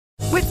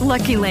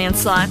Lucky Land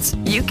Slots,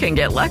 you can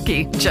get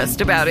lucky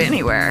just about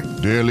anywhere.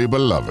 Dearly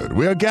beloved,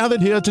 we are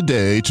gathered here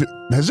today to...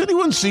 Has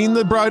anyone seen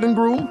the bride and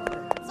groom?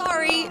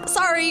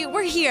 Sorry,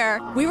 we're here.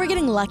 We were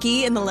getting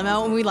lucky in the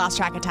limo and we lost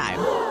track of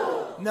time.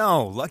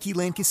 No, Lucky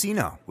Land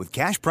Casino, with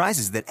cash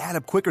prizes that add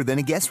up quicker than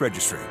a guest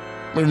registry.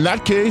 In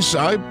that case,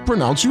 I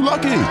pronounce you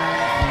lucky.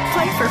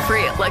 Play for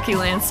free at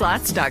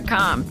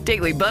LuckyLandSlots.com.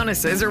 Daily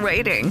bonuses are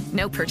waiting.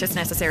 No purchase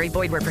necessary.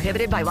 Void where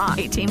prohibited by law.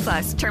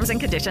 18+. Terms and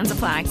conditions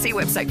apply. See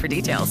website for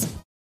details.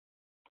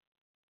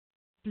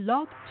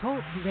 Blog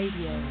Talk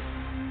Radio.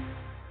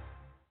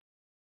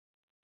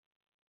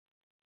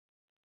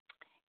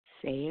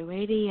 Say it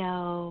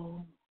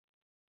radio.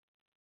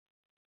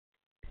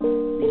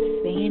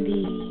 Miss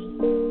Sandy.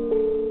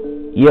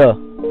 Yeah.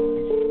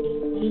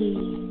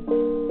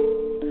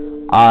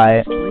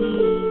 Alright.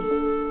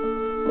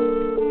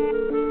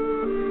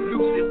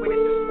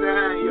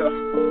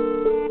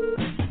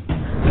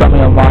 Tell me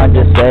your mind,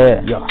 just say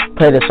it. Yeah.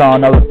 Play the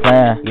song of a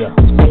plan. Yeah.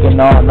 Speaking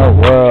on the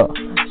world.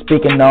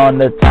 Speaking on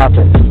the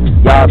topic.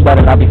 Y'all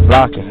better not be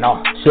flocking.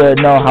 No.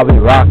 Should know how we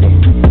rocking.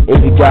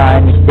 If you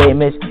got any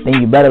statements, then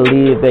you better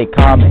leave a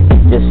comment.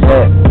 Just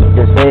say it.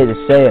 Just say it.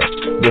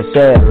 Just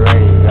say it.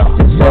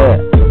 Just say it.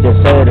 Just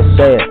say it. Just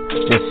say it.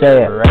 Just say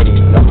it.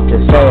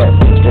 Just say it.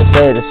 Just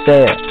say it. Just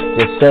say it. Just say it.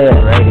 Just say it.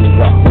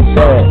 Just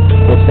say it.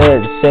 Just say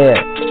it. Just say it.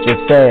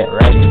 Just say it.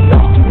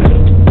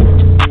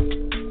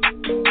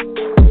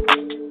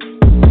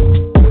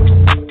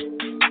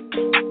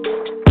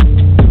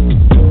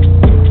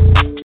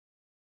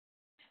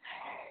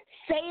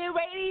 Say it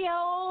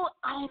radio.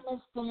 I'm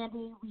Miss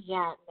Sandy. We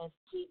got Miss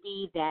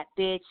TB, that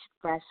bitch,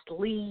 Fresh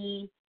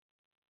Lee,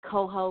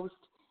 co-host.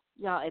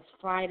 Y'all, it's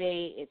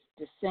Friday. It's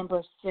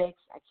December 6th.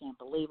 I can't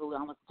believe it. We're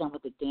almost done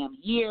with the damn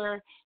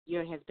year.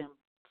 Year has been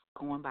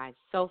going by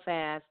so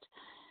fast.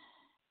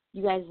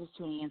 You guys just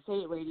tuning in.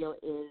 Say It Radio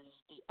is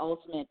the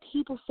ultimate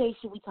people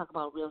station. We talk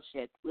about real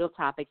shit, real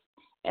topics.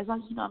 As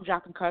long as you know I'm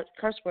dropping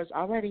curse words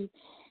already,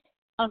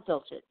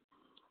 unfiltered.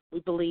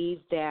 We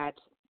believe that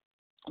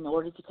in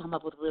order to come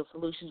up with real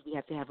solutions, we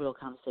have to have real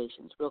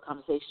conversations. Real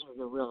conversations with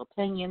your real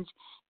opinions,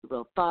 your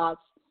real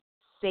thoughts.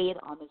 Say it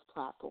on this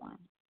platform.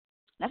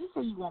 Not to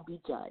say you won't be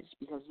judged,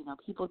 because, you know,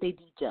 people, they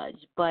do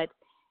judge, but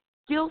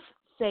feel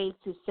safe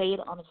to say it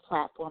on this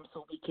platform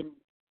so we can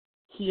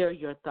hear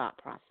your thought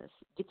process,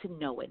 get to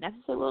know it. Not to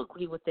say we'll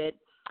agree with it,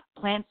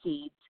 plant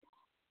seeds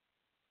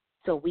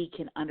so we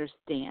can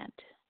understand.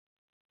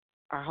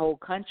 Our whole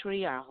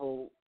country, our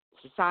whole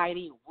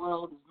society,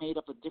 world is made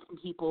up of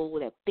different people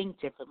that think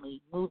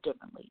differently, move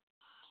differently.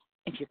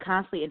 If you're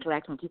constantly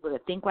interacting with people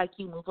that think like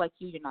you, move like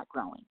you, you're not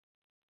growing.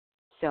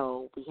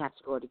 So we have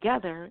to grow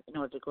together. In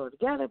order to grow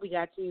together, we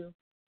got to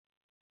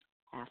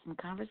have some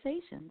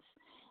conversations.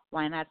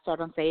 Why not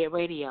start on Say It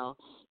Radio?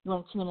 You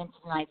want to tune into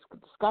tonight's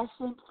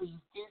discussion,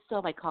 please do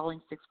so by calling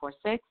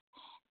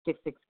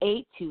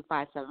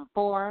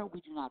 646-668-2574.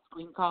 We do not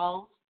screen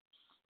calls.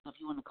 If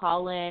you want to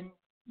call in,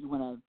 you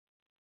want to,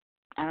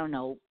 I don't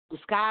know,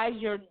 disguise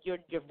your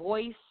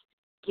voice,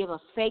 give a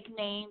fake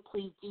name,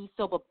 please do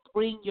so, but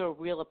bring your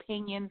real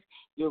opinions,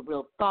 your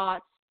real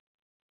thoughts,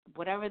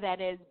 whatever that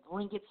is,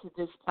 bring it to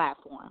this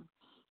platform,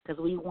 because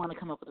we want to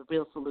come up with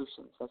real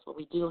solutions. That's what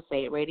we do,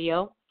 Say It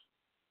Radio.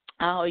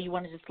 Or you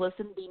want to just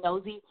listen, be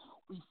nosy.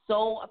 We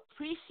so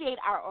appreciate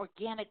our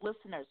organic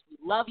listeners. We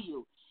love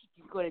you.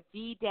 You can go to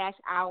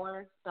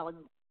D-Hour,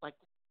 spelling like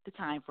the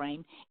time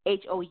frame,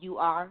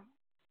 HOUR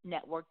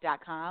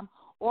network.com,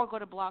 or go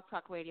to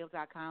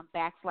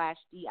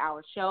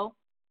blogtalkradio.com/D-Hour show.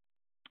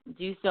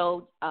 Do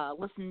so,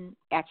 listen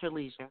at your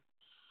leisure.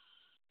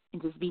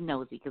 And just be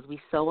nosy, because we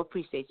so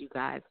appreciate you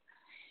guys.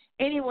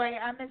 Anyway,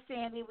 I'm Miss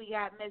Sandy. We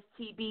got Miss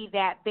TB,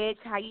 that bitch.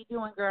 How you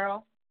doing,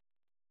 girl?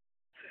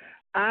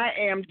 I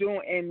am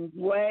doing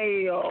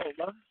well.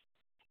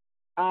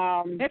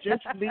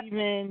 Just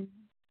leaving.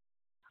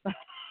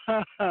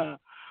 I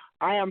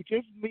am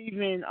just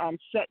leaving.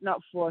 Setting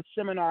up for a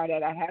seminar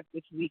that I have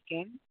this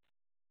weekend,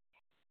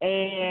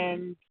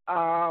 and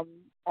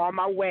on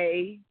my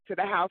way to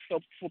the house. So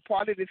for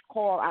part of this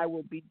call, I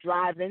will be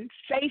driving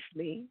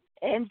safely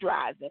and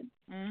driving.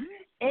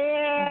 Mm-hmm.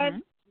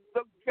 And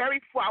look,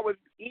 I was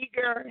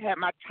eager, had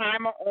my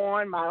timer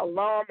on, my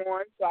alarm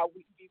on, so I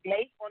would be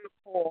late on the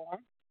call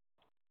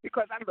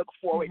because I look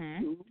forward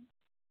to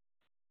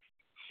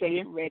Say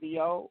It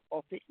Radio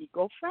Alter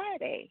Ego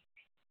Friday.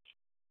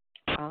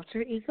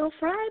 Alter Ego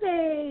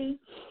Friday.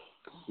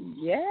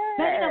 Yeah.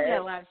 We got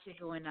a lot of shit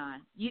going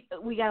on. We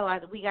got a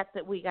lot. We got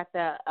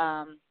the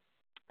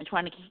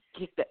trying to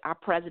kick our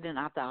president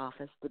out the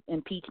office, the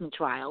impeachment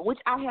trial, which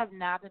I have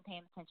not been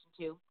paying attention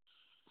to.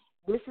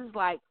 This is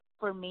like,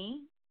 for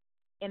me,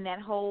 in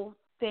that whole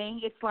thing,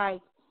 it's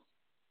like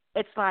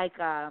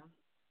a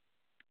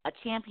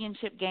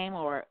championship game,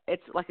 or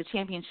it's like a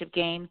championship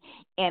game,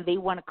 and they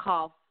want to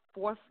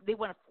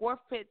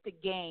forfeit the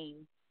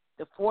game,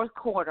 the fourth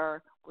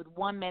quarter, with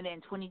 1 minute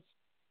and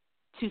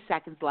 22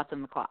 seconds left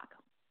on the clock.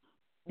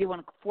 They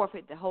want to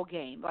forfeit the whole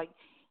game. Like,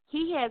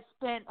 he has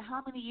spent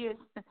how many years?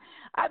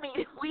 I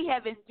mean, we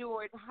have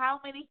endured how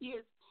many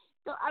years?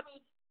 So, I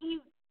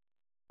mean,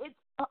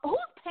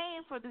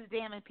 for this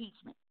damn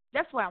impeachment?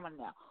 That's what I want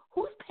to know.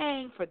 Who's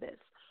paying for this?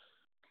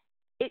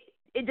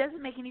 It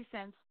doesn't make any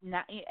sense.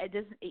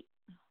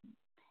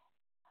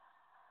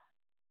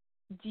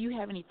 Do you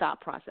have any thought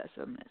process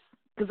on this?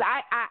 Because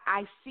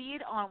I see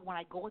it on when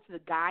I go to the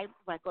guide.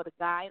 When I go to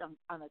guide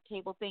on the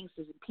table things,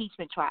 there's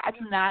impeachment trial. I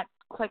do not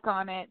click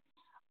on it.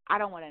 I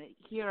don't want to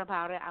hear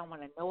about it. I don't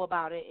want to know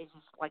about it. It's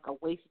just like a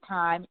waste of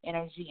time,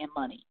 energy, and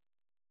money.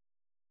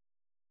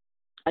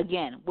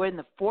 Again, we're in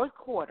the fourth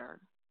quarter.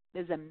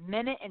 There's 1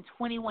 minute and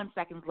 21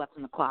 seconds left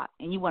on the clock,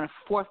 and you want to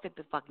forfeit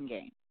the fucking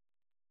game.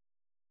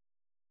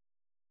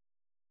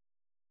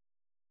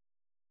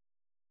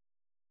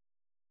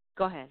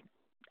 Go ahead.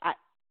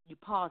 You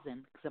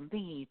pausing because I'm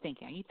thinking you're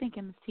thinking. Are you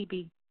thinking, Ms.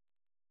 TB?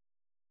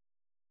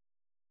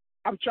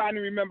 I'm trying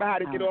to remember how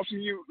to get off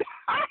mute.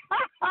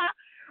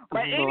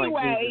 But Lord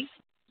anyway,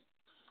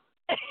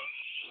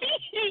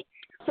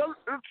 so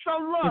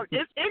look,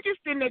 it's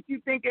interesting that you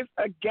think it's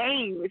a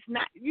game. It's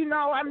not,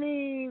 I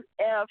mean,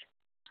 if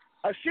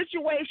a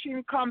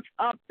situation comes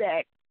up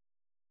that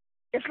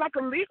it's like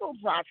a legal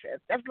process.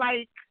 That's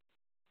like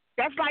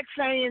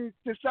saying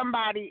to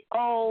somebody,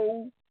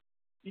 oh,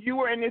 you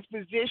were in this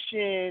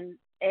position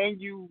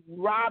and you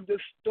robbed a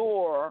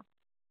store,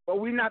 but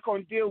we're not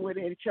going to deal with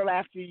it until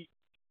after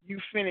you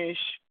finish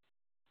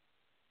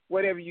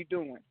whatever you're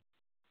doing.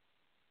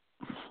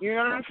 You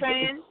know what I'm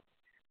saying?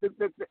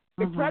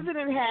 The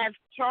president has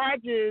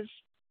charges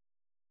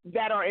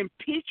that are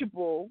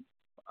impeachable,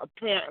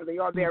 apparently,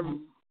 or they're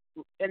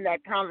in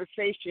that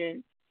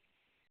conversation.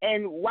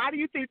 And why do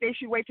you think they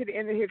should wait to the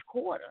end of his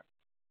quarter?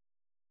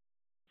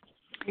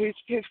 His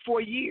 4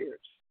 years.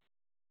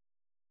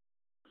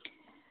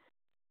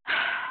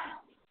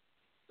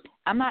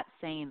 I'm not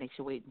saying they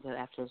should wait until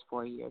after his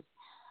 4 years.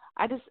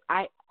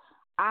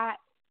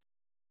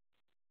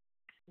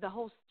 The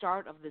whole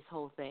start of this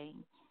whole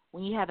thing,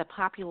 when you had a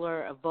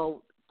popular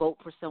vote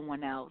for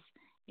someone else,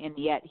 and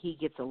yet he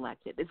gets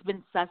elected, it's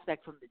been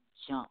suspect from the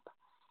jump,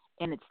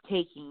 and it's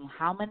taking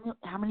how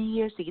many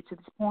years to get to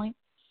this point?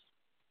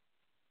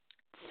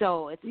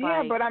 So it's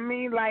but I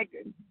mean, like,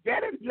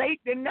 better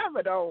late than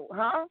never, though,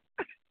 huh?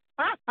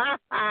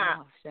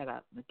 Oh, shut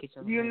up.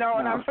 You know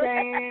what I'm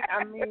saying?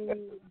 I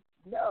mean,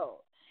 no.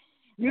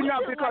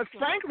 Because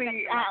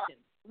frankly,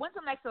 when's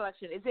the next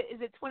election? Is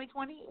it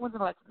 2020? When's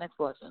the next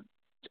election?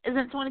 Isn't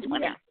it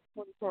 2020? Yeah,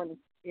 2020.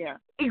 Yeah.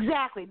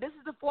 Exactly. This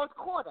is the fourth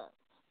quarter.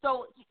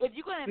 So if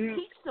you're going to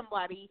impeach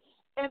somebody,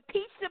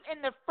 impeach them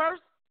in the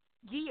first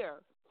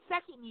year,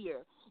 second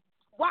year.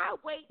 Why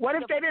wait? What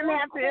if they didn't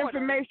have the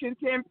information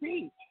to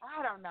impeach?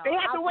 I don't know. They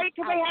have to wait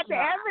till they have the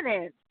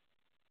evidence.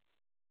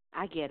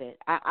 I get it.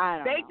 I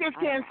don't know. They just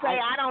can't say,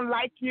 I don't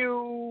like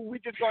you, we're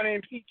just going to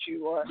impeach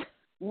you. Or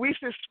we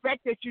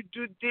suspect that you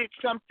did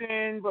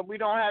something, but we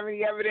don't have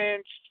any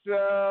evidence,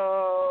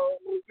 so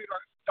we're going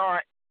to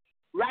start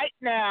right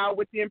now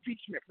with the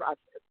impeachment process.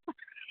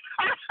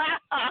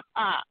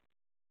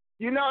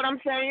 You know what I'm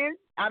saying?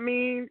 I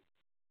mean,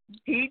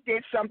 he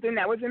did something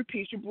that was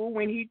impeachable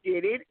when he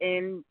did it,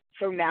 and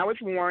so now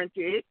it's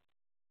warranted.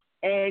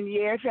 And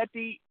yes,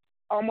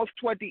 almost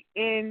toward the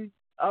end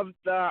of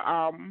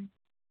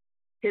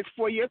his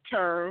 4-year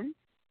term.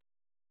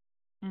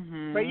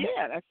 Mm-hmm. But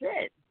yeah, that's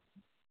it.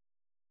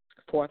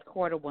 Fourth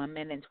quarter, 1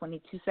 minute and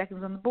 22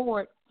 seconds on the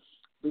board.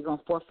 We're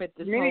gonna forfeit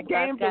this many whole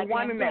games are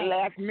won in that game.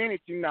 last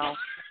minute,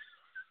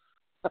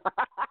 But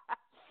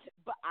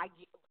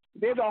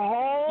there's a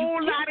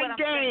whole lot of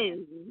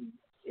games.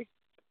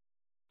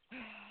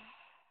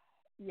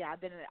 Yeah,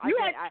 I've been. You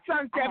had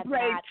sons that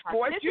played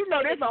sports. You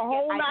know, there's a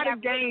whole lot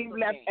of games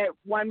left at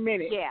 1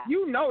 minute. Yeah,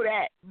 you know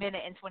that.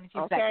 Minute and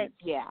 22 seconds.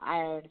 Yeah,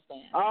 I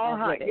understand.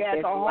 Yeah,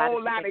 it's a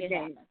whole lot of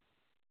games.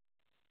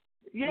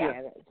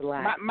 Yeah, it's a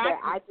lot.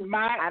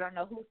 I don't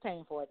know who's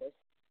paying for this.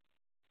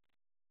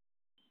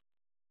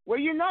 Well,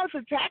 you know, it's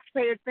a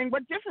taxpayer thing.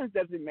 What difference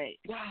does it make?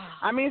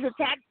 I mean, it's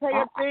a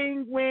taxpayer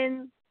thing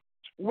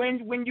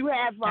when you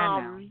have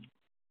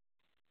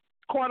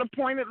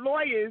court-appointed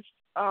lawyers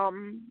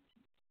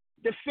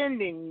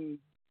defending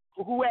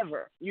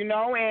whoever, you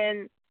know,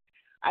 and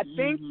I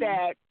think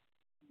that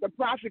the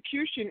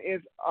prosecution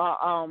is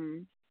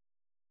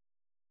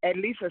at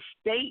least a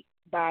state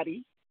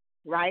body,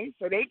 right?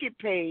 So they get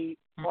paid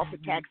off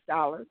of tax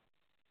dollars,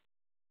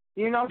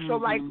 you know. So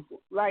like,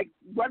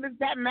 what does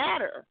that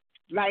matter?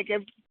 Like,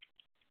 if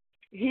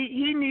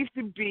he needs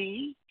to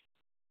be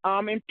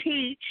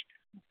impeached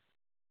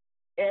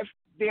if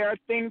there are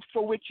things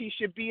for which he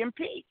should be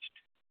impeached.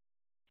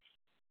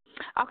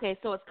 Okay,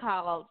 so it's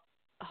called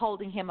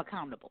holding him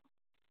accountable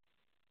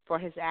for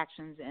his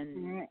actions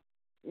and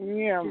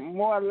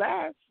more or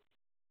less.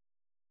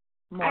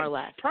 More or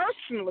less.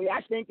 Personally,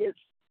 I think it's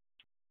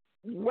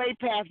way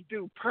past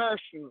due.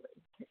 Personally,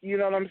 you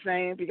know what I'm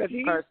saying? Because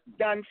he's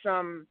done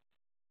some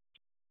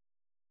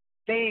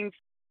things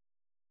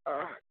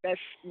that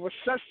was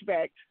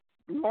suspect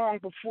long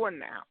before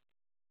now,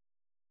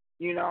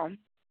 you know.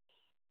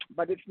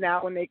 But it's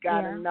now when they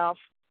got enough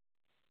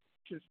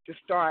to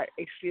start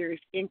a serious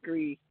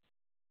inquiry,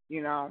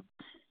 you know.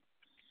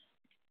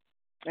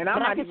 And I'm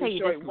not even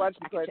sure it was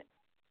because,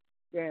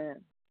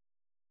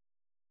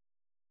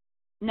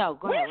 No,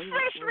 go ahead. Where's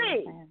Fresh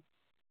Lee?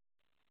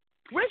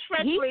 Where's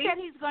Fresh He Lee? said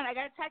he's going. I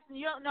got a text.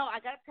 You don't know. I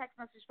got a text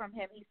message from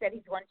him. He said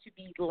he's going to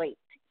be late.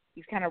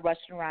 He's kind of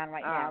rushing around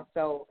right now.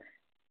 So,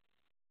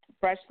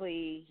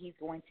 Freshly, he's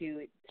going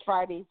to. It's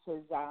Friday's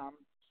his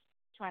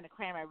trying to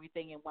cram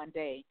everything in one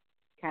day,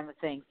 kind of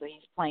thing. So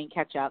he's playing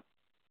catch up.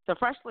 So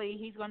Freshly,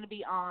 he's going to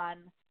be on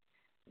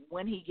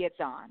when he gets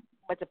on.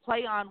 But to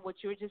play on what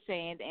you were just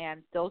saying,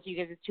 and those of you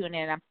guys that tune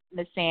in, I'm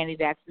Miss Sandy.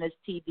 That's Miss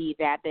TV.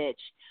 That bitch.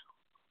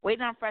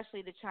 Waiting on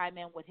Freshly to chime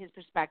in with his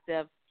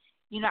perspective.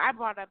 You know, I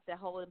brought up the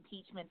whole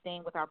impeachment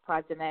thing with our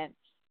president,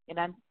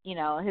 and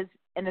his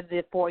end of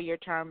the 4-year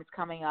term is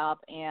coming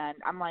up, and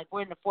I'm like,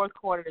 we're in the fourth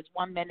quarter. There's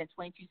 1 minute and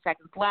 22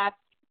 seconds left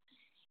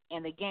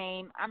in the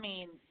game. I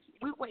mean,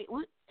 we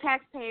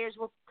taxpayers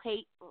will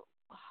pay. Oh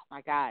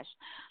my gosh,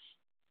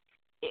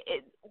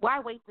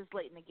 why wait this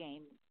late in the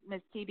game?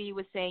 Ms. TB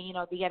was saying,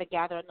 they got to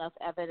gather enough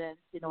evidence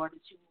in order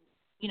to,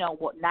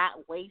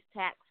 not waste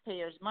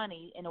taxpayers'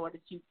 money in order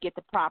to get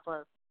the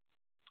proper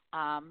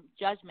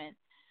judgment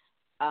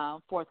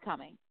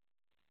forthcoming.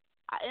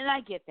 And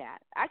I get that.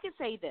 I can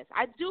say this.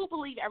 I do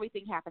believe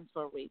everything happens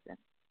for a reason.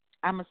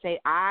 I'm going to say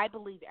I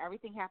believe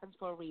everything happens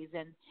for a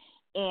reason.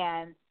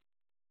 And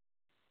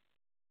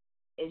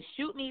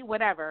shoot me,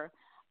 whatever.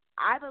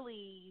 I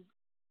believe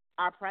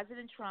our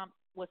President Trump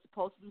was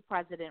supposed to be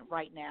president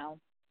right now.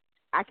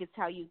 I could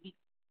tell you,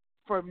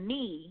 for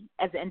me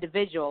as an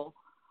individual,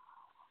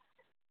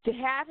 to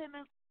have him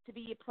to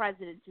be a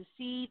president, to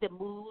see the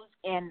moves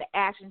and the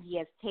action he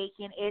has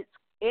taken,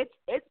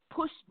 it's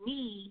pushed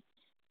me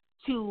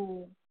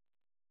to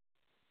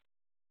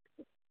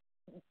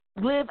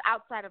live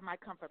outside of my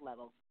comfort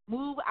level,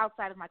 move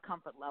outside of my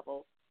comfort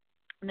level,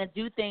 and to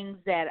do things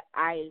that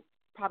I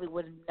probably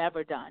would have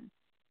never done.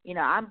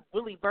 I'm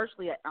really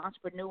virtually an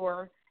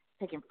entrepreneur,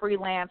 taking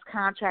freelance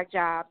contract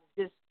jobs,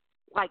 just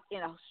like in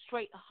a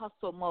straight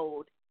hustle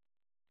mode,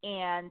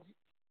 and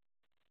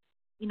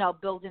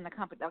building a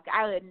company. Like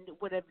I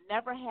would have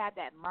never had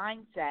that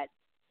mindset.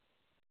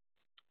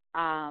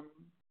 I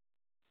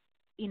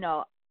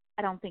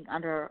don't think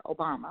under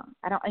Obama.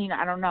 I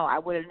don't know. I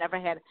would have never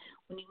had,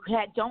 when you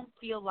don't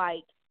feel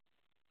like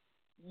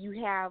you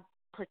have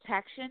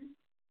protection,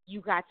 you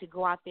got to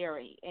go out there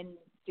and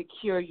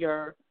secure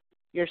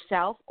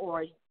yourself,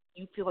 or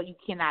you feel like you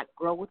cannot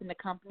grow within the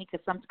company,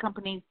 because some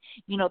companies,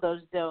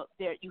 there's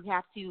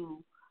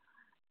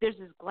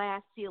this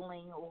glass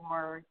ceiling,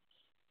 or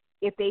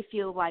if they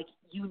feel like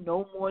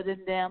more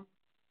than them,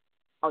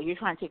 oh, you're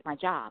trying to take my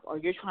job, or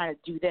you're trying to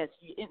do this.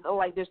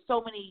 Like there's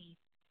so many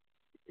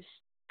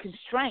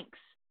constraints.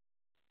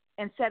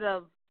 Instead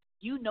of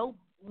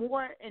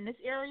more in this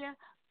area,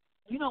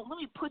 let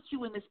me put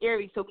you in this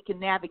area so we can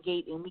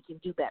navigate and we can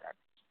do better.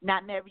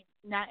 Not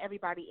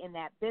everybody in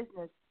that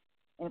business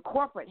and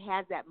corporate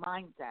has that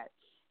mindset.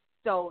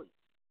 So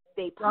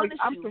they punish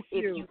you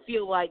if you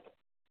feel like,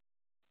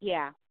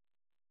 yeah.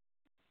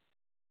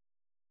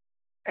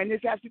 And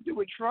this has to do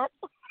with Trump?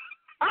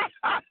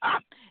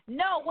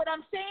 No, what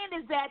I'm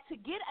saying is that to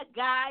get a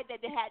guy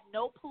that had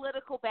no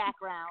political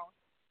background,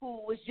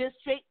 who was just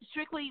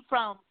strictly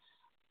from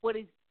what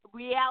is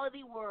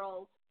reality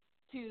world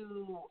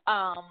to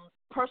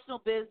personal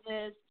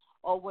business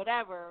or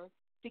whatever,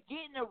 to get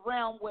in a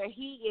realm where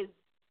he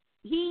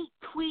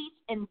tweets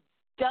and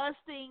does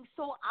things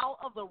so out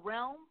of the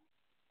realm,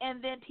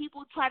 and then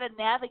people try to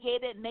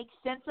navigate it and make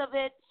sense of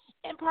it.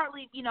 And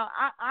partly,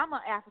 I'm an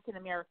African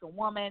American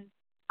woman.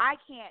 I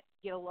can't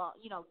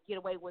get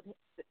away with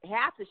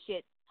half the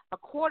shit, a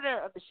quarter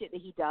of the shit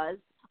that he does.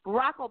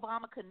 Barack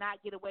Obama could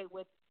not get away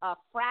with a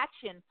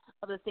fraction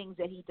of the things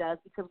that he does,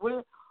 because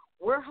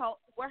we're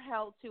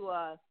held to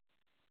a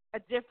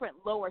different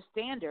lower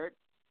standard.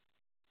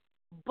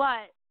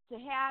 But to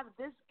have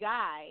this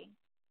guy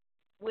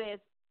with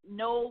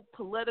no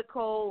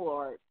political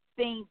or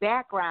thing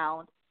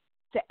background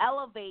to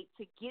elevate,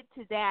 to get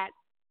to that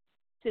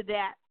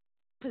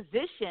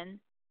position,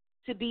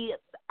 to be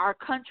our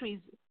country's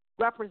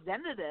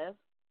representative,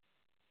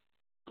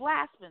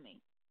 blasphemy.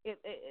 It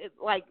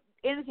like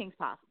anything's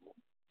possible.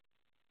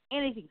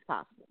 Anything's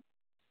possible.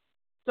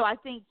 So I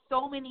think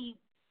so many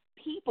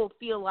people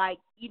feel like,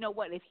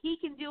 if he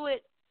can do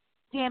it,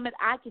 damn it,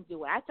 I can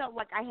do it. I felt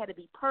like I had to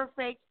be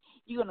perfect.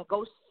 You're going to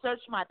go search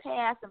my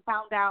past and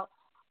found out,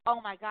 oh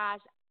my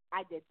gosh,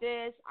 I did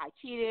this, I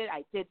cheated,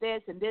 I did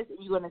this and this, and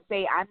you're going to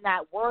say I'm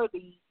not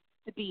worthy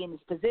to be in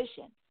this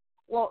position.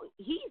 Well,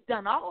 he's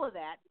done all of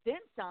that, then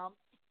some,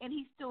 and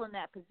he's still in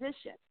that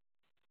position.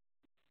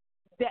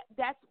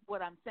 That's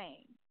what I'm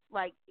saying.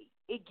 Like,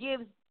 it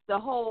gives the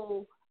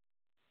whole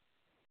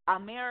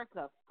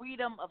America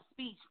freedom of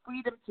speech,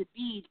 freedom to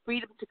be,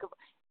 freedom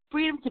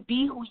to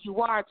be who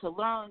you are, to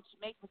learn, to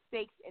make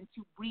mistakes, and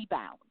to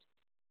rebound.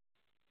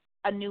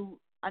 A new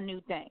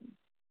thing.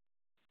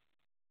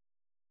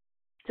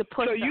 To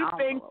push. So you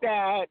think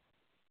that?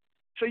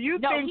 So you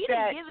think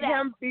that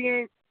him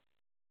being?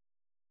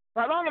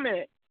 Hold on a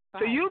minute.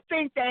 So you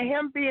think that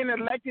him being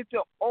elected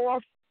to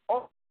office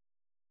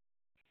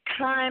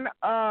kind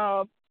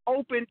of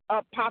opened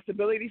up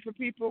possibilities for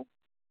people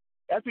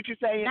That's what you're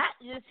saying? Not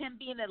just him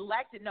being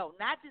elected. No,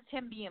 not just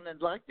him being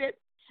elected,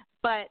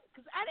 but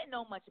because I didn't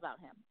know much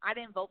about him. I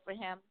didn't vote for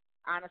him.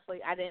 Honestly,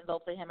 I didn't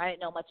vote for him. I didn't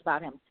know much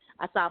about him.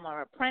 I saw him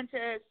on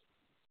Apprentice.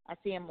 I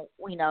see him,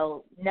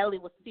 Nelly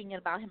was singing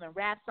about him in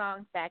rap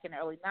songs back in the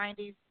early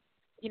 90s.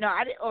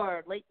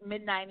 Or late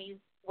mid-90s,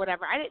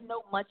 whatever. I didn't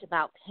know much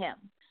about him.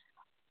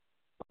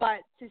 But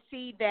to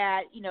see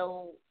that,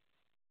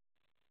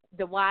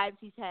 the wives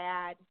he's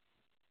had,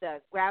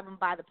 the grab him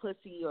by the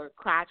pussy or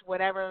crotch,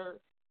 whatever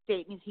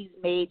statements he's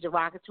made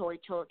derogatory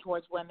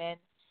towards women,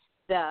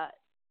 that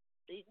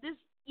is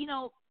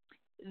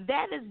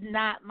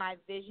not my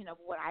vision of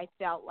what I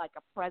felt like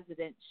a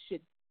president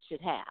should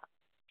have.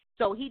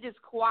 So he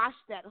just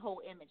quashed that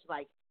whole image.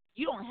 Like,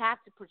 you don't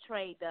have to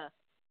portray the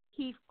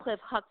Heathcliff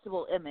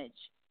Huxtable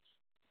image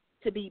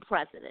to be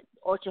president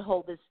or to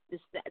hold this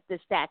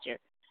stature.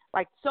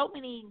 Like, so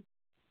many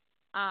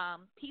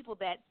people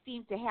that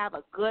seem to have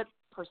a good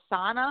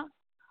persona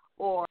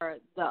or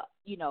the,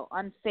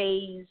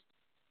 unfazed,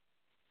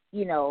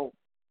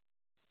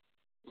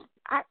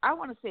 I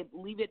want to say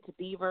Leave It to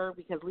Beaver,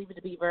 because Leave It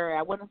to Beaver.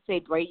 I want to say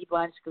Brady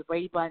Bunch, because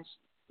Brady Bunch,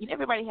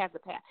 everybody has a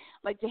path.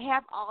 Like, to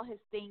have all his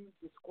things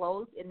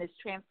disclosed in this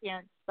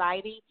transparent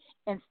society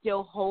and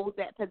still hold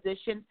that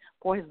position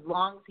for as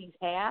long as he's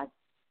had,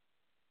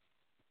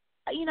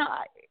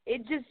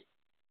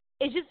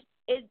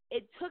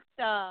 it took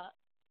the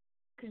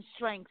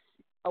constraints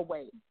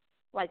away.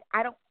 Like,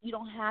 you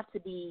don't have to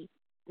be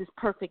this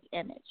perfect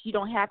image. You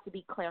don't have to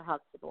be Claire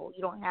Huxtable.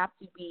 You don't have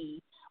to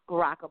be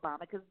Barack Obama,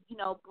 because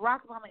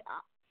Barack Obama,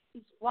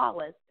 he's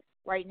flawless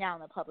right now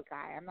in the public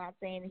eye. I'm not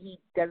saying he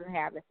doesn't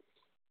have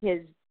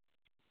his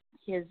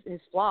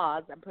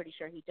flaws. I'm pretty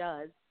sure he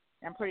does.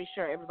 And I'm pretty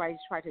sure everybody's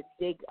tried to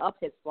dig up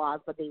his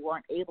flaws, but they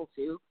weren't able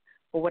to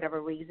for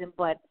whatever reason.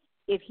 But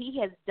if he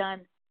has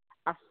done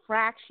a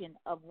fraction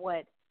of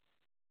what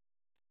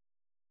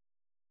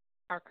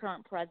our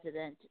current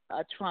president,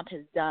 Trump,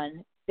 has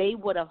done, they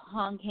would have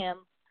hung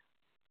him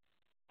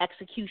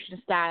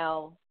execution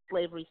style,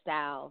 slavery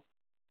style,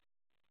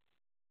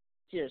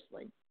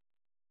 seriously.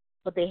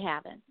 But they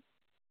haven't.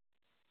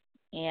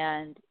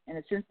 And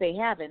since they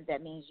haven't,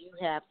 that means you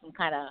have some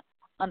kind of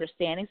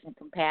understanding, some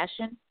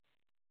compassion,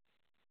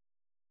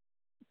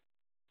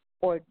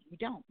 or you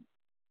don't.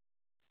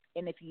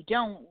 And if you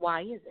don't,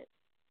 why is it?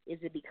 Is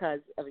it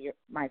because of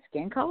my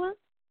skin color?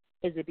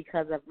 Is it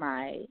because of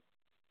my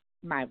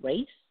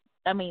race?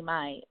 I mean,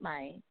 my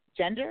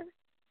gender?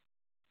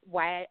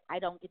 Why I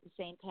don't get the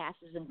same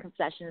passes and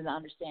concessions and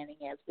understanding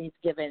as we've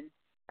given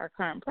our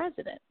current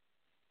president?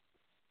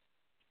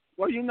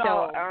 Well,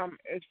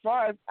 as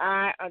far as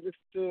I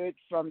understood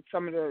from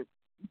some of the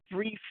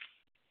brief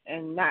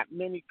and not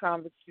many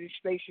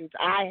conversations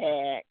I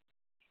had,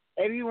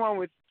 everyone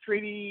was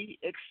pretty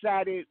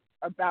excited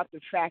about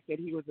the fact that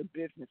he was a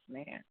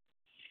businessman.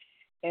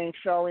 And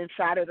so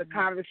inside of the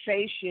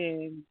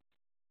conversation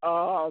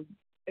of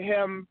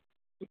him,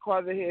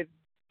 because of his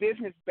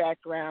business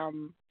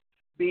background,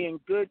 being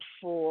good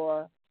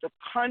for the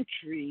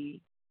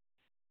country,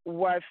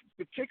 was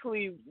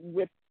particularly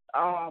with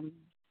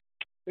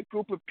the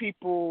group of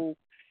people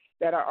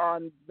that are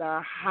on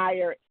the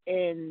higher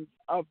end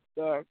of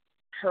the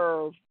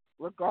curve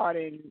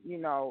regarding,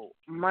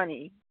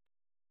 money.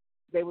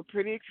 They were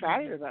pretty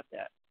excited about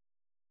that.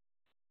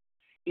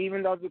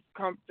 Even though the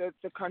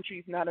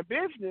country's not a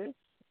business,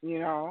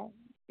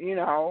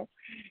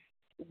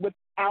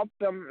 without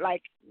them,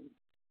 like,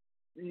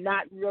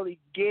 not really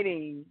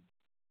getting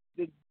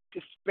the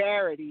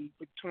disparity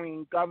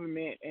between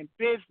government and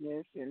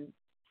business and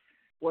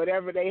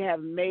whatever they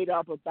have made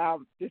up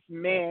about this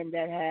man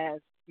that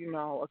has,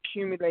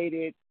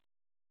 accumulated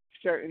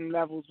certain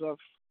levels of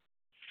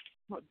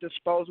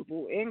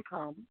disposable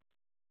income,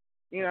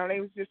 they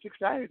was just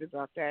excited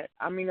about that.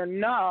 I mean,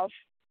 enough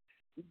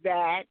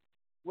that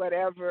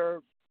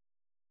whatever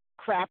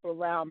crap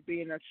around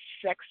being a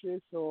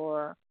sexist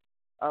or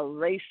a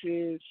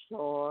racist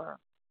or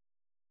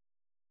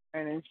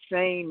an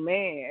insane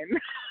man,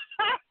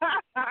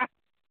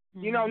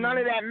 none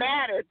of that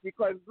matters,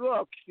 because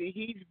look, see,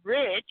 he's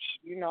rich,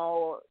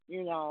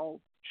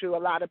 to a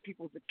lot of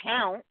people's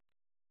account,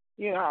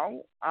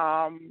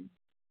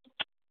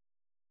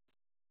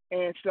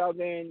 and so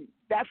then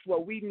that's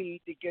what we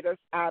need to get us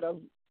out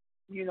of,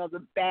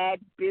 the bad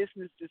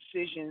business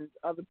decisions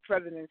other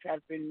presidents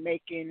have been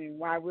making and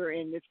why we're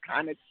in this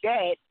kind of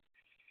debt.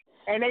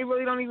 And they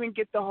really don't even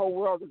get the whole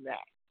world of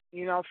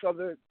that, so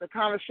the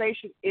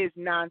conversation is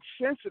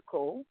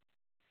nonsensical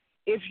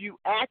if you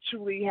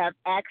actually have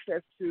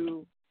access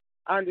to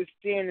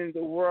understanding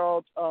the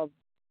world of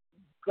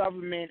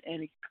government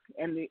and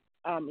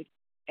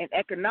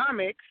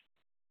economics,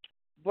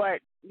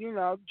 but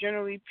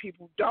generally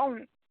people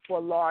don't, for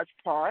a large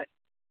part,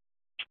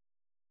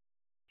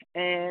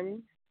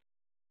 and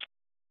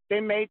they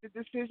made the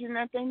decision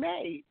that they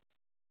made.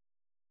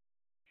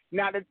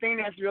 Now, the thing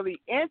that's really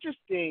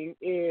interesting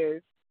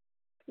is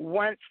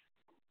once,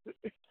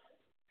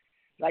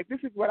 like, this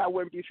is what I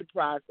wouldn't be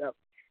surprised of.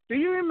 Do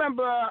you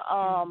remember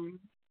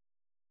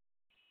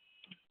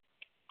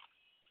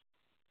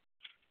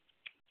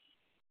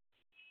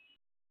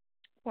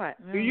What?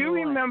 Do you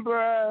What?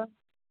 remember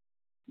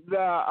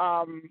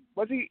the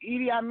was he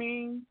Idi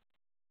Amin?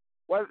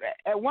 Was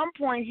at one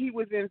point he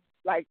was in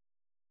like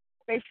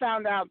they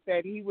found out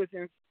that he was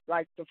in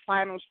like the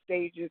final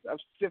stages of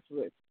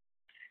syphilis,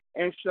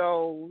 and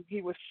so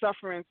he was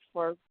suffering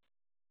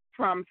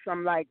from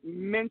some like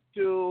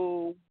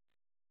mental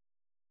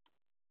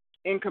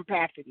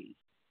incapacity.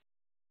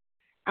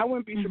 I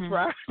wouldn't be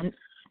surprised.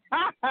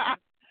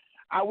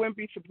 I wouldn't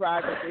be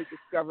surprised if they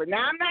discovered.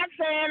 Now, I'm not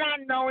saying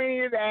I know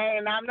any of that,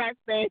 and I'm not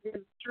saying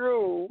it's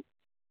true,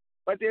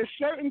 but there's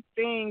certain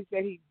things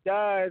that he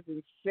does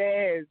and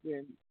says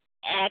and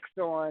acts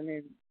on,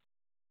 and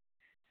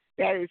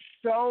that is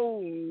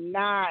so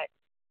not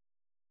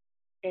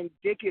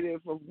indicative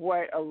of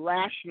what a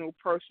rational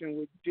person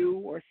would do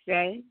or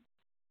say,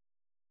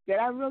 that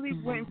I really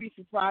wouldn't be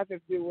surprised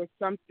if there was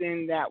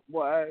something that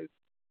was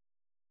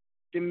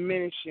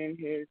diminishing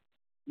his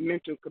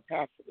mental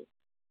capacity.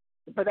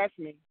 But that's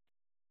me.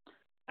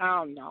 I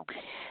don't know.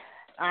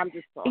 I'm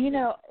just talking. You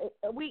know,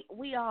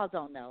 we all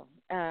don't know,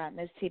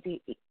 Ms.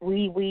 TP.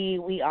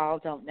 We all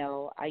don't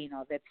know. You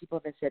know, that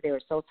people that said they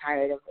were so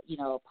tired of, you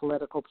know,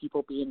 political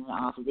people being in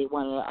office. They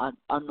wanted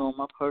a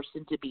normal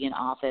person to be in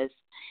office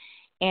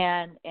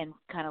and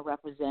kind of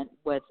represent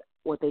what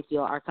they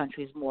feel our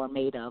country is more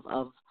made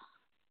of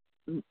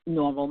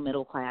normal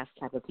middle class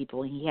type of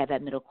people. And he had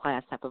that middle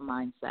class type of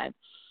mindset.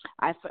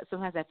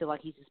 Sometimes I feel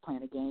like he's just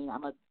playing a game.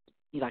 I'm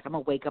gonna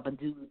wake up and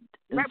say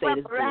this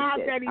bullshit.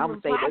 I'm gonna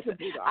say this.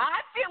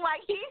 I feel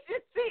like he's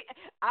just.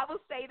 I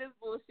will say this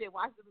bullshit.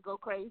 Watch him go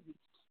crazy.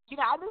 You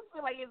know, I just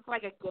feel like it's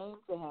like a game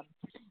to him.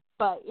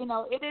 But you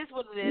know, it is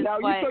what it is. No,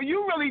 so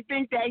you really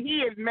think that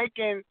he is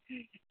making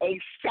a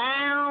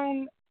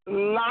sound,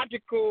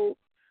 logical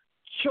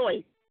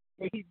choice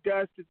when he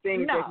does the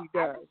things that he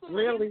does?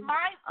 Really?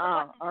 Okay.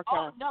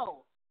 Oh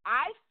no,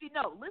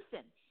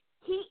 listen.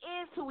 He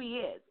is who he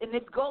is, and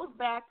it goes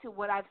back to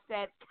what I've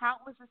said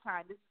countless of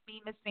times. This is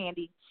me, Miss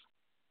Sandy.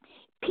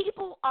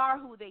 People are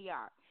who they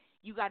are.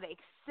 You got to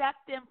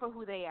accept them for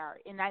who they are,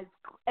 and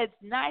it's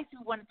nice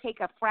to want to take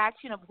a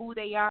fraction of who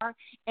they are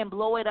and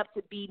blow it up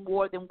to be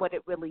more than what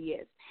it really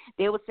is.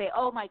 They would say,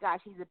 "Oh my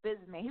gosh, he's a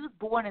businessman. He was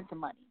born into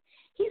money.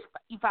 He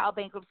filed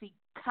bankruptcy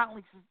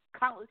countless.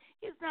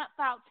 He's not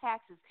filed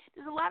taxes.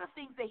 There's a lot of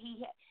things that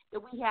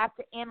that we have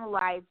to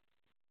analyze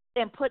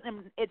and put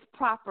in its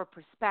proper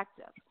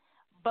perspective."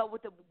 But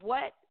what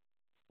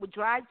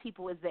drives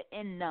people is the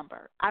end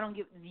number.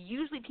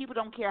 Usually people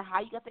don't care how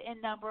you got the end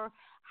number,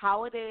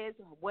 how it is,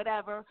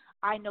 whatever.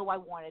 I know I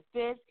wanted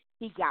this.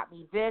 He got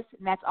me this,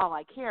 and that's all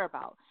I care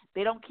about.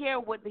 They don't care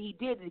what he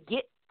did to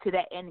get to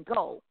that end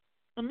goal.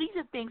 And these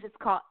are things that's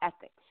called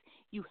ethics.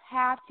 You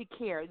have to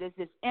care. There's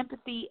this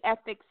empathy,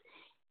 ethics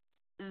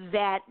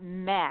that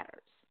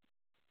matters.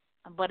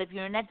 But if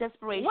you're in that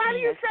desperation, why do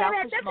you say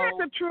that? That's mode,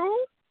 not the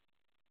truth.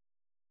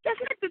 That's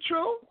not the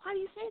truth. Why do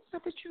you say it's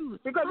not the truth?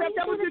 Because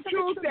that was the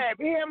truth that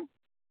him.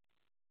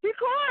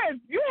 Because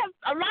you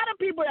have a lot of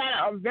people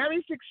that are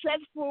very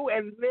successful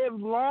and live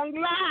long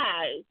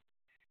lives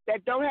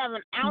that don't have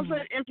an ounce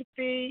of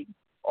empathy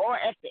or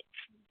ethics.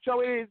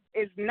 So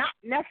it's not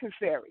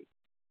necessary.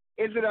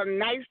 Is it a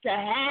nice to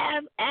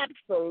have?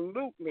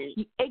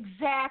 Absolutely.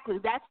 Exactly.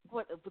 That's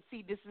what.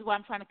 See, this is what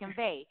I'm trying to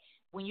convey.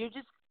 When you're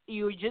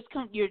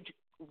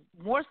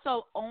more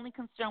so only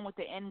concerned with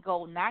the end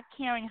goal, not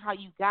caring how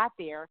you got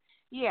there,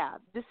 yeah,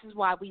 this is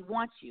why we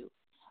want you.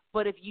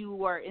 But if you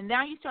were, and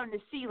now you're starting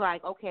to see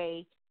like,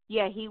 okay,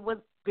 yeah, he was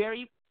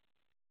very,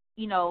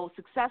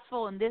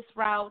 successful in this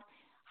route.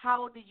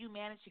 How did you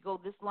manage to go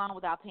this long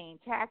without paying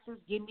taxes?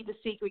 Give me the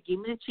secret. Give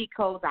me the cheat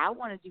codes. I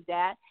want to do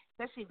that,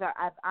 especially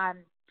if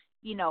I'm,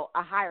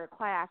 a higher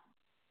class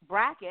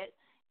bracket.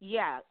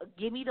 Yeah,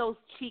 give me those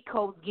cheat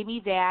codes. Give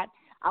me that.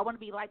 I want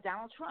to be like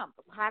Donald Trump.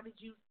 How did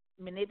you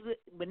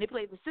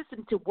manipulate the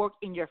system to work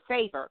in your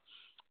favor?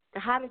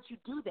 How did you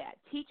do that?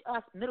 Teach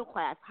us middle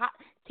class.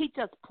 Teach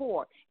us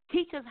poor.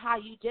 Teach us how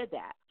you did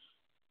that.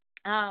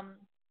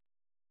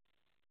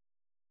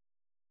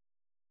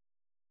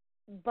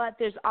 But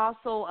there's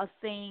also a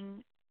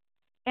thing,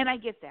 and I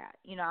get that.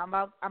 I'm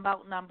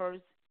about numbers,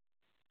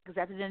 because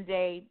at the end of the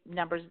day,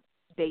 numbers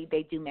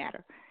they do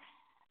matter.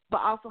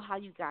 But also how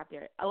you got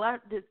there. A lot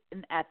of this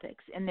in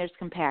ethics, and there's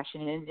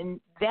compassion, and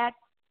that's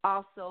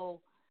also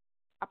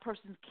a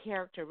person's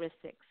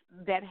characteristics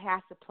that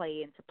has to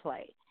play into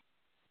play.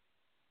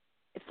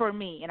 For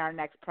me, and our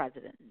next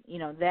president,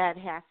 that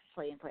has to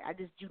play in play. I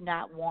just do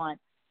not want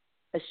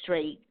a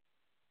straight,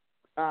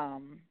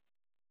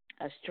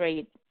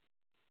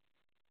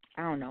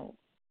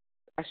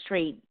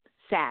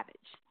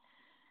 savage.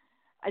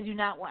 I do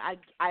not want.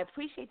 I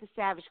appreciate the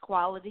savage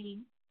quality,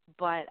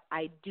 but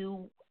I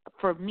do.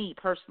 For me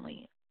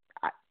personally,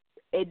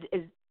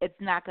 it's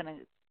not going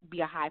to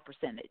be a high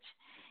percentage.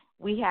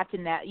 We have to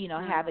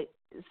have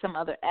some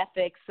other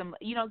ethics, some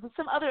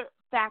other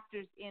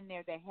factors in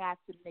there that has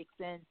to mix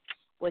in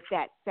with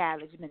that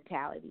savage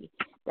mentality,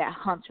 that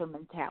hunter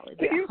mentality.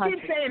 You keep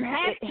saying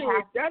has to.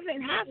 It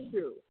doesn't have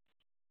to.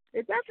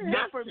 It doesn't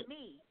have to. For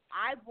me,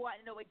 I want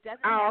to know it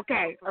doesn't have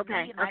to. For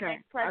me and my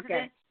next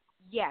president,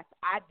 yes,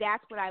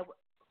 that's what I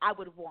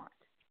would want.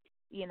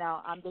 You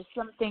know, there's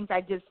some things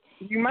I just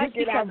you might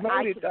get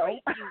outvoted though.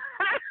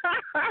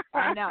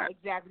 I know,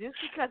 exactly. Just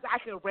because I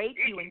can rape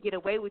you and get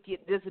away with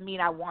it doesn't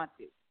mean I want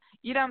to.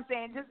 You know what I'm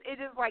saying? It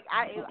just like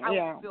I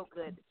would feel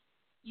good.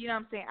 You know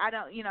what I'm saying? I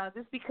don't,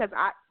 just because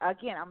I'm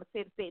gonna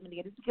say the statement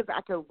again. Just because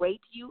I can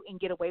rape you and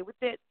get away with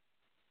it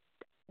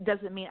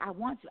doesn't mean I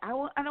want to. I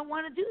don't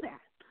want to do that.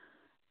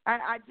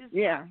 I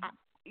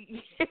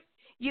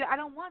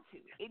don't want to.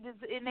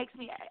 It makes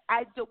me.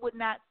 I would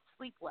not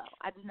sleep well.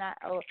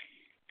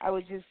 I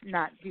would just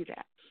not do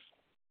that.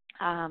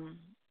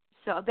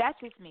 So that's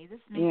just me. This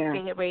is me.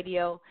 Stay at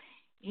radio.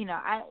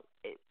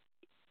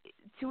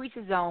 To each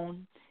his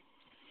own.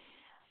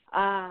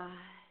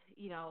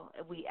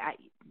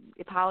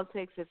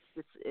 Politics.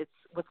 It's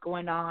what's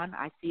going on.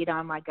 I see it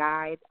on my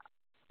guide,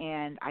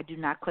 and I do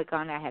not click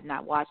on it. I have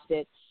not watched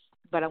it,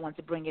 but I want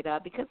to bring it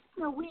up because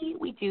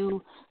we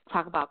do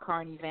talk about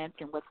current events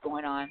and what's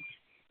going on.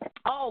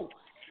 Oh,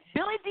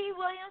 Billy D.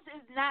 Williams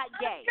is not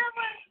gay.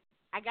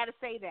 I got to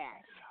say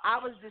that. I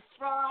was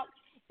distraught.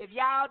 If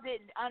y'all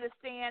didn't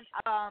understand,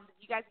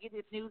 you guys get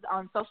this news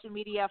on social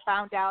media,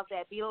 found out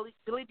that Billy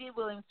D.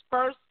 Williams,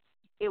 first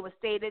it was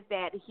stated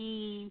that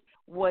he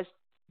was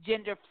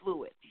gender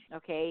fluid,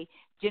 okay?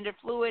 Gender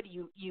fluid,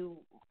 you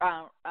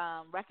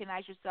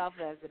recognize yourself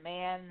as a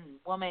man,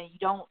 woman. You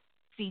don't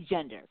see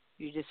gender.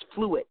 You're just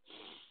fluid.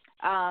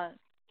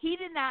 He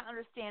did not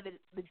understand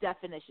the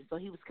definition, so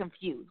he was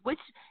confused, which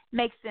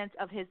makes sense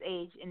of his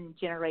age and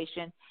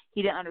generation.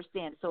 He didn't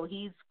understand. So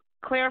he's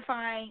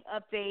clarifying,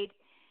 update,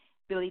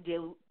 Billy D.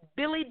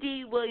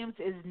 Williams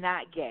is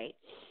not gay.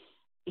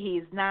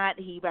 He's not.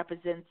 He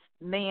represents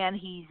man.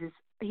 He's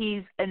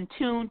in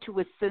tune to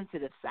his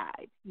sensitive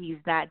side. He's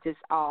not just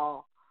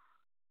all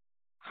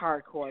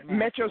hardcore man.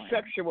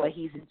 Metrosexual. But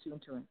he's in tune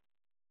to him.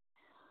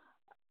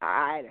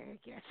 I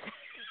guess.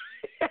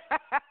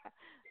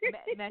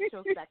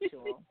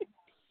 Metrosexual.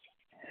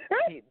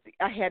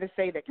 I had to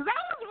say that because I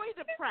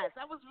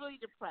was really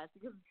depressed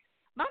because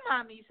my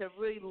mom used to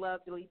really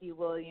love Billy D.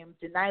 Williams,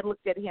 and I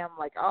looked at him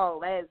like,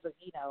 oh, that is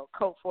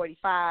Colt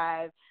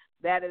 45.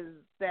 That is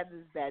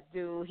that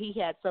dude. He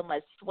had so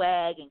much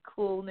swag and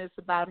coolness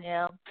about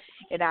him,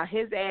 and now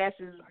his ass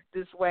is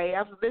this way.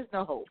 There's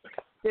no hope.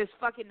 There's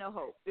fucking no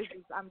hope.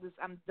 I'm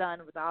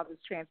done with all this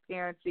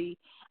transparency.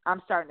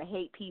 I'm starting to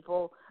hate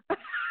people.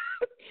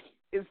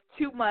 It's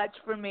too much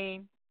for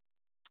me.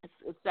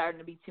 It's starting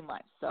to be too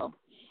much. So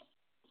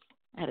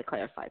I had to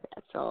clarify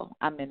that. So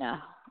I'm in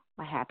a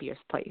happier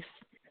place.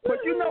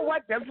 But you know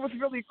what? That's what's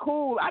really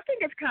cool. I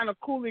think it's kind of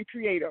cool and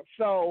creative.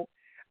 So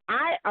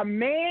a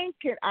man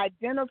can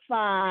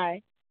identify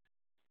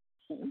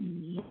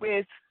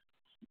with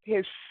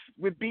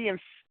being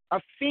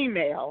a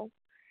female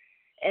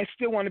and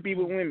still want to be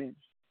with women.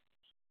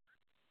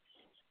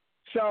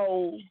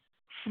 So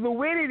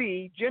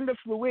fluidity, gender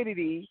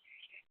fluidity,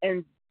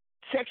 and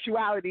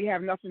sexuality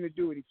have nothing to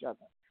do with each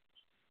other.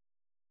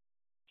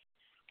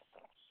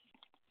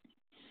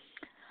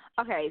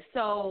 Okay,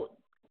 so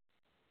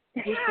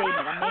your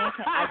statement, a man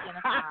can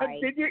identify.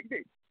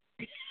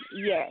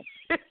 Yes.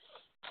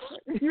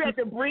 You had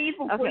to breathe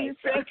before you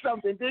said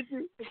something, did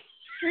you?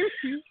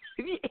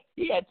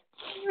 Yes.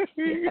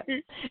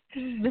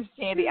 Miss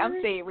Sandy,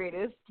 I'm saying,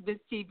 Rita, Miss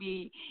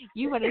TB,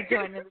 you want to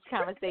join in this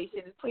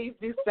conversation, please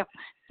do so.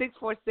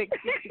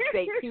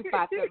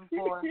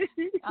 646-668-2574.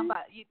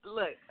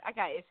 Look, I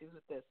got issues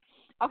with this.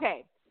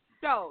 Okay,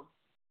 so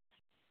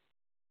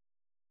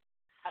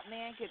a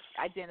man can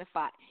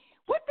identify.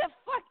 What the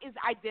fuck is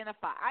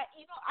identify?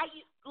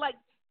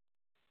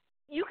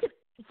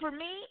 For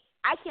me,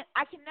 I can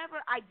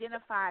never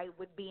identify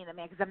with being a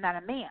man because I'm not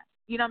a man.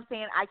 You know what I'm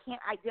saying? I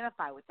can't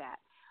identify with that.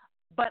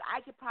 But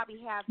I could probably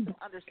have some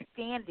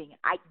understanding.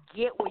 I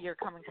get where you're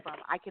coming from.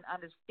 I can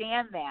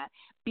understand that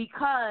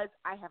because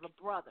I have a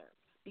brother,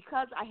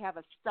 because I have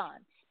a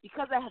son,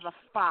 because I have a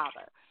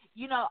father.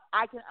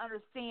 I can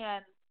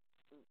understand,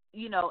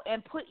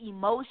 and put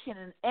emotion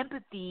and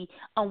empathy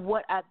on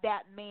what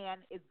that man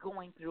is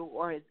going through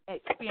or is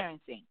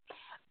experiencing.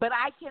 But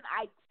I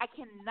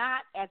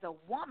cannot, as a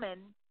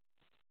woman,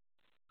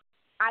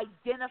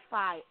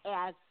 identify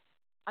as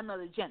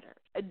another gender.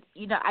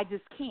 I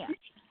just can't.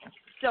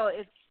 So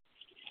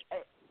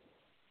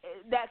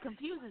that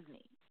confuses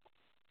me.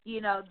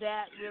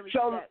 That really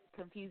that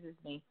confuses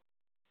me.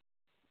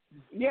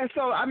 Yeah,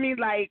 so I mean,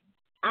 like,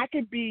 I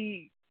could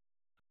be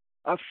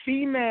a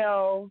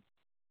female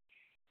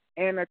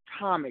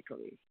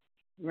anatomically,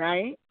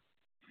 right?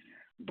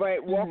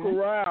 But walk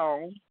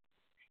around,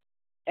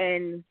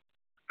 and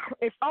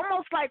it's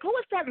almost like, who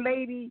was that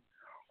lady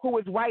who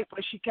was white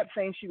but she kept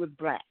saying she was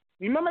black?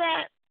 You remember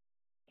that?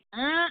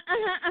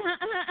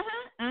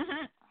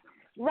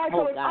 Right,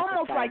 so it's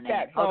almost like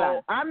that.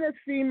 So I'm a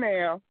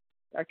female.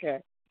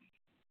 Okay,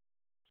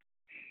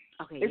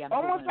 it's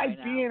almost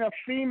like being a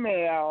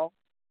female,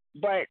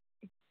 but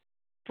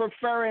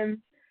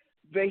preferring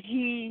the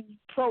he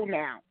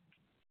pronoun,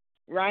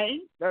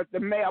 right? The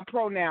male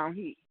pronoun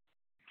he.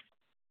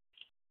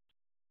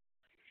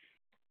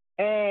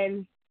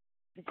 And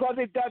because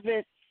it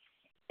doesn't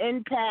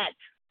impact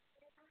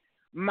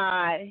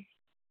my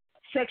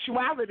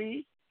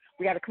sexuality,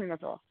 we got to clean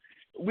us off.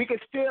 We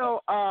could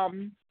still, I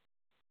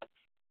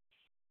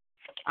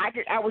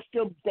would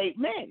still date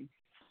men.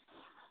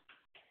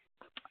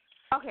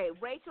 Okay,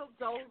 Rachel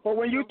Dolezal. But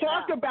when you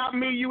talk about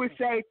me, you would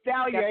say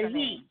Thalia he.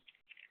 Name.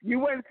 You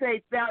wouldn't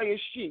say Thalia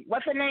she.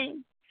 What's her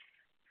name?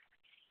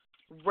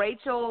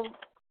 Rachel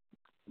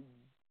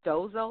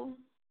Dolezal.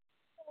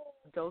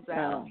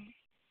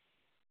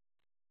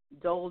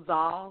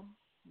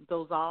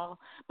 Dolezal.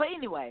 But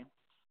anyway,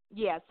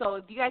 yeah. So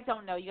if you guys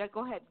don't know, you gotta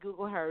go ahead and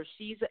Google her.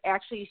 She's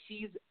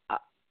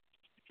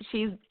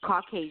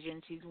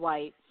Caucasian. She's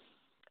white,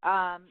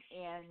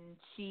 and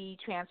she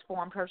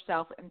transformed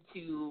herself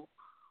into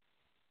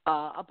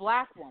a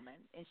black woman,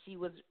 and she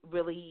was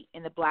really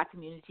in the black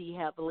community,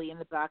 heavily in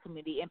the black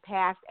community, and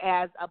passed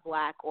as a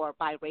black or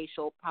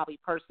biracial probably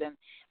person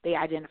they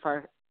identify,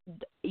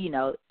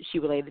 she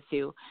related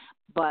to.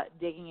 But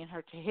digging in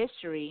her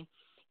history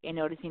and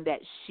noticing that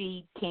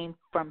she came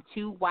from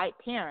two white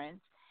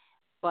parents,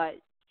 but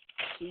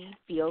she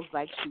feels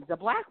like she's a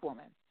black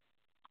woman.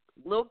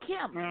 Lil'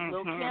 Kim.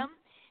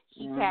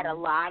 She's had a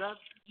lot of,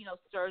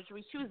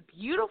 surgery. She was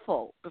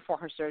beautiful before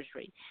her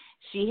surgery.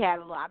 She had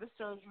a lot of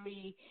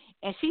surgery,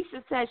 and she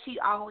said she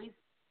always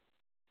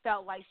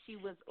felt like she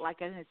was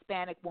like an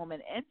Hispanic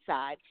woman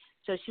inside,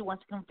 so she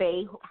wants to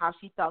convey how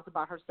she felt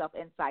about herself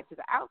inside to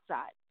the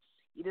outside.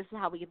 This is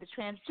how we get the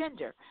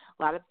transgender.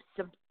 A lot of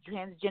some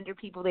transgender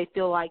people, they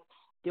feel like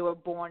they were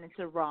born into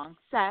the wrong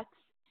sex,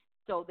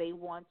 so they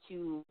want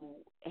to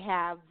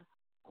have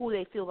who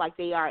they feel like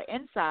they are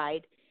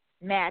inside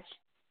match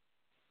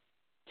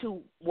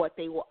to what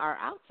they are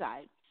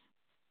outside.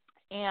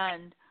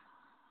 And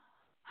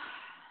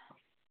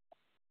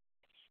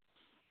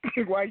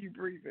why are you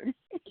breathing?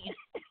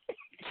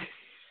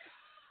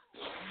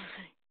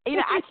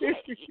 I can't.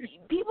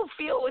 People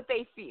feel what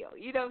they feel.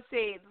 You know what I'm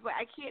saying? But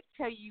I can't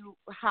tell you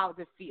how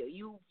to feel.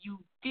 You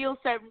feel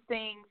certain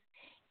things,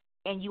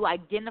 and you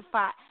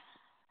identify.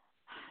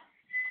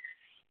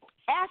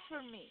 As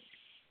for me,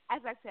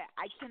 as I said,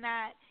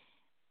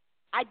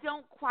 I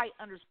don't quite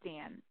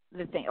understand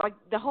the thing. Like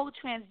the whole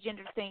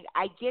transgender thing,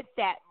 I get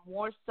that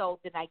more so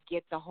than I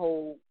get the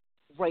whole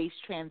race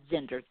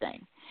transgender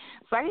thing.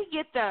 So I can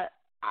get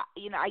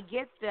I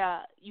get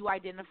you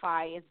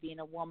identify as being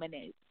a woman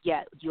and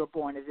yet you're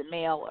born as a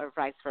male or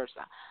vice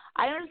versa.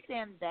 I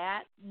understand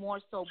that more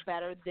so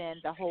better than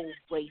the whole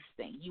race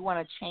thing. You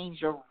want to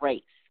change your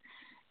race.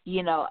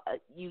 You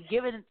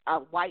given a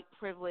white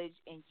privilege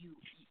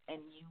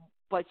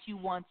but you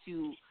want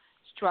to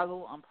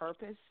struggle on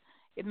purpose.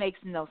 It makes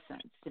no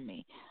sense to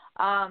me.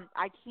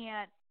 I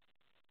can't.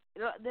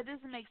 That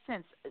doesn't make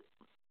sense.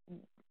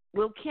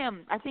 Lil'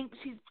 Kim, I thought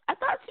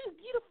she was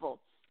beautiful.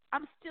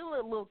 I'm still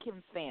a Lil'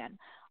 Kim fan.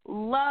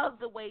 Love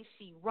the way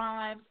she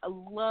rhymes. I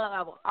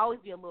will always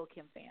be a Lil'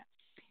 Kim fan.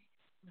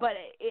 But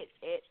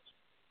it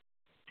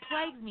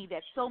plagues me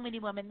that so many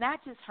women,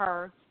 not just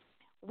her,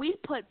 we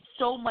put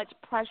so much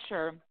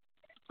pressure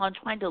on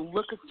trying to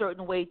look a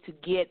certain way to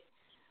get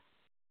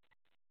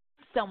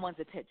someone's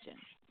attention,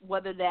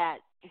 whether that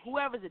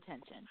whoever's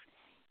attention.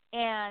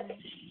 And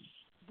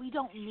we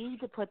don't need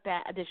to put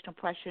that additional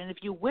pressure. And if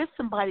you're with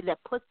somebody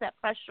that puts that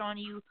pressure on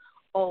you,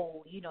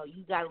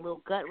 you got a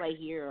little gut right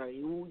here, or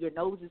your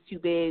nose is too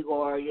big,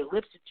 or your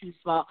lips are too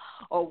small,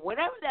 or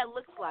whatever that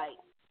looks like,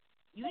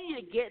 you need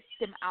to get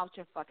them out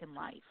your fucking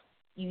life.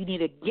 You need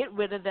to get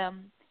rid of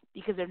them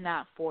because they're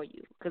not for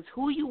you. Because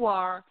who you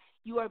are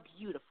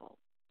beautiful.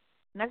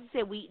 Not to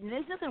say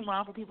there's nothing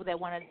wrong for people that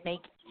want to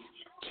make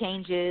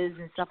changes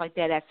and stuff like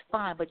that. That's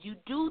fine. But you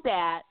do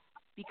that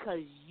because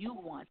you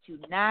want to,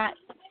 not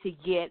to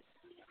get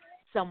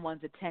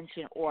someone's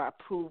attention or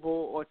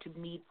approval or to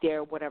meet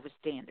their whatever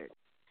standard.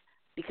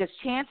 Because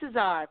chances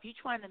are, if you're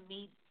trying to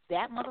meet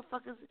that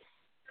motherfucker's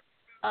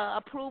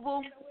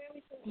approval,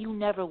 you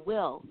never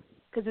will,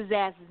 because his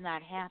ass is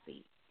not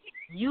happy.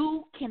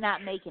 You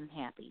cannot make him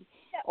happy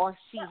or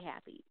she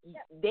happy.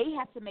 They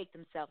have to make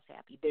themselves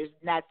happy.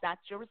 That's not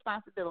your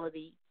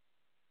responsibility.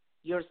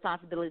 Your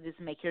responsibility is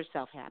to make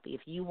yourself happy.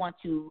 If you want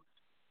to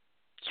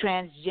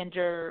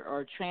transgender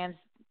or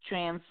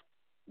trans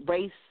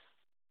race,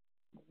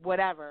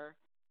 whatever,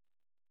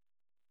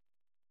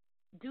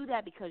 do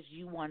that because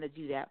you want to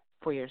do that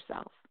for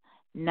yourself,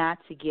 not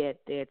to get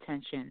the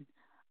attention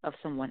of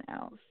someone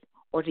else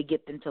or to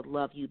get them to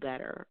love you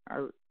better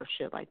or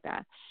shit like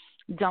that.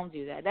 Don't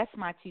do that. That's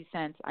my 2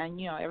 cents.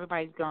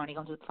 Everybody's going. They're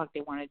going to do what the fuck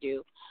they want to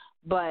do.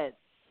 But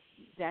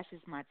that's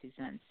just my 2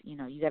 cents. You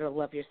got to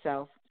love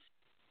yourself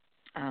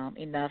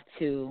enough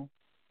to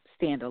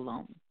stand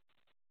alone.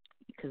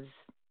 Because,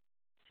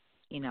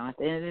 at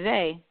the end of the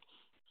day,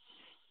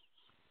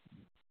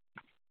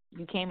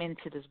 you came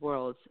into this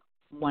world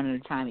one at a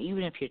time,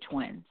 even if you're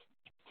twins.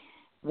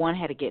 One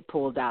had to get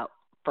pulled out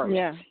first.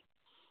 Yeah.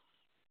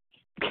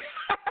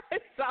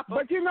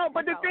 But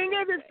the thing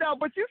is,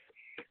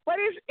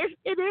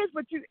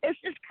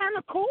 it's just kind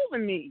of cool to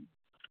me.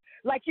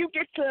 Like you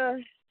get to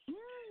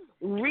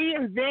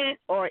reinvent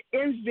or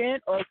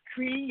invent or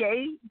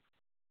create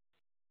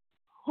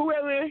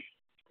whoever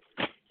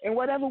and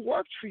whatever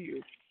works for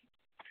you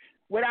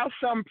without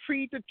some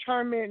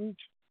predetermined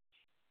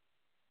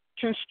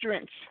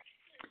constraints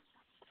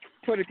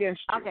put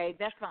against you. Okay,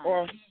 that's fine.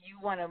 Or, you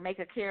want to make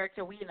a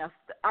character.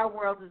 Our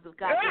world is a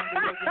goddamn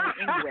video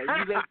game anyway.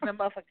 You make some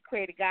motherfucker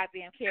create a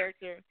goddamn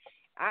character.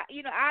 I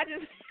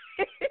just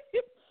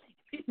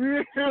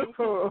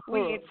we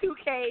in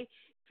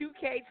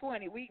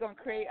 2K20. We gonna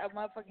create a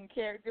motherfucking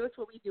character. That's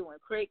what we doing.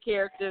 Create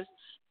characters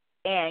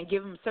and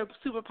give them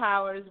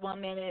superpowers 1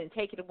 minute and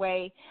take it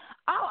away.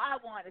 All I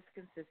want is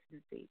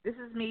consistency. This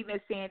is me,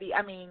 Miss Sandy.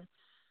 I mean.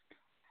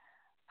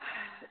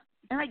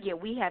 And I get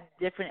we have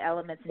different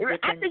elements and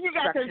different I think you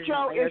got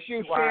control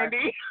issues,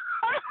 Sandy.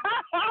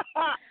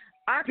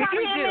 I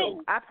probably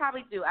do. I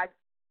probably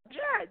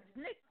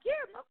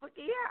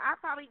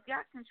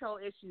got control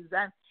issues.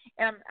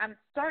 I'm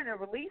starting to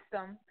release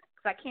them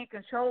because I can't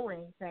control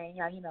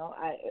anything. I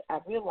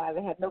realize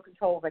I have no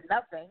control over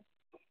nothing.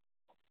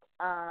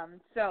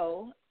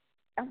 So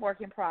I'm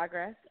work in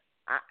progress.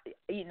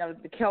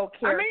 The kill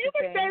character. I mean, you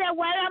can thing. say that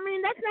way. I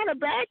mean, that's not a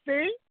bad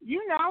thing.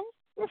 It's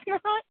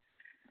not.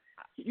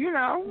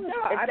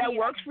 If that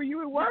works for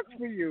you, it works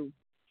for you.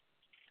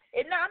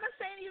 I'm not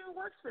saying it even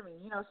works for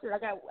me.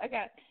 I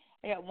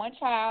got one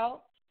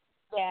child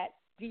that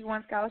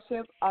D1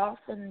 scholarship off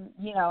and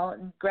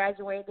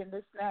graduated and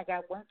this and that. I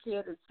got one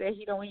kid that said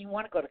he don't even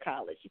want to go to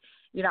college.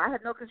 I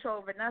have no control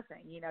over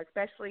nothing.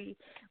 Especially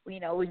when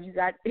you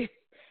got you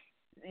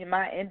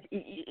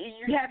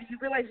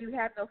realize you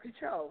have no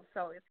control.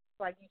 So it's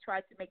like you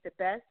try to make the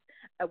best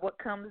of what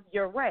comes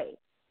your way.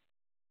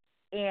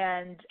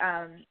 And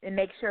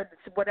make sure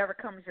that whatever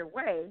comes your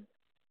way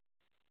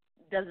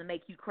doesn't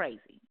make you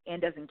crazy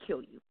and doesn't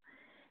kill you.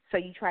 So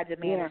you try to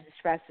manage the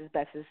stress as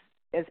best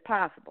as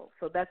possible.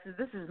 So this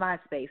is my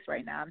space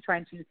right now. I'm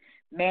trying to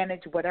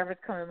manage whatever's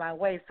coming my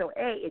way. So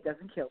it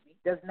doesn't kill me,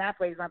 does not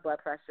raise my blood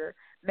pressure,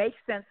 make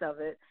sense of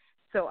it,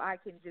 so I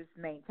can just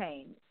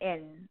maintain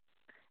and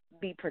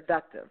be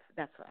productive.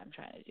 That's what I'm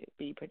trying to do.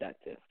 Be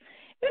productive.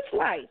 It's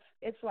life.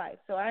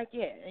 So I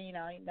get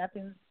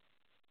nothing's.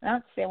 I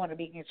don't say I want to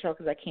be in control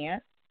because I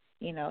can't,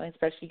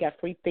 especially you got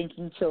free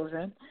thinking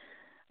children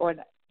or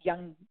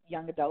young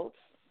adults.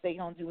 They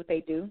gonna do what they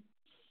do,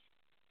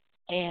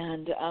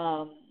 and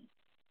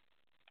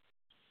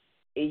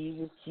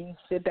you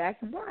sit back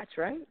and watch,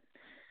 right?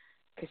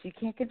 Because you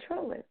can't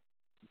control it.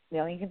 The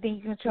only thing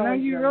you can control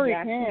is your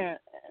reaction. No, you really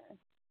can't.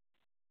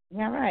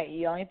 Yeah, right.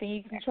 The only thing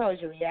you can control is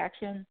your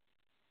reaction.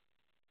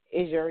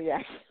 It's your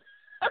reaction.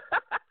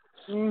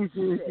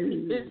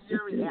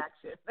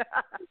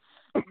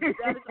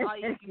 That is all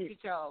you can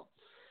control.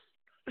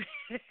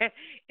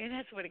 And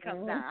that's what it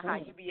comes down, how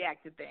you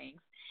react to things.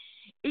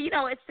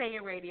 It's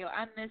Saying Radio.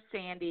 I'm Miss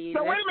Sandy.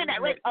 So wait a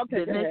minute.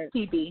 Okay, Miss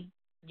TB.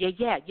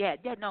 Yeah.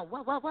 No,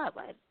 what? Well,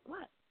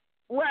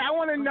 I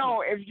want to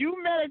know if you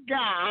met a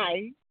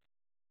guy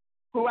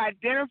who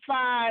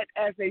identified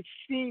as a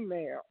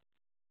female,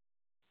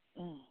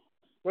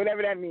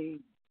 whatever that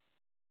means,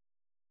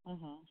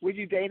 would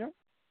you date him?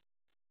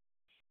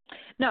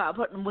 No,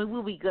 but we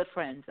will be good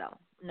friends, though.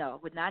 No,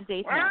 would not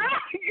date him.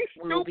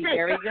 We will be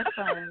very good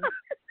friends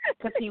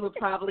because he would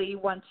probably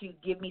want to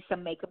give me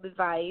some makeup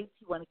advice.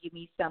 He want to give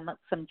me some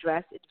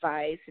dress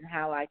advice and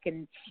how I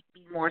can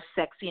be more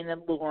sexy and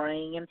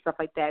alluring and stuff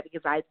like that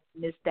because I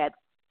missed that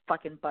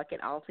fucking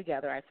bucket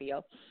altogether, I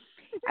feel.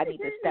 I need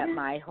to step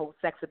my whole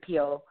sex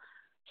appeal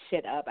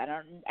shit up. I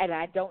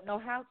don't know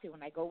how to.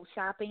 When I go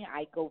shopping,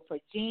 I go for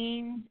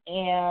jeans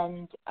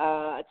and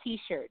a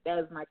T-shirt. That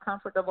is my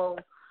comfortable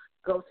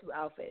go-to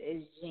outfit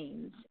is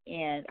jeans,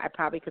 and I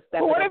probably could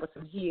step it up with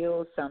some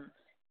heels, some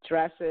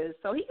dresses,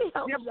 so he can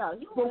help me out.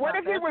 But what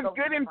if he was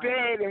good in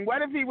bed, and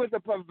what if he was a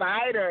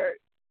provider?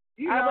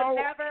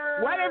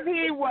 What if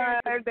he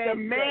was the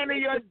man of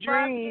your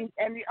dreams,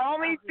 and the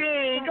only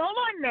thing, hold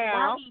on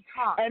now,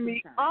 and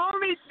the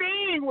only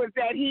thing was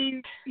that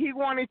he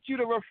wanted you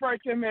to refer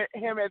to him as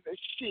a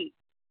she?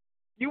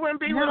 You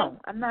wouldn't be with him? No,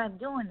 I'm not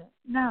doing it.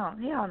 No,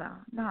 hell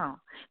no.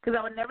 Because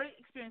I would never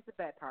experience the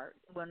bad part.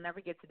 We'll never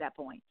get to that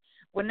point.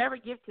 We'll never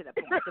get to that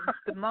point.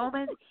 The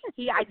moment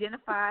he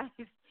identifies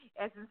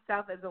as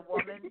himself as a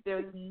woman,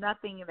 there's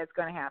nothing that's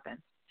going to happen.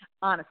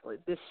 Honestly,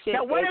 this shit.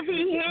 Now, what if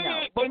he hit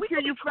it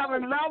until you fell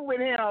in love with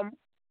him?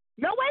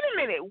 No, wait a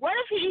minute. What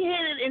if he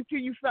hit it until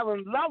you fell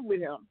in love with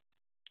him?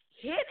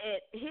 Hit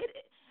it.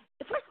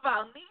 First of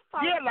all, this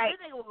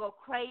nigga will go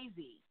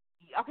crazy.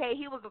 Okay,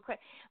 he will go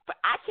crazy. But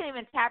I can't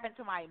even tap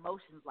into my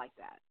emotions like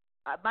that.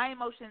 My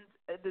emotions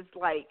is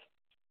like,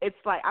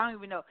 it's like, I don't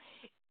even know.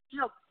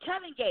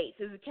 Kevin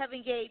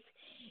Gates.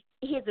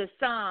 He has a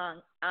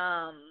song,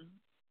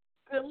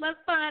 Good Luck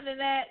Finding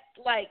That.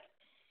 Like,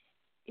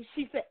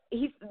 she said,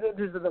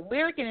 there's a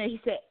lyric in it. He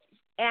said,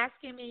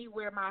 asking me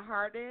where my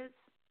heart is,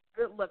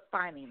 good luck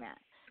finding that.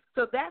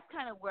 So that's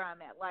kind of where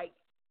I'm at. Like,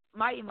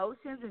 my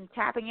emotions and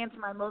tapping into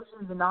my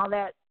emotions and all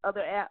that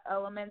other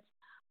elements,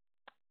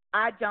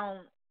 I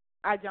don't,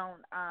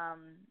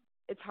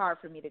 it's hard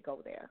for me to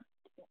go there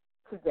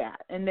to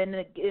that. And then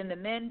the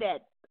men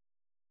that,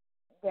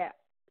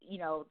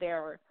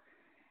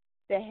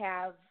 they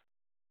have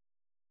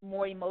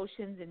more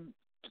emotions and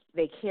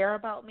they care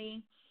about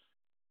me,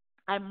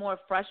 I more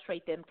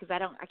frustrate them because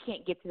I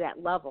can't get to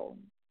that level,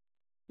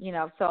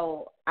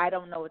 So I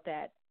don't know what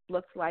that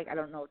looks like. I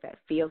don't know what that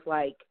feels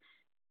like.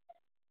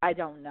 I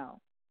don't know.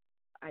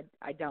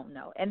 I don't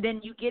know. And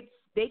then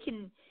they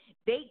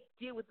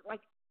deal with,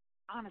 like,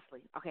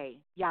 honestly, okay,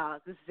 y'all,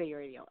 this is a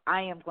radio.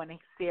 I am going to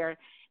share,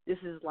 this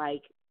is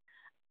like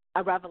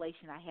a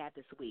revelation I had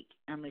this week.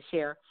 I'm going to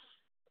share,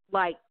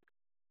 like,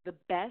 the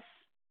best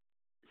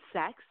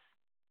sex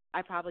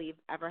I probably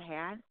have ever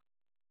had.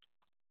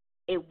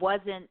 It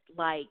wasn't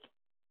like,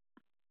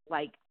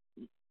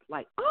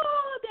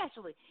 oh,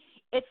 naturally.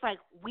 It's like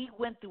we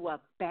went through a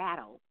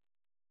battle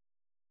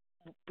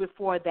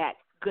before that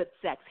good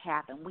sex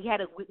happened. We had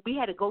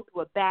to go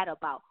through a battle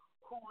about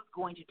who was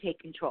going to take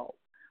control.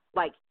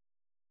 Like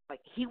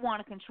he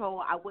wanted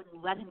control, I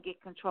wouldn't let him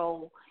get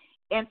control,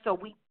 and so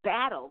we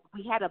battled.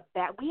 We had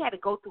to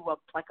go through a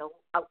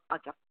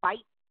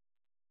fight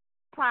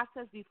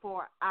process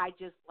before I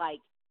just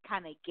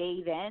kind of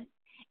gave in.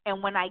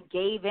 And when I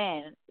gave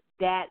in,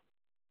 that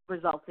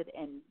resulted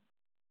in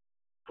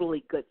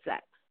really good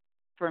sex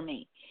for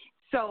me.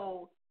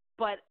 So,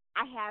 but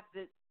I have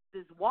this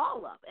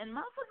wall up, and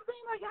motherfuckers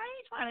being like, I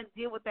ain't trying to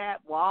deal with that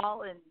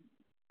wall and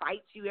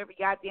fight you every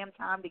goddamn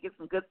time to get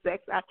some good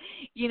sex.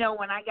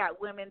 When I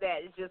got women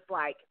that is just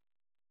like,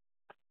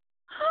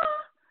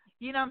 huh?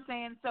 You know what I'm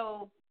saying?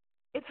 So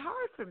it's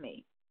hard for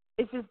me.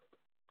 It's just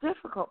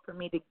difficult for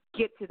me to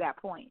get to that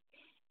point.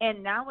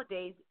 And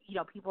nowadays,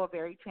 people are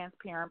very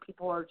transparent.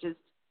 People are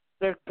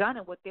they're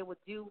gunning what they would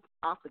do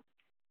off the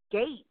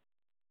gate.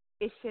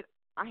 It's shit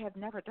I have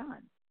never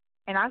done.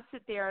 And I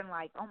sit there and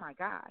like, oh my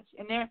gosh.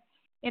 And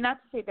not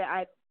to say that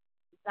I've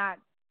not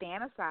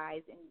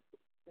fantasized and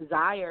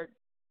desired,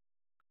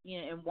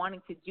 and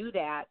wanting to do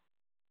that,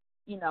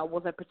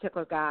 with a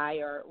particular guy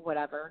or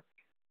whatever.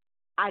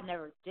 I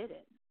never did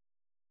it.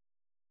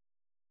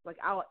 Like,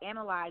 I'll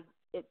analyze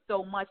it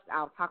so much that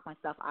I'll talk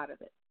myself out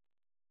of it.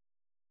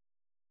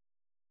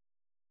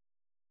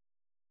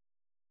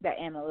 That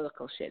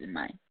analytical shit in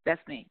mind.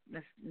 That's me.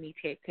 That's me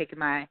taking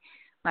my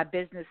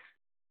business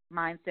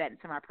mindset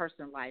into my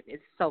personal life.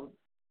 It's a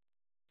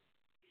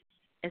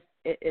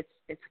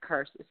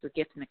curse. It's a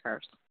gift and a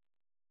curse.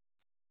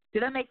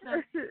 Did that make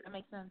sense? That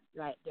makes sense?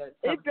 Right.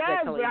 It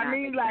does, totally but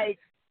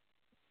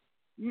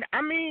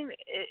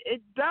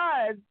it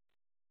does,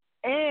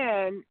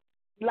 and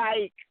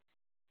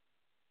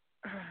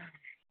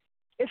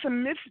it's a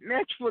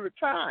mismatch for the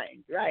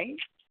time, right?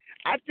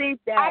 I think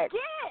that I get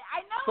it.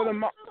 I know. This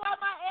is why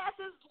my ass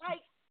is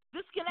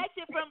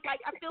disconnected from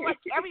I feel like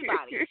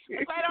everybody.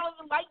 That's why I don't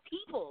even like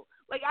people.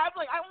 I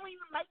don't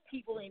even like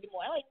people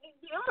anymore.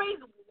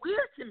 Everybody's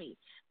weird to me.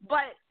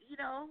 But you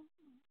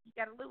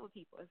gotta live with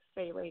people. It's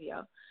Say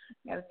Radio.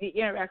 You gotta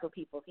interact with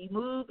people. If you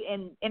move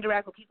and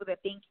interact with people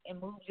that think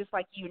and move just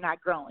like you, you're not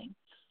growing.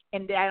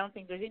 And I don't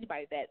think there's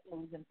anybody that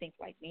moves and thinks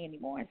like me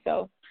anymore.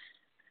 So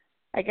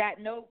I got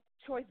no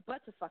choice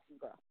but to fucking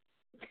grow.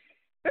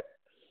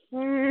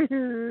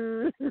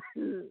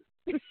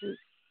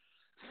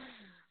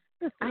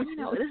 I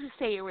know. This is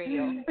Say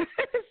Radio.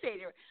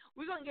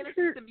 We're going to get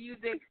into some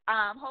music.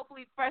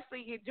 Hopefully,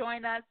 Presley can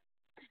join us.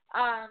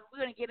 We're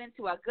going to get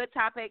into a good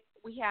topic.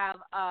 We had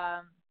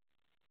a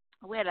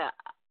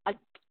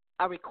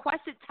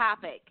requested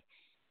topic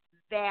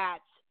that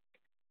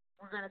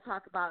we're going to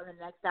talk about in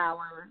the next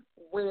hour,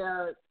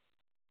 where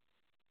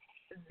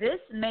this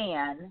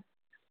man,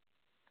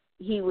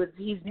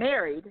 he's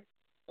married,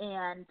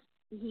 and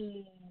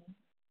he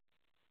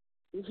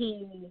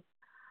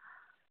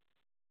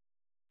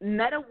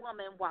met a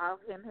woman while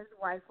him and his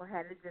wife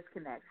had a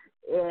disconnect,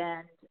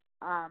 and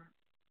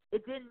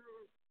it didn't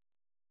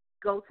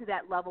go to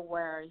that level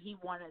where he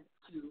wanted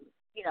to,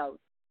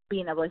 be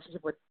in a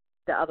relationship with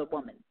the other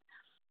woman.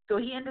 So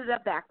he ended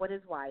up back with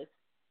his wife.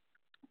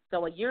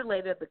 So a year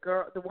later,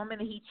 the woman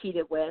that he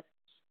cheated with,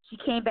 she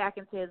came back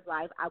into his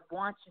life. I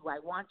want you, I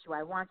want you,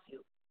 I want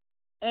you.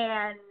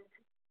 And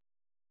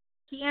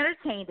he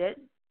entertained it.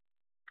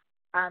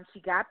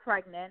 She got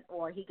pregnant,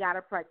 or he got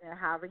her pregnant,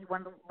 however you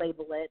want to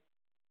label it.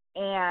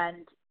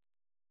 And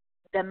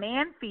the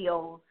man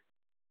feels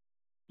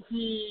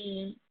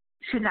he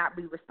should not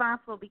be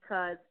responsible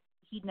because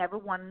he never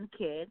wanted a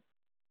kid.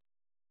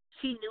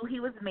 She knew he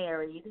was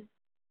married.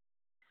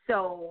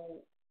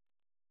 So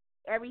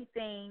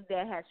everything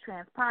that has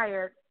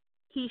transpired,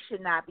 he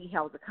should not be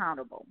held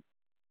accountable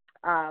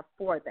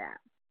for that.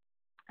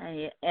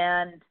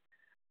 And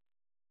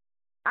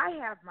I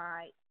have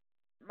my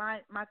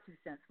 2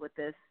 cents with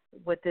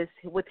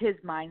his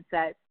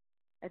mindset.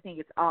 I think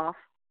it's off,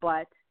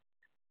 but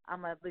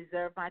I'm gonna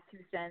reserve my 2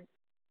 cents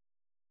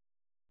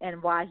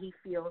and why he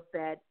feels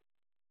that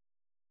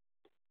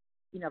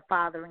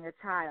fathering a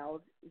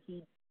child,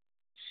 he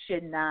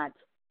should not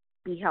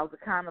be held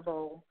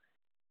accountable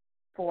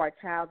for a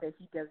child that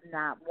he does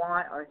not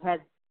want or has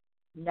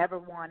never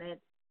wanted,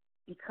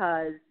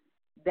 because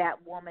that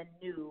woman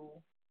knew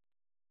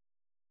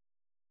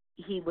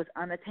he was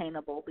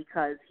unattainable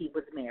because he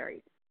was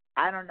married.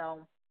 I don't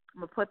know. I'm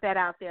going to put that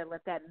out there,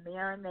 let that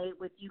marinate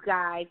with you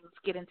guys. Let's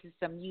get into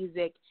some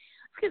music.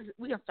 Because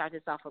we're going to start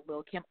this off with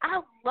Lil' Kim. I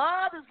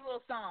love this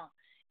little song.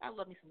 I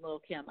love me some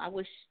Lil' Kim. I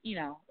wish,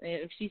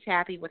 if she's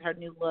happy with her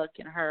new look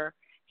and her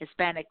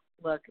Hispanic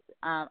look,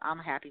 I'm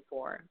happy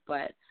for her.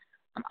 But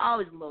I'm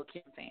always a Lil'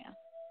 Kim fan.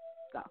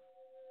 So.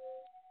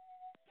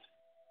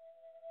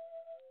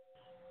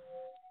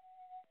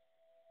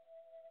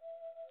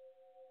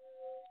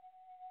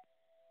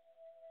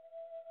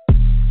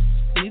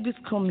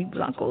 Niggas call me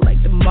Blanco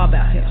like the mob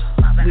out here.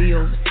 We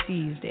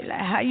overseas, they like,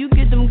 how you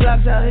get them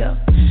Glocks out here?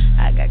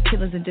 I got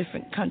killers in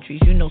different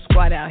countries,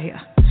 squad out here.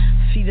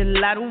 Feed a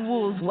lot of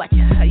wolves, watch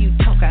how you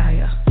talk out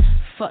here.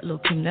 Fuck Lil'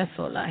 Kim, that's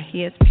all I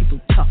hear is people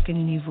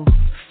talking evil.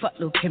 Fuck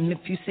Lil' Kim, if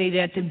you say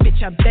that, then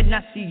bitch, I bet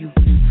not see you.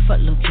 Fuck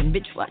Lil' Kim,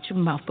 bitch, watch your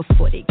mouth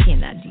before they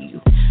can ID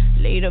you.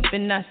 Laid up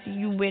and I see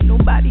you where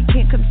nobody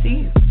can come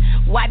see you.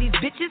 Why these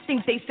bitches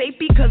think they safe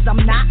because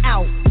I'm not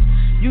out?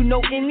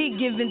 Any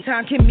given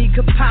time, Kimmy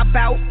could pop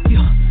out.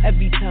 Yo,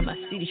 every time I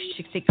see these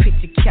chicks, they quick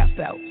to cap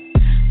out.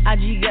 I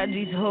just got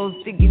these hoes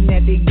thinking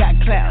that they got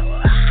clout.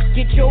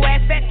 Get your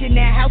ass back in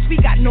that house, we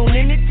got no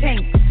limit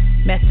tank.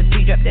 Master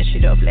P dropped that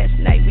shit off last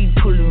night, we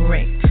pullin'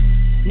 rank.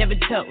 Never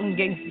tell them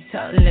gangsters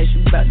talk unless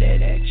you bout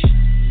that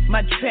action.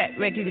 My track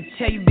record to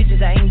tell you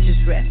bitches I ain't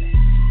just rapping.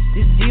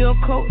 This Dior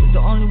coat is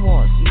the only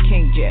one, so you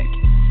can't jack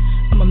it.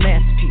 I'm a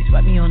masterpiece,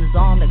 wipe me on his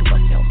arm like a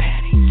bustin' on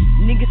patty.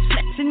 Niggas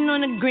flexing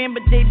on the gram,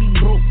 but they be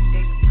broke.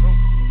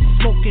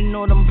 Smoking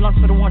all them blunts,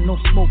 but don't want no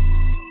smoke.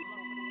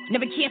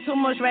 Never care so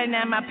much right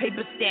now, my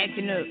paper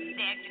stacking up.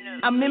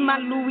 I'm in my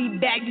Louis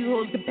bag, you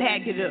hoes can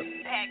pack it up.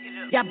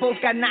 Y'all both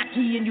got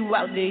Nike and you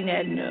out there ain't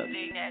adding up.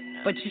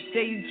 But you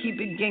say you keep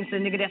it gangsta,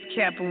 nigga, that's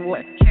cap or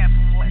what?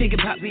 Big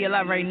and Pop be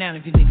alive right now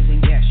if you niggas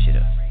ain't gas shit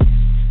up.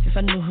 If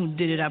I knew who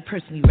did it, I'd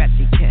personally wrap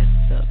their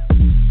casts up.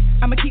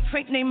 I'ma keep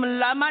Frank name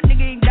alive, my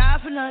nigga ain't die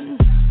for nothing.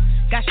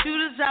 Got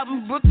shooters out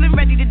in Brooklyn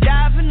ready to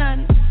die for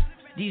nothing.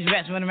 These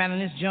rats run around in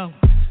this jungle,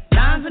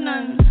 lying for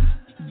nothing.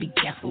 Be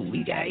careful,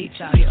 we got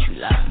HR, get you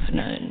lying for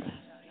nothing.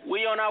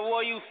 We on our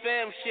War You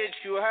Fam shit,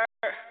 you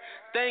heard?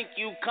 Thank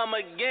you, come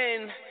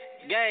again.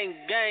 Gang,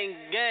 gang,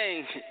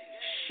 gang.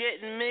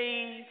 Shitting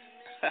me.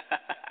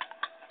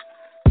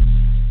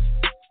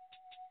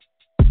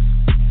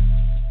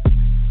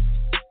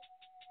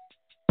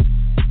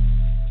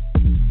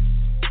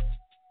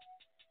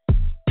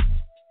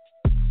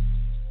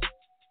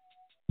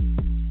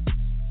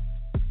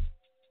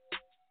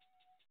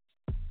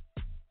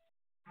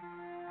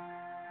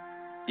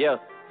 Yeah.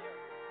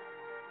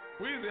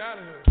 Weezy out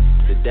of here.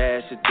 The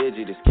dash is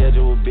digi, the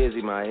schedule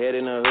busy. My head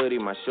in a hoodie,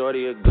 my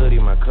shorty a goodie.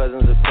 My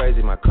cousins are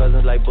crazy, my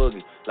cousins like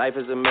Boogie. Life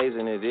is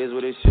amazing, it is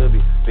what it should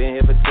be. Been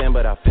here for 10,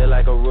 but I feel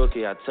like a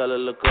rookie. I tell her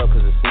look up,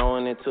 cause it's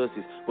snowing in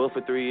Tootsies. Booked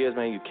for 3 years,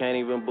 man, you can't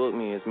even book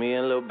me. It's me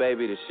and Lil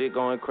Baby, the shit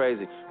going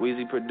crazy.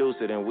 Weezy produced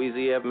it, and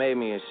Weezy F made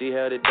me. And she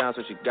held it down,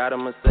 so she got a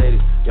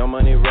Mercedes. Young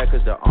Money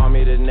Records, the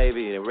Army, the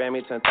Navy. They ran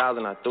me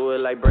 10,000, I threw it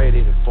like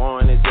Brady. The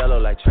foreign is yellow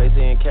like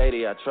Tracy and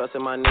Katie. I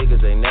trusted my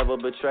niggas, they never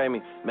betray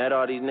me. Met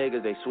all these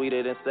niggas, they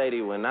sweeter than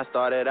Sadie. When I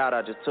started out,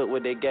 I just took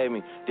what they gave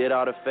me. Did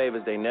all the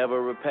favors, they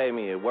never repay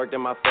me. It worked in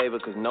my favor,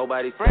 cause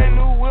nobody saved me. Brand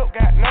new whip,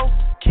 got no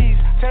keys.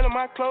 Tell them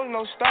my clothes,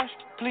 no starch,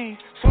 please.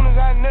 Soon as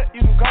I nut,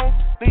 you can go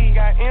leave.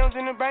 Got M's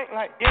in the bank,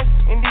 like yes,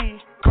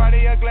 indeed.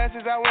 Cartier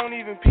glasses, I won't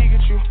even peek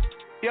at you.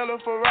 Yellow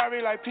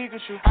Ferrari like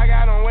Pikachu. I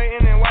got him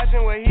waiting and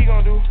watching what he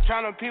gon' do.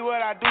 Tryna pee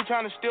what I do,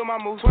 tryna steal my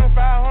moves.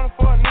 $2,500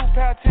 for a new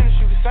pair of tennis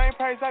shoes. The same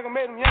price I can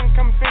make them young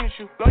come and finish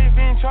you. Lawyer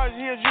being charged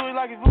here, jewelry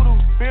like it's voodoo.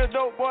 Real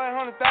dope boy,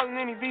 100,000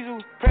 in his Vizu.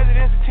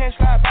 President's attention,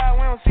 slide by,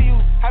 we don't see you.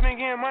 I been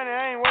getting money,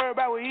 I ain't worried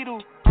about what he do.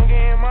 I'm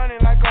getting money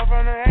like I'm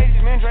from the 80s.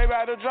 Man, Dre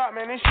about to drop,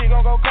 man, this shit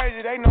gon' go crazy.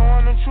 They know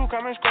I'm the truth,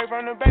 coming straight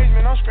from the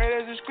basement. I'm straight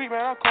as a street,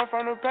 man, I come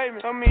from the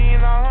pavement. A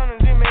million all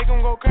hundreds, it make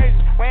them go crazy.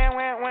 Wham,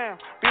 wham, wham,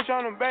 bitch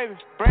on the baby.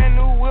 Brand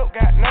new whip,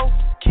 got no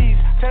keys.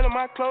 Tell them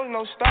my clothes,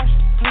 no starch,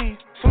 please.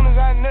 Soon as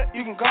I nut,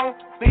 you can go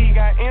leave.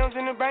 Got M's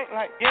in the bank,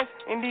 like yes,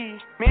 indeed.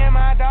 Me and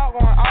my dog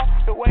going off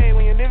the way.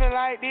 When you living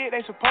like this,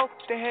 they supposed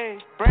to hate.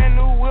 Brand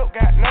new whip,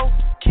 got no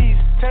keys.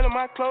 Tell them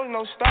my clothes,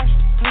 no starch,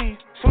 please.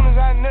 Soon as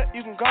I nut,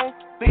 you can go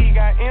leave.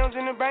 Got M's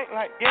in the bank,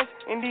 like yes,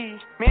 indeed.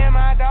 Me and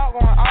my dog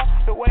going off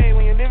the way.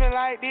 When you living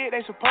like this,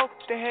 they supposed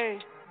to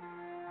hate.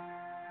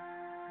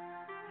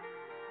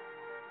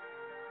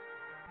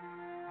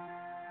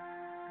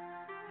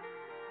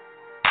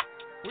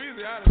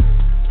 Weezy out of here.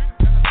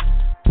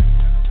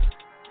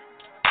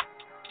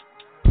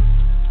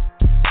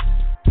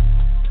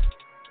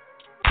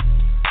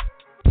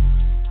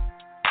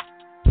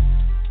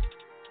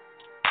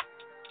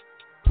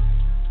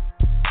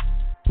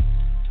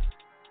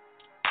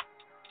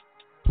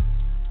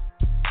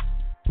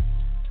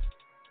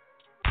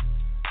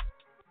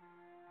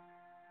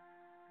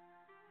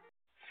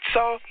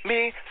 Saw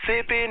me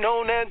sipping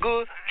on that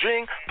good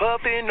drink,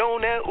 puffing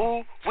on that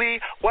ooh wee,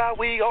 while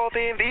we off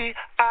in VIP.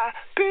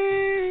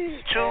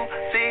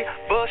 Juicy,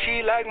 but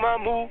she like my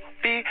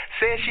movie.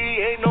 Said she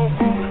ain't no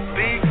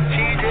groupie,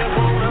 she just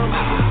wanna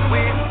be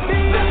with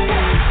me.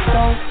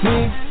 Saw me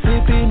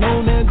sipping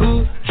on that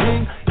good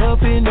drink,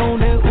 puffing on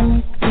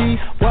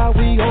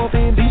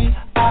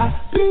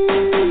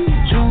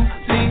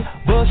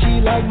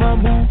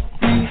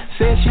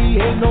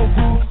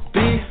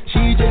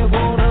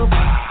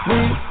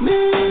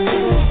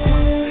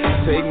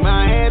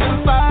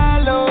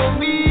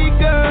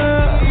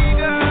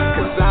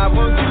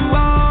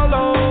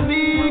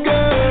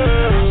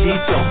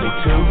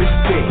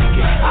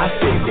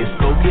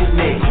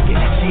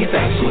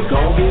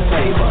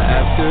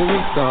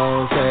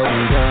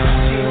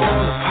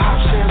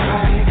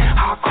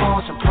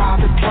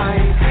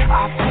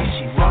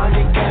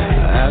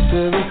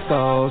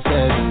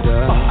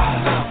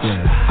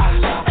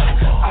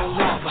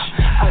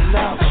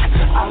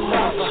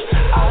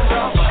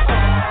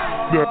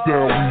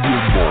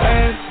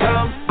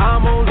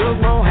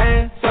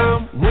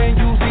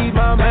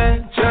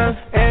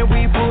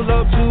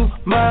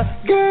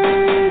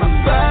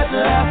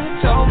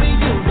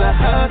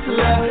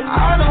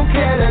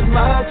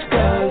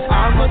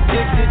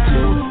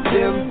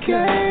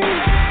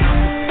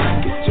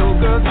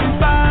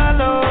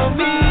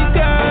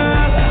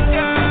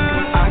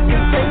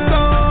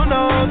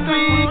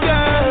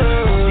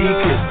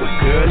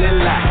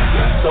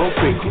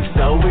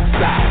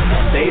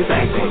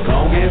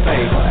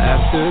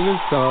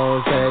it's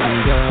all said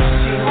and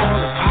done. She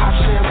wanna pop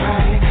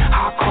champagne,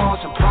 hot cars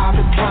and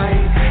private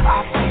plane.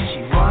 I think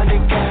she run the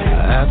game.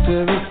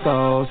 After it's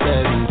all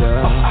said and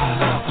done. I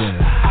love her,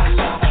 I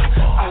love her,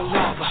 I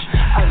love her,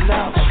 I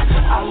love her,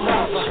 I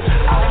love her,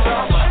 I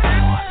love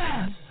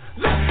her.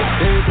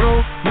 They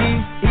broke me,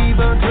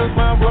 even took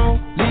my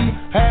rollie.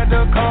 Had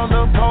to call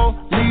the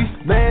police.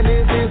 Man,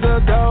 this is a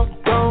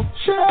doggone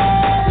shit.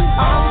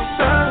 I'm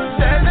certain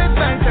that they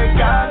think they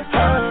got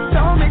her.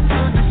 Told me to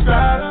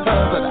describe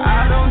her, but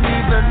I don't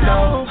even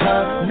know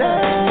her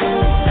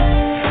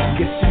name.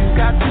 Guess you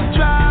got to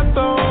drive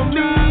on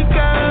me,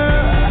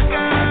 girl.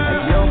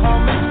 And your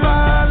homies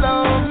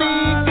follow me,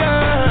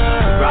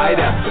 girl. Right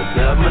after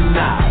the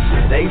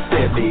menage, they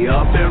set me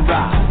up and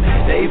round.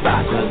 They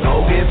bout to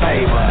go get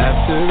paid, but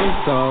after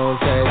it's all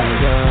said and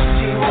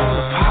done. She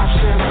wanna pop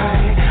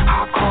champagne,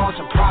 hot cars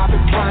and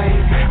private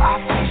plane. I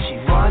think she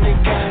run the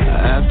game.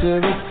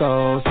 After it's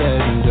all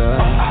said and done.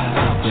 I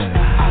love her,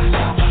 I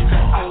love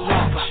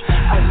her,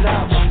 I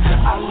love her,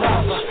 I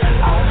love her,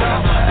 I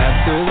love her.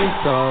 After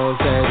it's all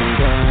said and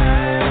done.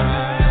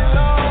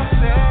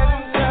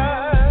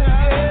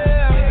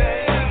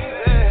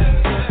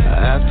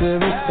 After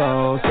it's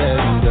all said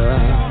and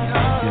done.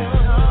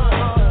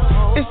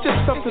 It's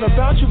just something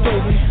about you,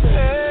 baby.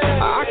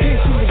 I can't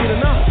seem to get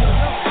enough.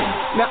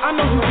 Now I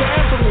know you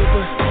bad for me,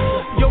 but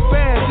your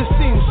bad just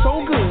seems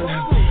so good.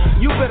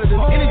 You better than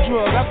any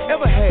drug I've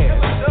ever had.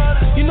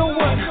 You know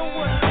what?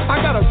 I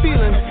got a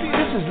feeling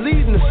this is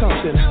leading to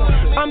something.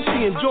 I'm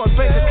seeing joint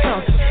bank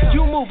accounts.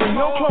 You moving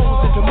your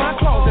clothes into my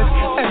closet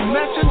and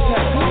matching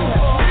tattoos.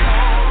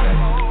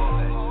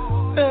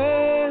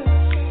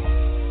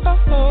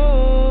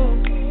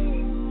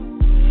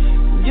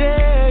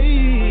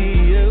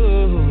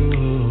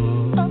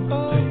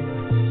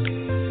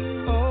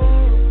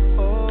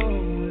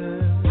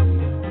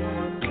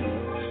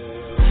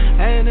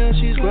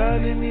 She's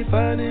grinding me,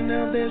 finding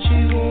out that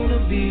she wanna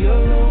be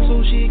alone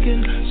so she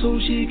can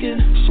get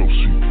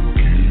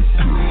it.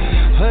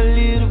 Her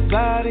little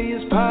body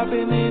is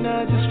popping and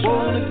I just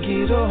wanna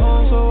get her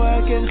home so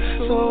I can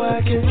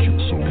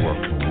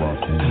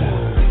rock her.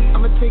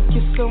 I'ma take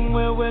you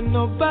somewhere where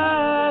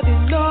nobody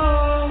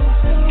knows.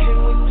 Can't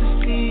wait to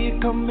see you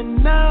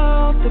coming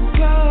out the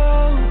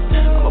clouds.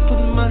 I'ma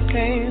put my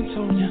hands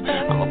on you.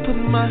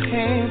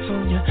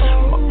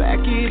 I'ma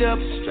back it up,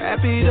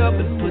 strap it up,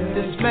 and put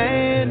this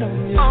man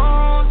on you.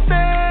 All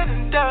said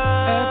and done.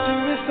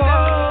 After it's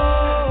all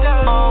said and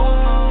done.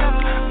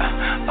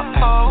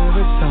 After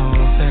it's all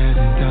said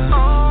and done.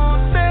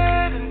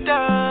 Said and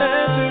done.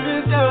 After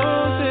it's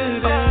all said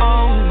and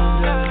done.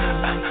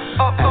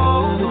 After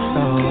it's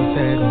all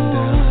said and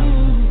done.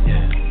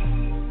 Yeah.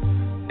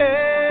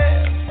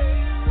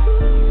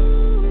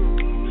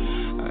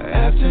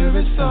 After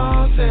it's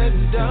all said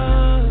and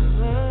done.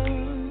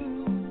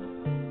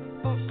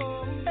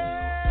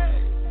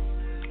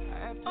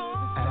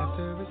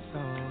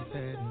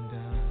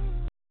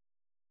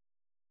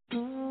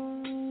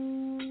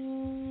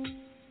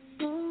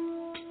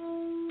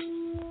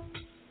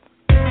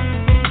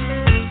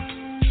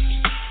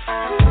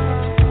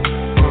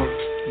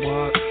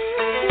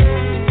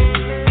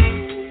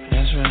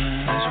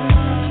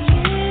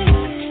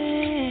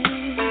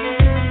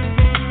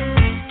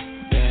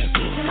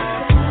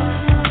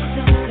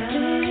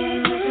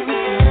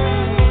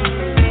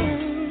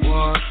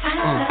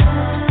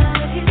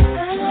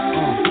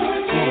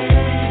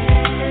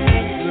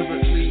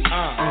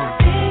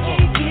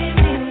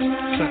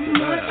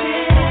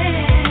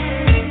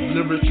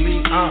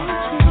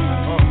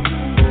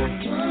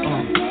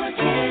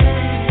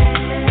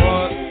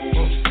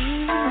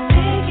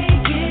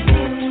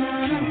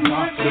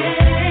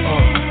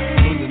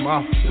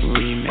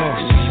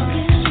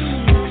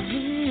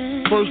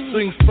 First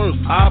things first,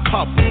 I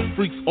pop them.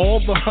 Freaks all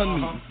the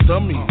honeys,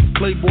 dummies,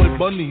 playboy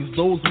bunnies,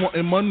 those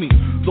wanting money.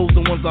 Those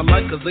the ones I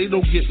like cause they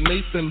don't get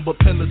Nathan but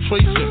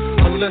penetration.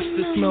 Unless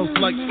it smells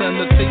like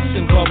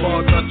sanitation.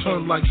 Garbage I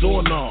turn like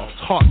doorknobs.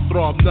 Heart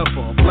throb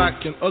never,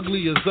 black and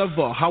ugly as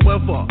ever.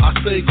 However, I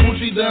say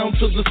Gucci down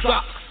to the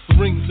socks.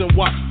 Rings and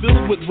watch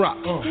filled with rock.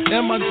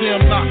 And my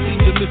jam knocking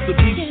the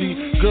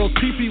Mitsubishi. Girls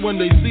pee-pee when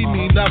they see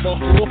me.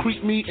 Navajo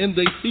creep me in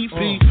they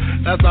teepee.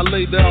 As I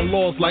lay down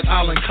laws like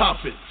Island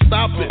Coppet.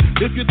 Stop it,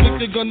 if you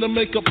think you're gonna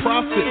make a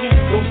profit.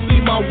 Don't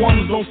see my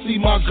ones, don't see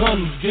my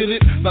guns. Get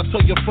it? Now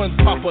tell your friends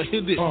Papa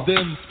hit it.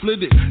 Then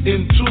split it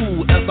in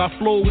two. As I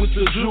flow with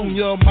the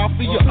Junior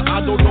Mafia.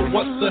 I don't know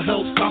what the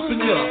hell's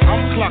stopping ya.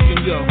 I'm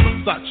clocking ya.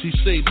 Versace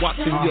shade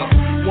watching ya.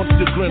 Once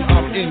you grin,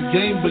 I'm in,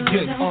 game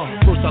begins.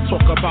 First I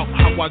talk about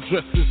how I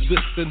dress is this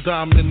and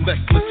diamond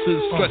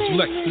necklaces, stretch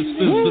Lexuses.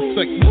 The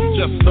sex is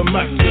just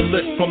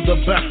immaculate. From the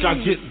back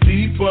I get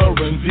deeper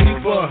and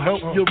deeper.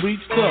 Help you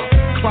reach the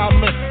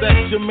climax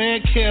that your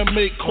man can't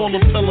make. Call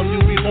him, tell him you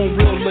be home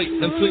real late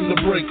and sing the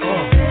break.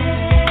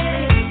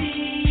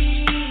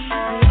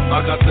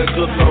 I got that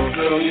good love,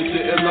 girl, you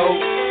didn't know.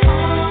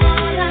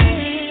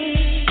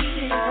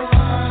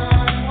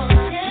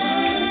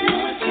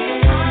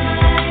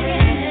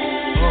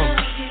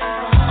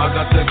 I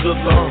got that good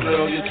love,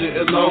 girl, you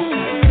didn't know.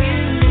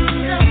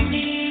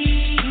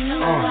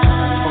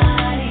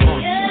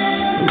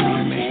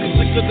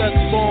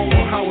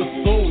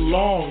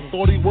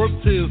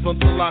 tears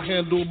until I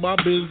handle my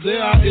biz.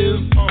 There I is,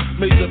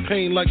 major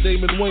pain like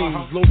Damon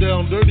Wayans. Low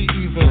down dirty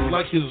even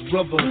like his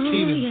brother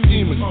Keenan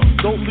scheming.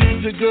 Don't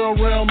leave your girl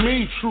around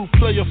me, true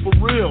player for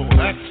real.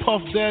 Act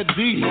Puff Dad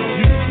D.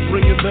 You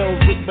ringing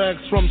bells with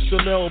bags from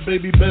Chanel.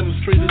 Baby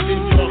Benz traded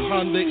in your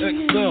Hyundai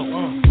XL.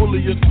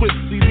 Fully equipped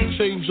CD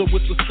changer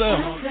with the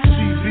cell.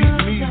 She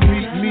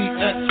beat me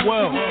at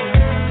 12.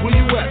 Where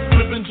you at?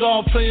 Flipping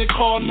job, paying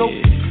car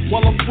notes.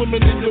 While I'm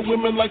swimming in your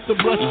women like the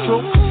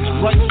breaststroke.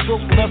 Right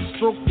stroke, left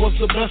stroke was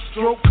the best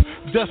stroke.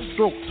 Death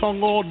stroke,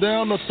 tongue all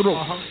down the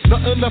throat.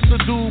 Nothing left to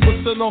do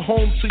but send her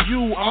home to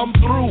you. I'm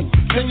through.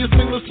 Can you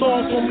sing the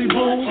song for me,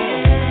 boo?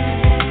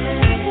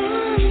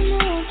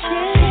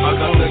 I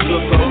got that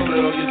good love,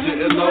 girl, you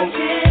didn't know.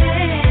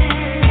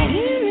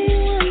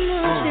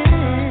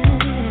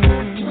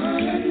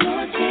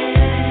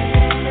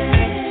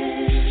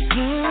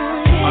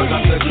 I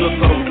got that good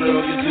love,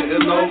 girl, you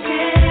didn't know.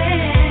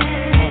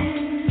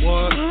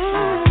 What?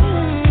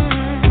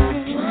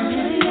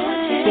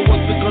 So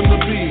what's it gonna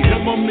be?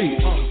 Him or me?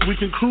 We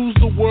can cruise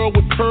the world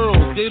with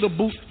pearls, gator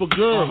boots for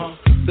girls.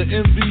 The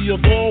envy of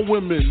all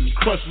women,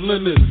 crushed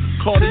linen,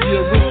 Cartier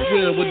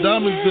wristwear with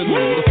diamonds in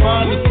them. The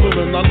finest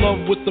women I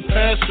love with the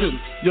passion.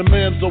 Your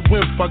man's a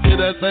wimp, I get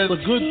that a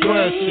good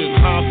thrashing.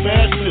 High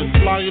fashion,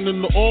 flying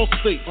in the all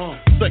states.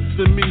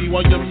 Sexing me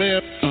while your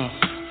man.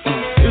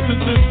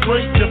 Isn't this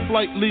great? Your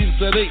flight leaves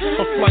at 8,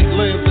 a flight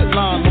lands at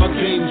 9. My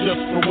game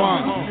just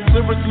rewind.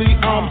 Lyrically,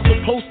 I'm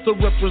supposed to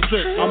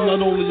represent. I'm not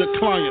only a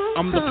client,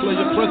 I'm the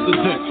player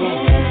president.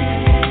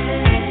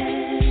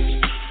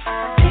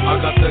 I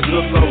got that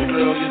good love,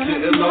 girl, you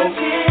didn't know.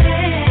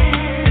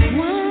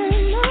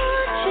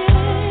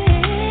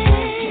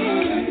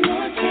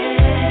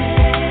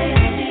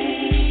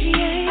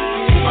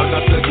 I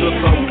got that good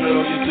love,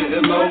 girl, you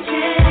didn't know.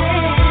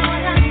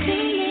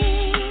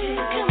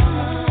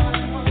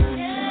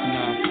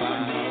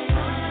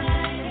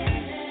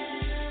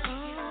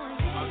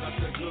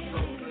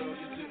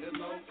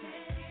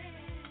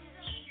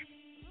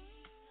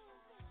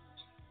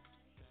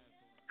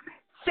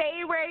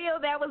 Say Radio,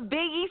 that was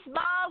Biggie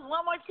Smalls.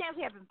 One more chance.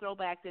 We have some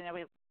throwbacks in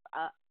there.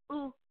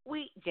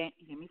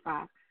 Give me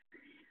 5.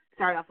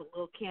 Started off with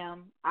Lil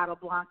Kim, Otto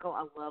Blanco.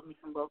 I love me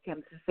some Lil Kim.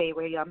 This is Say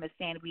Radio. I'm Miss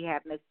Sandy. We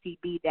have Miss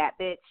TB, that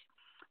bitch.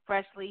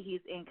 Freshly,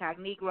 he's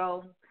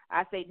incognito.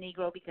 I say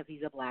Negro because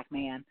he's a black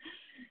man,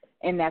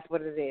 and that's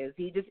what it is.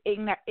 He's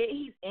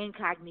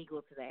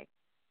incognito today.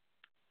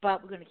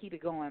 But we're going to keep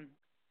it going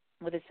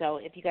with the show.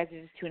 If you guys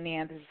are just tuning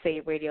in, this is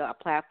Say Radio, a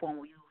platform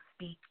where you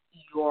speak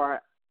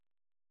your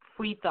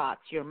free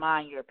thoughts, your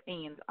mind, your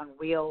opinions on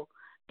real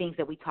things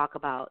that we talk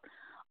about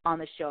on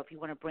the show. If you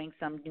want to bring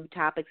some new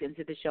topics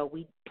into the show,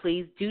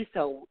 please do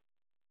so.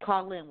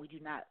 Call in. We do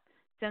not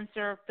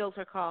censor,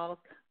 filter calls.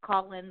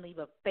 Call in, leave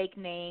a fake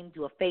name,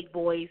 do a fake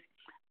voice,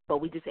 but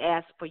we just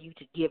ask for you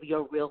to give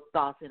your real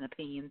thoughts and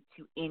opinions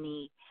to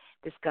any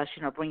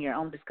discussion or bring your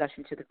own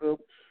discussion to the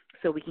group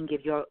so we can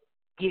give you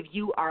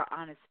our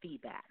honest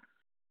feedback.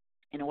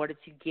 In order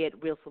to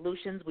get real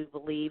solutions, we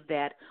believe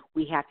that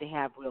we have to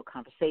have real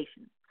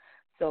conversations.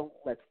 So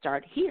let's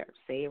start here.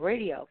 Say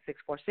Radio,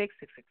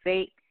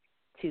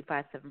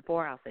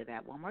 646-668-2574. I'll say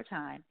that one more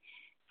time.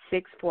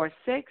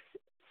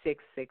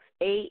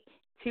 646-668-2574.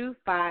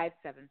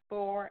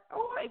 Or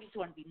if you just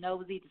want to be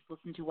nosy, just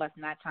listen to us,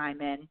 not chime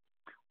in.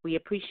 We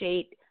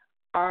appreciate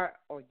our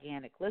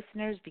organic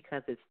listeners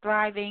because it's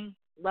thriving.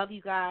 Love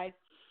you guys.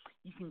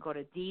 You can go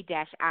to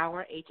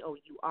d-hour,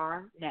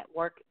 HOUR,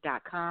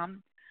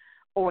 network.com,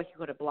 or you can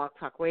go to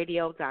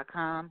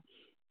blogtalkradio.com.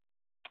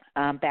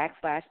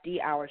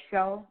 /D Hour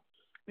Show.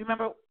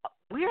 Remember,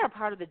 we are a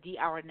part of the D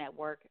Hour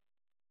Network.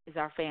 Is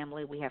our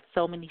family. We have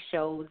so many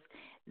shows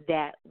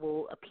that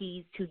will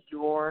appease to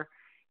your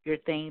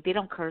thing. They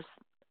don't curse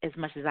as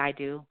much as I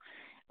do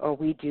or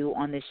we do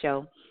on this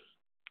show,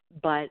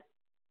 but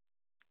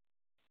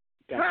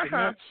that's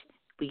your niche.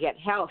 We got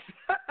health.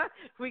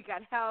 We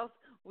got health.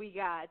 We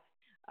got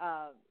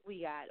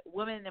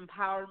women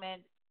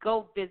empowerment.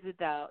 Go visit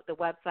the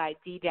website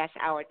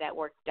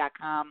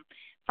d-hournetwork.com.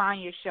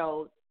 Find your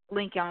show.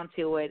 Link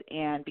onto it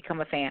and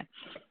become a fan.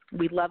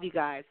 We love you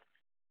guys.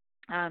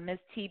 Miss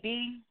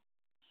TB,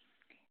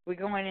 we're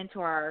going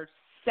into our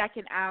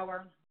second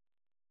hour.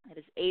 It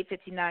is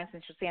 8:59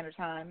 Central Standard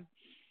Time,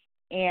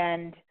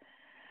 and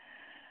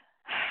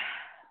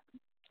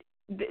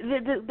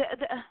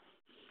the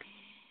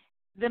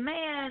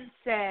man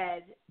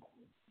said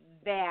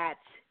that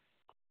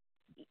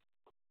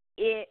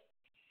if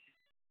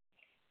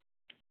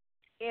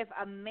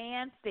a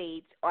man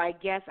states, or I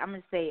guess I'm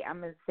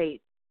gonna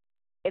say.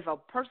 If a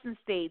person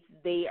states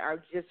they're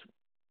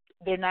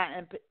not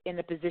in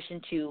a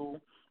position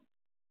to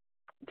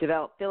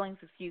develop feelings,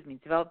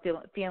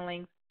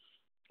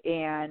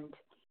 and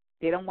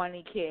they don't want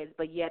any kids,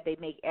 but yet they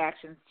make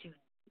actions to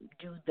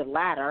do the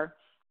latter,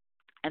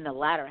 and the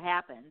latter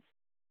happens,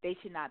 they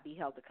should not be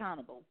held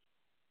accountable.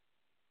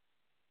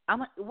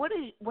 What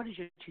is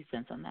your 2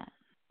 cents on that?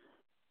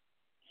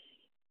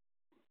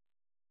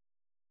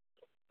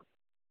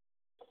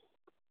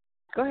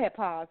 Go ahead,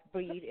 pause,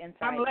 breathe,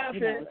 insight. I'm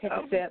laughing. Take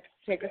a sip.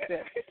 Take a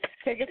sip.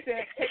 Take a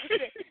sip. Take a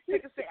sip.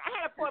 Take a sip.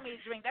 I had to pour me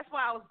a drink. That's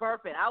why I was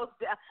burping. I was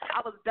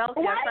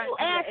belching. Why I you was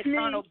ask trying to do me? the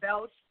external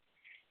belch.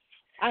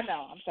 I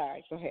know. I'm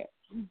sorry. Go ahead.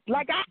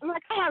 Like I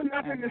have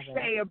nothing to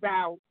say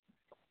about.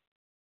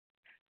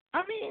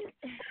 I mean,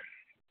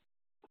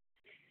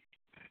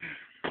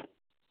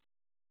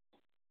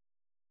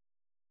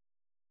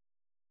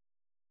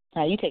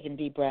 now you taking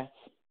deep breaths.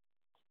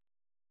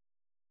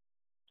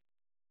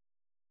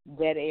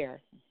 Dead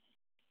air.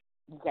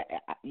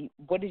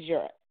 What is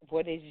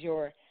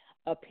your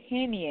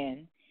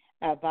opinion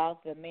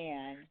about the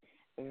man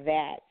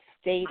that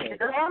stated?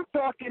 Girl, I'm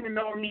talking and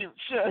on mute.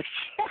 Shush.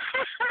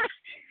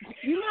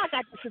 You know I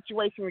got the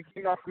situation with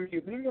getting off of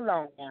mute. Leave me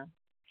alone now.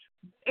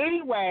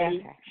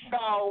 Anyway, Okay.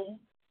 so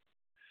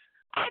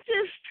I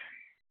just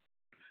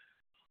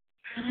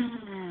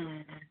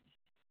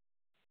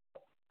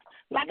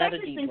I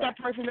just think that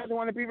person doesn't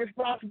want to be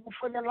responsible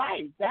for their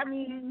life. I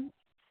mean,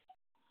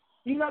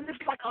 there's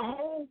like a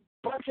whole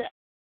bunch of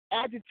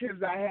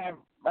adjectives I have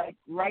like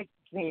right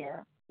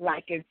there,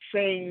 like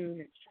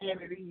insane,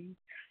 insanity,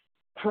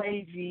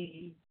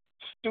 crazy,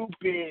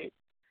 stupid,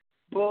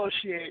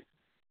 bullshit,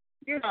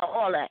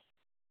 all that.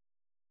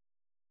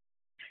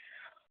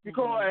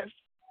 Because,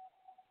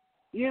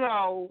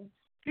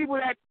 people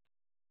that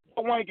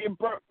don't want to get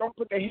burnt don't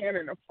put their hand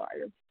in the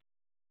fire.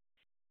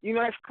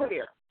 It's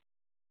clear.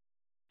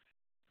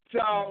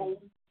 So,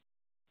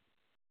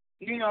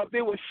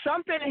 there was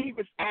something that he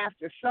was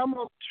after, some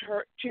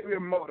ulterior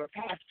motive,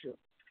 has to,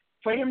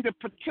 for him to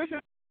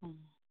participate.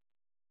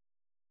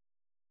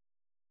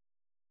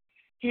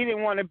 He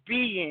didn't want to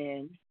be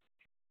in,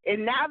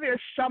 and now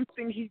there's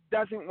something he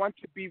doesn't want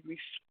to be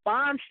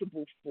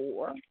responsible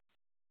for,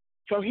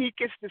 so he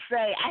gets to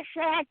say, I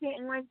said I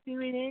didn't want to do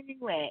it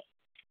anyway,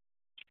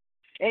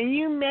 and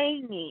you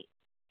made me,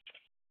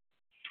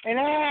 and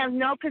I have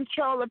no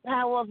control or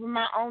power over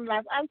my own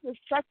life. I'm just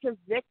such a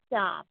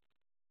victim.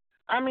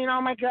 I mean,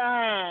 oh, my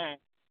God.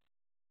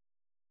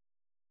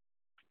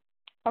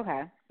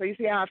 Okay. So you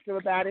see how I feel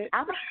about it?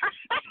 I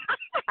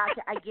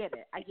get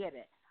it.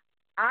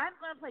 I'm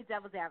going to play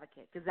devil's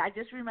advocate because I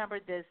just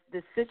remembered this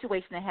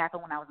situation that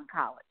happened when I was in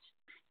college.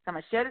 So I'm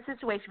going to share the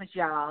situation with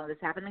y'all.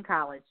 This happened in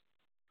college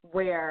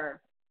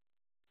where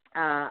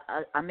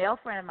a male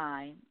friend of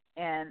mine,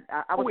 and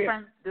I was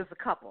friends, there's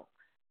a couple.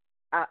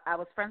 I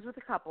was friends with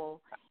a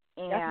couple.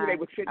 And, that's where they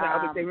were sitting the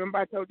other day. Remember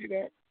I told you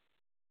that?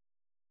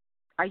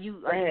 Are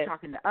you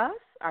talking to us,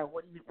 or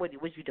what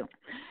you doing?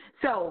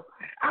 So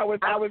I was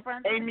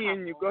friends Amy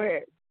and you. Go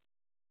ahead.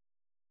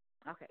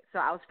 Okay, so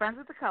I was friends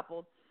with a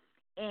couple,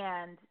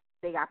 and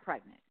they got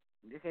pregnant.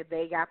 Okay,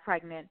 they got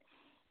pregnant,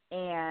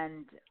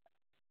 and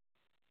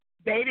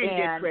they didn't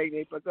get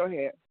pregnant. But go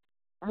ahead.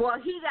 Well,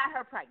 he got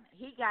her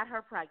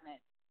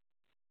pregnant,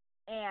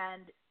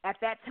 and at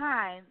that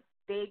time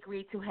they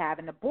agreed to have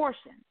an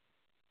abortion.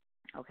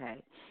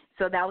 Okay,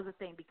 so that was the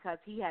thing because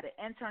he had an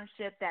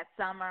internship that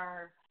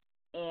summer.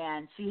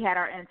 And she had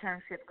our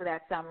internship for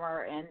that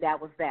summer, and that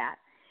was that.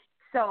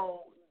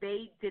 So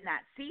they did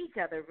not see each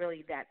other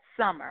really that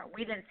summer.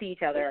 We didn't see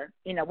each other.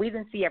 We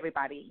didn't see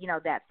everybody,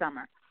 that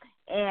summer.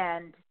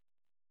 And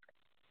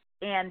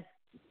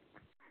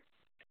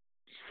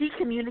she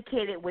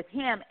communicated with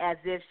him as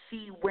if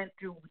she went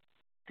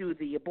through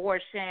the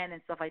abortion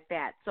and stuff like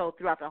that. So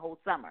throughout the whole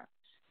summer.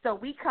 So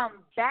we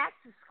come back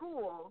to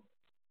school.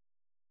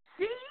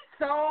 She's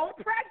so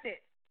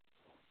pregnant.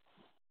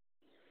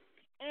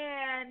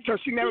 And so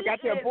she never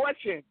got the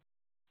abortion.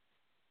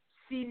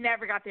 She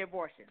never got the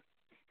abortion.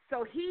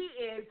 So he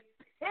is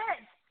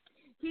pissed.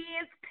 He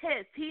is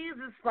pissed. He's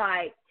just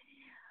like,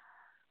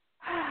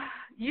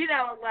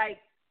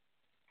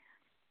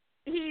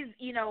 he's,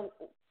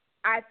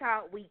 I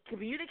thought we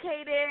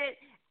communicated.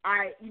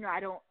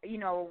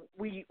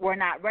 We're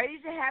not ready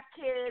to have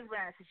kids. We're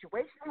in a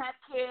situation to have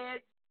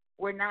kids.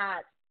 We're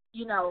not,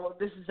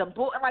 this is a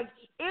bull. Like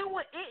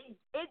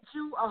it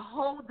drew a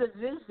whole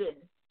division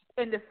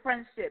in the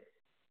friendship,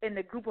 in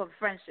the group of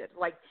friendships,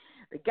 like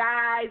the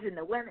guys and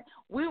the women,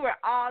 we were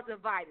all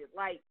divided.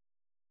 Like,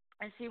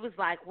 and she was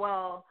like,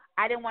 well,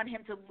 I didn't want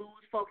him to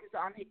lose focus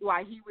on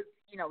while he was,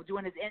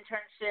 doing his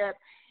internship,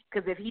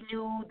 because if he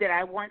knew that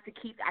I wanted to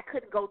keep, I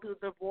couldn't go through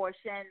the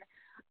abortion,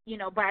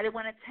 but I didn't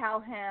want to tell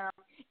him.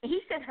 And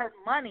he sent her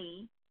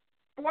money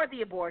for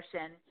the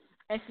abortion,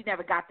 and she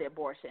never got the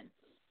abortion.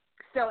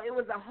 So it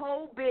was a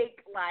whole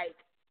big, like,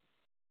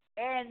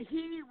 and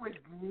he was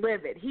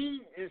livid. He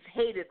just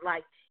hated,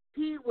 like,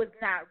 he was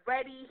not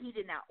ready. He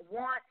did not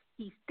want,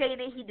 he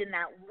stated he did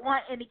not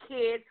want any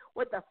kids.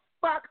 What the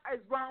fuck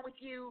is wrong with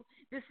you?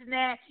 This and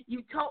that.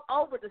 You told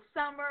over the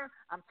summer,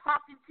 I'm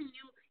talking to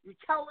you. You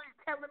telling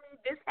me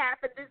this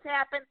happened,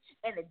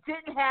 and it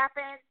didn't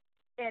happen.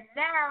 And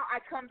now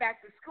I come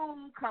back to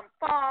school, come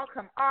fall,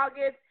 come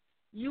August,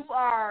 you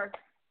are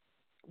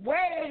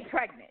way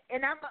pregnant.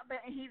 And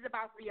he's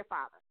about to be a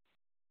father.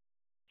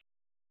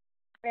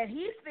 And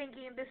he's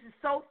thinking this is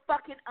so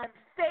fucking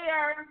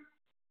unfair.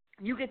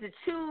 You get to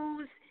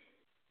choose.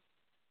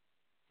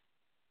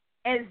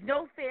 And it's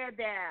no fair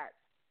that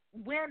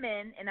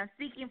women, and I'm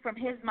speaking from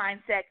his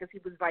mindset because he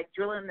was like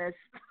drilling this.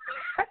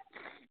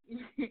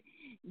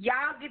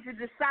 Y'all get to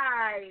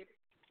decide,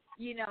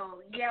 you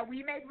know, yeah,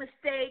 we make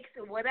mistakes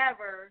or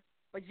whatever,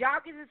 but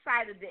y'all get to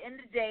decide at the end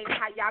of the day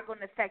how y'all going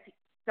to affect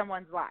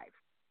someone's life.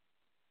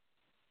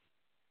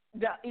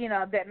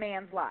 That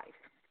man's life.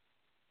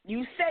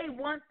 You say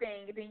one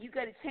thing, and then you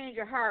got to change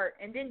your heart,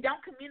 and then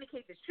don't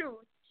communicate the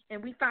truth,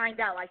 and we find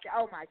out like,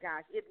 oh my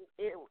gosh,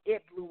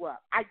 it blew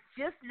up. I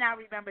just now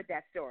remembered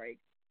that story.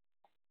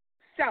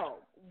 So,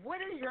 what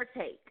is your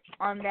take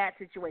on that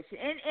situation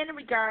in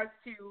regards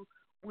to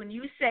when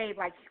you say,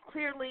 like,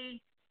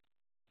 clearly,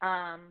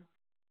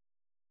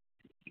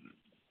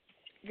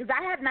 because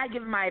I have not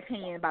given my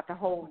opinion about the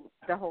whole,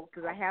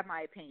 because I have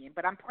my opinion,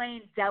 but I'm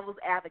playing devil's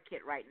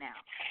advocate right now.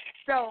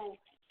 So,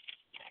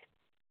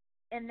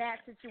 in that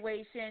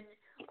situation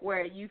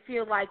where you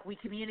feel like we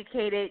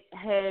communicated,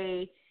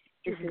 hey,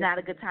 this is not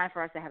a good time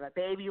for us to have a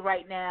baby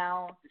right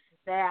now, this is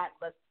that,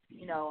 let's,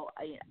 we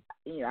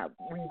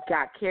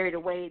got carried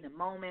away in the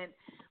moment,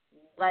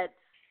 we're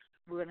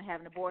going to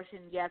have an abortion,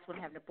 yes, we're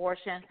going to have an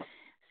abortion,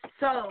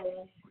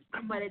 so,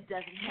 but it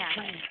doesn't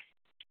happen,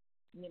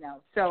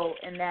 so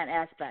in that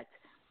aspect.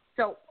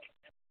 So,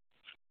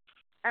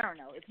 I don't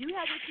know, if you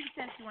have your 2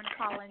 cents, you want to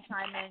call in,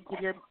 chime in,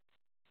 give your,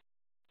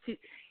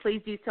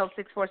 please do so,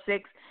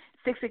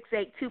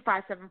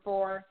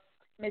 646-668-2574.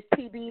 Miss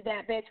PB,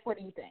 that bitch, what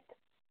do you think?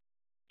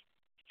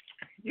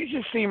 You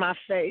should see my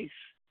face.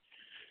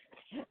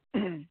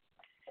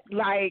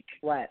 Like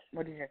what?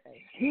 What is your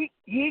face?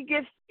 He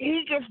gets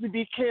to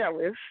be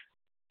careless,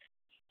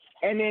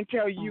 and then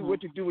tell you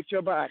what to do with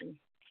your body.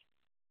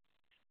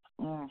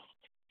 Okay,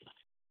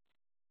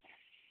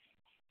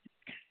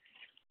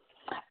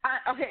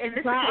 and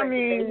this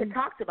they had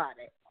talked about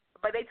it,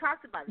 but they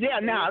talked about it. Yeah,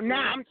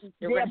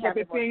 but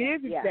the thing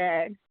is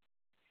that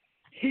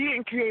he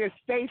didn't create a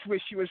space where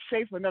she was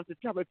safe enough to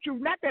tell the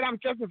truth. Not that I'm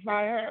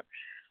justifying her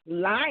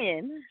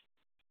lying.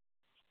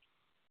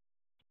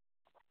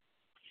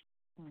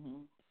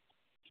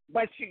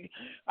 But she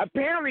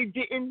apparently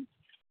didn't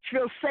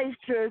feel safe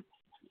to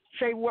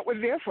say what was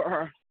there for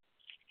her.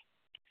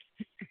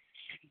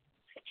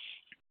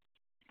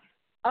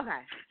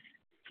 Okay.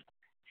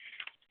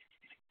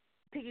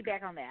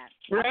 Piggyback on that.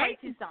 Right? I play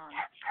 2 songs.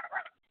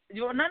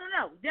 No.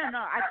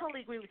 I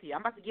totally agree with you.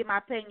 I'm about to give my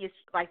opinion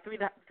like three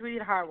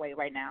the hard way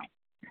right now.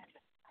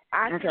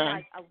 I feel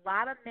like a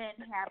lot of men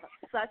have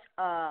such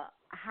a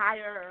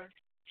higher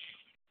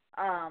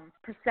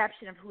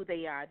perception of who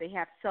they are. They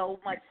have so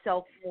much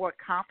more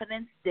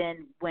confidence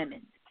than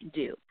women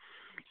do.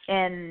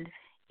 And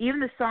even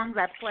the songs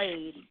I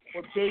played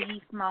were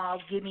Biggie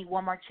Smalls, Give Me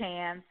One More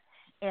Chance,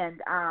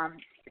 and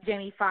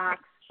Jamie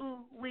Foxx,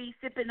 Ooh, We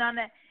Sipping on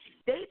That.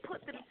 They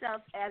put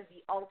themselves as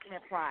the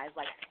ultimate prize.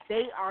 Like,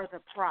 they are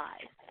the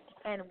prize.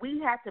 And we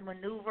have to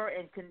maneuver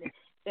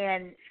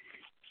and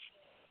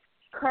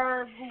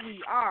curve who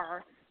we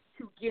are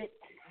to get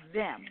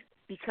them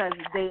because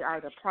they are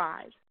the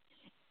prize.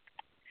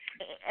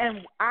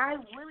 And I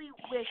really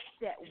wish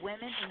that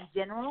women in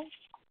general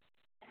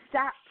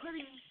stop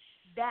putting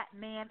that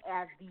man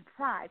as the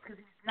prize because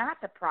he's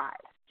not the prize.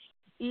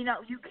 You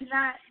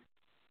cannot,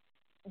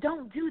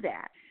 don't do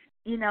that.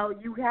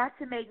 You have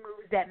to make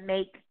moves that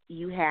make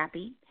you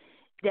happy,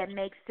 that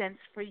make sense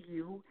for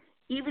you,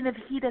 even if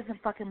he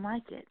doesn't fucking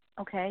like it,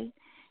 okay?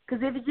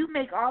 Because if you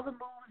make all the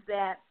moves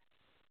that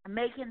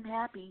make him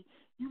happy,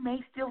 you may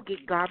still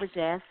get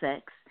garbage-ass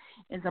sex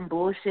and some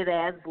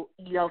bullshit-ass,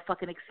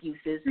 fucking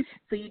excuses.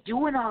 So you're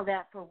doing all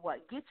that for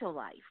what? Get your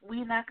life.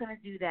 We're not going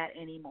to do that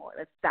anymore.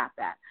 Let's stop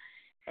that.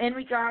 In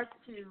regards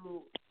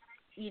to,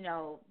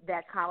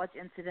 that college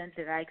incident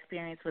that I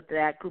experienced with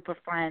that group of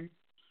friends,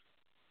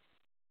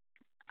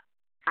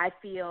 I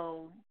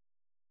feel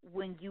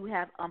when you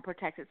have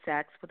unprotected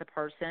sex with a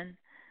person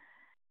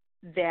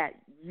that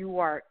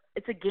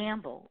it's a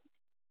gamble,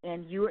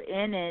 and you're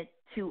in it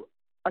to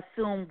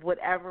assume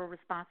whatever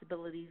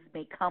responsibilities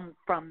may come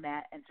from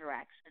that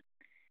interaction.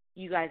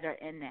 You guys are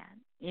in that.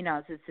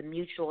 It's a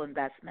mutual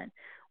investment.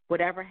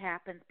 Whatever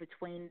happens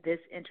between this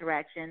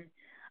interaction,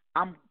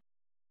 I'm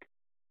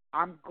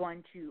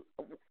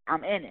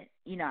in it.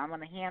 I'm going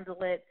to handle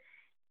it.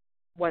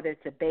 Whether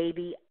it's a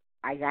baby,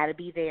 I got to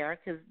be there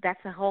because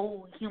that's a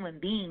whole human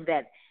being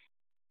that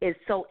is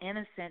so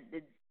innocent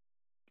that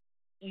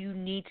you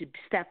need to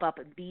step up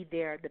and be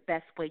there the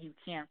best way you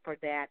can for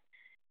that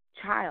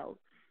child.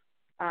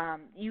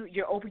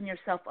 You're opening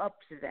yourself up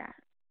to that.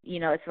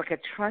 It's like a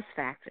trust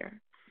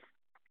factor.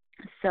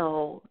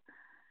 So,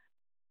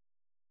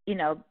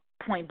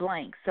 point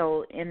blank.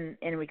 So in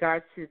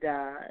regards to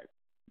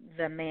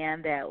the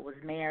man that was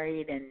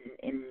married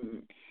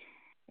and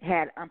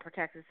had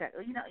unprotected sex,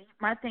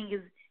 my thing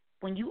is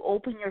when you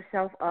open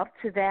yourself up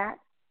to that,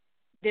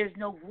 there's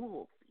no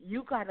rules.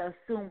 You got to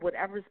assume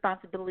whatever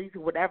responsibilities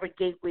or whatever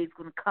gateway is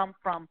going to come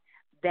from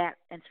that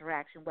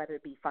interaction, whether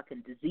it be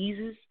fucking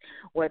diseases,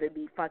 whether it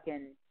be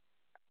fucking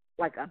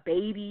like a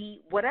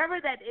baby,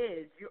 whatever that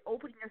is, you're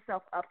opening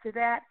yourself up to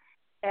that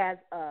as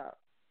a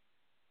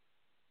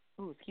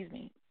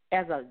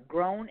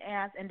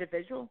grown-ass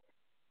individual.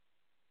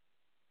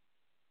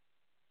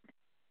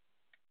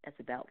 That's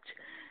a belch.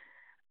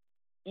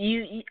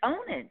 You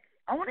own it.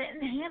 Own it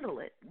and handle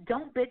it.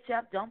 Don't bitch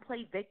up. Don't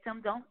play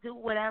victim. Don't do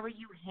whatever.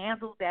 You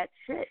handle that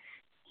shit.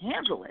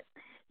 Handle it.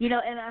 You know,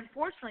 and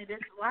unfortunately,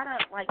 there's a lot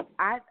of, like,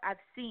 I've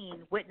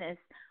seen, witnessed,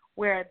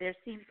 where there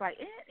seems like,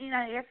 you know,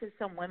 I guess there's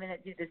some women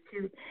that do this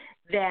too,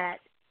 that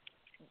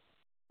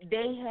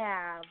they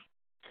have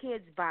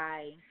kids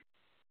by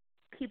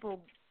people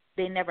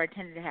they never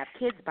intended to have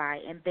kids by,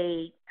 and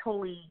they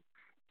totally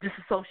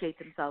disassociate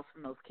themselves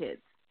from those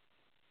kids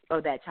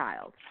or that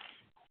child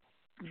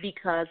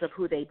because of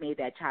who they made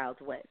that child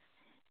with,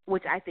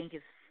 which I think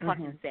is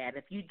fucking sad.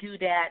 If you do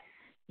that,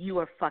 you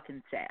are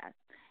fucking sad.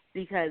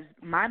 Because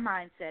my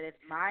mindset, if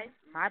my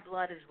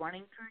blood is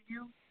running through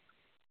you,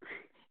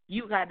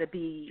 you got to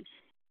be,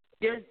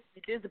 there's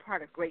a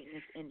part of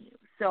greatness in you.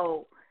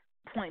 So,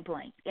 point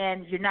blank.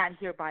 And you're not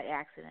here by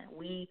accident.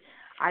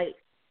 I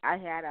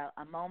had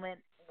a moment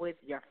with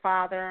your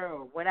father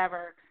or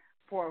whatever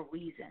for a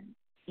reason.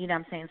 You know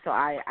what I'm saying? So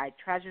I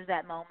treasure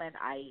that moment.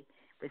 I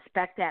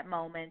respect that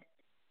moment.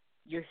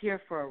 You're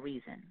here for a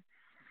reason,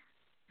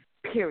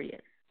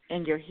 period.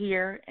 And you're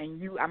here,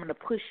 and I'm going to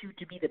push you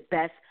to be the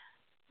best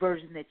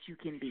version that you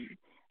can be.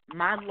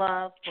 My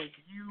love for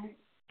you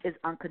is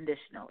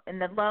unconditional.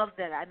 And the love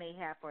that I may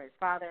have for his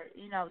father,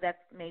 you know, that's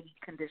maybe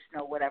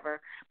conditional,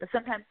 whatever. But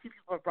sometimes two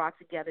people are brought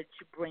together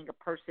to bring a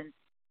person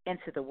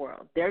into the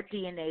world. Their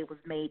DNA was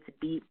made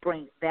to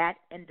bring that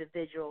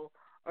individual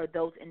or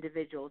those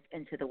individuals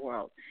into the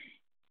world.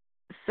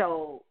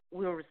 So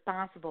we're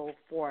responsible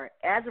for,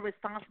 as a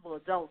responsible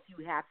adult,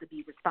 you have to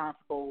be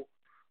responsible,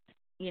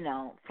 you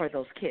know, for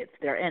those kids.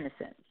 They're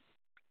innocent.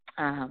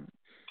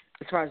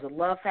 As far as the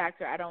love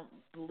factor, I don't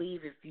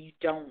believe if you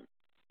don't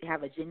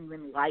have a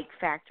genuine like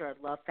factor or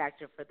love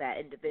factor for that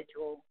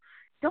individual,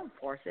 don't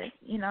force it.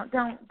 You know,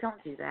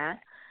 don't do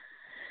that.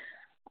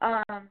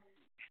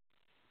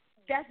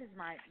 That's just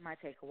my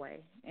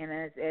takeaway. And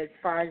as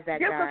far as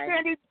that guy, but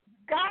Sandy,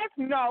 guys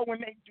know when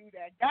they do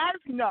that.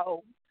 Guys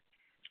know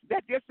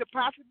that there's a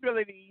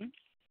possibility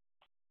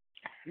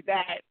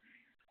that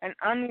an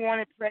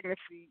unwanted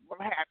pregnancy will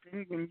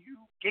happen when you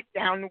get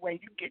down the way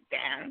you get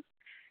down.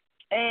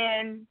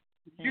 And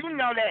you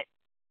know that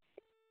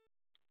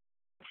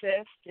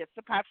there's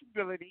a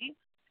possibility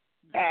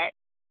that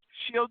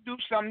she'll do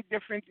something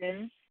different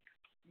than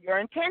your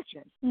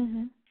intention.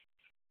 Mm-hmm.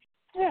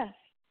 Yeah.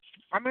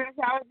 I mean, that's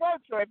how it goes.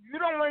 So if you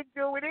don't want to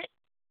deal with it,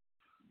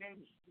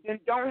 then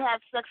don't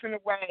have sex in a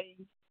way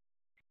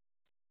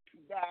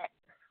that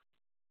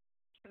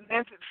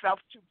lends itself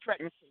to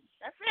pregnancy.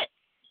 That's it.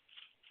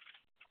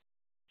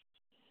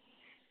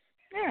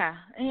 Yeah.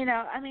 You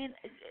know, I mean,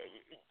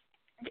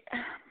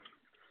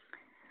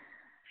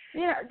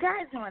 you know,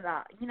 guys know a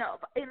lot. You know,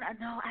 and I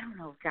don't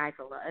know if guys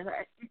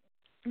are.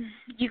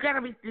 You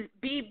gotta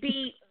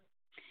be.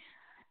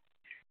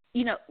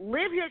 You know,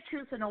 live your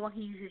truth, and no one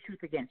can use your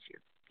truth against you.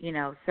 You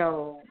know,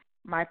 so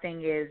my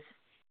thing is,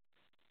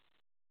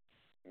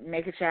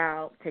 make a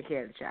child, take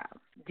care of the child,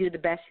 do the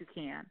best you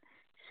can,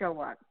 show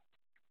up.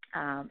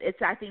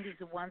 I think it's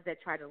the ones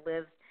that try to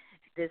live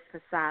this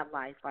facade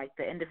life, like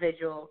the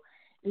individual.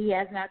 He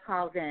has not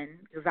called in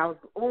because I was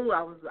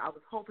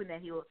hoping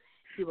that he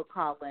would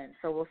call in.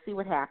 So we'll see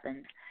what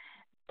happens.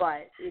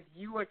 But if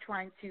you are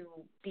trying to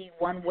be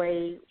one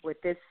way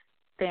with this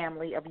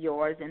family of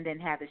yours and then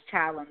have this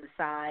child on the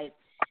side,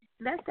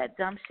 that's that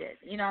dumb shit.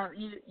 You know,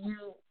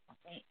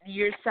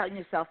 you're setting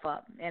yourself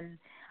up. And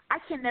I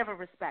can never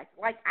respect.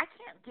 Like, I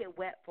can't get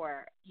wet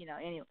for, you know,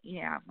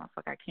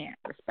 motherfucker, I can't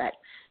respect.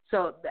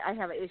 So I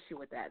have an issue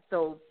with that.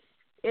 So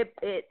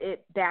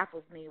it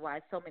baffles me why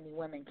so many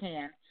women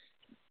can.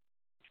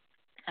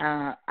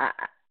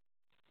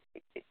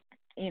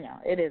 You know,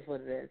 it is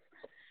what it is.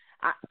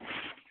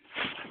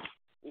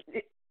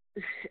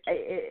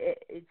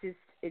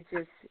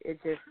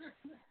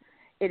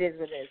 It is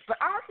what it is. But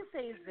all I can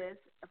say is this,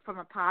 from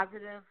a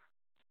positive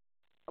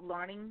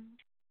learning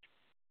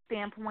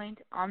standpoint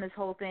on this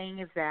whole thing,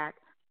 is that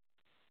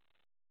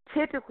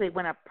typically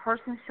when a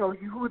person shows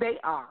you who they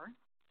are,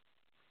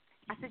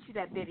 I sent you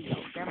that video.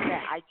 Remember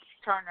that Ike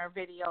Turner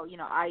video? You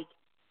know,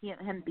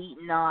 him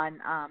beating on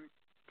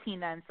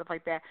Tina and stuff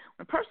like that.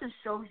 When a person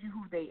shows you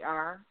who they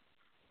are,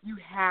 you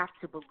have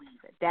to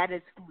believe it. That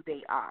is who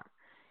they are.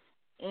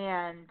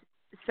 And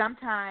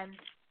sometimes,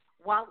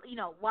 Wale, he's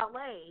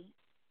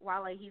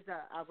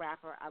a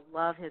rapper. I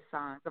love his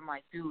songs. I'm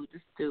like, dude,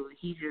 this dude,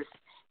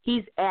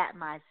 he's at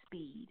my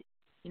speed.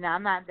 You know,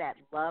 I'm not that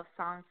love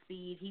song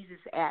speed. He's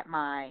just at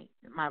my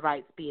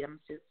right speed.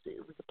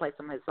 It was to play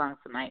some of his songs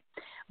tonight.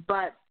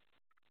 But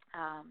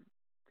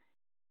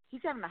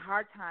he's having a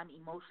hard time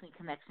emotionally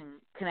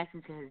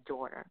connecting to his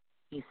daughter,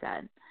 he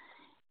said.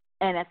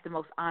 And that's the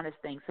most honest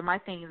thing. So my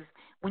thing is,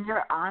 when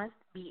you're honest,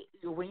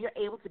 when you're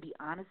able to be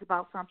honest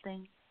about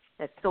something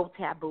that's so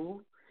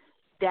taboo,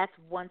 that's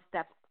one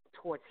step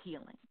towards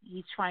healing.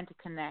 He's trying to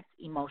connect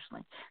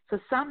emotionally. So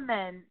some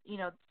men, you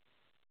know,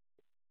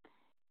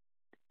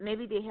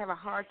 maybe they have a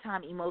hard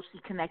time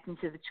emotionally connecting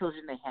to the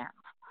children they have,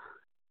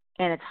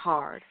 and it's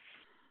hard.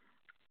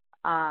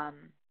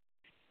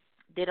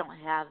 They don't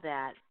have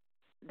that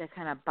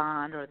kind of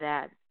bond or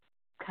that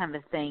kind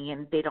of thing,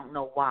 and they don't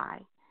know why.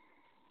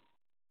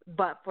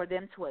 But for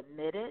them to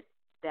admit it,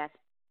 that's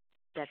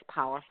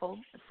powerful.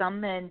 Some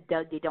men,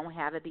 they don't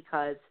have it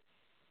because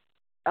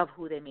of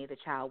who they made the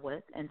child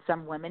with, and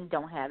some women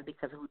don't have it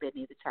because of who they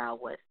made the child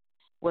with.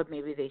 Or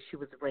maybe she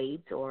was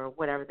raped or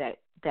whatever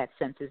that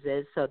census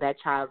is. So that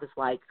child is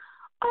like,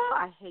 oh,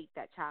 I hate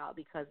that child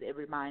because it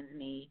reminds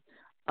me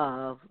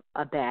of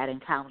a bad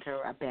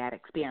encounter, a bad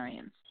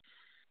experience.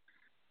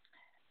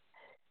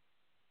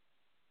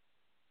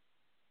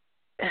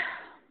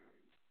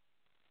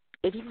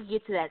 If you can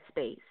get to that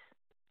space,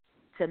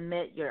 to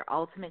admit your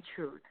ultimate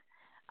truth,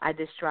 I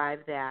just strive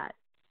that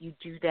you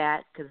do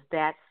that, because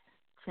that,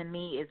 to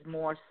me, is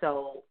more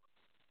so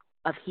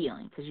of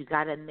healing, because you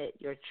got to admit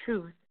your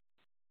truth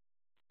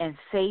and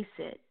face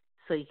it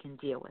so you can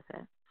deal with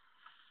it.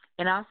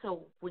 And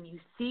also, when you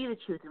see the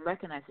truth and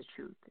recognize the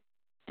truth,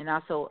 and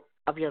also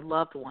of your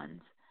loved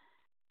ones,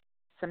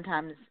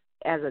 sometimes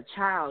as a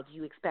child,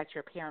 you expect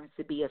your parents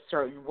to be a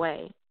certain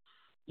way.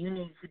 You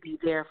need to be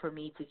there for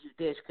me to do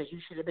this because you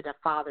should have been a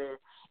father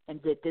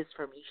and did this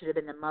for me. You should have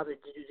been a mother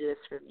to do this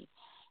for me.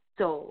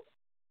 So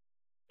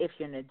if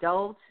you're an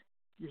adult,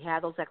 you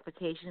have those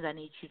expectations. I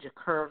need you to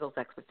curb those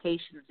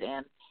expectations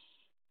and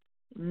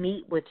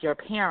meet with your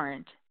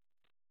parent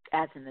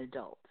as an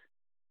adult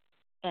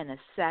and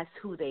assess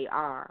who they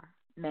are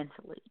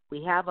mentally.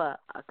 We have a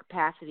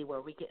capacity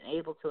where we can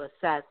able to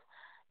assess,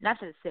 not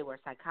to say we're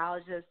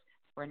psychologists,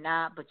 we're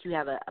not, but you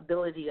have an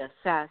ability to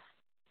assess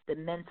the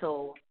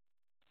mental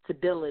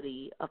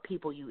stability of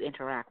people you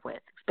interact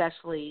with,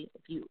 especially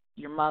if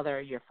your mother,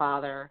 your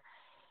father,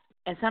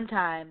 and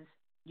sometimes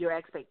your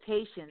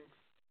expectations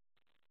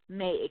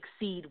may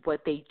exceed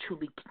what they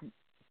truly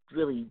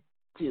really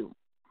do.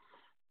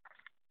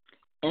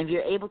 And if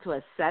you're able to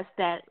assess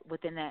that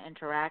within that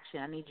interaction,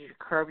 I need you to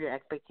curb your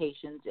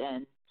expectations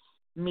and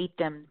meet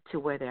them to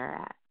where they're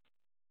at.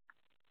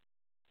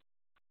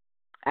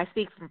 I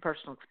speak from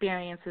personal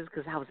experiences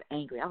because I was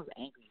angry. I was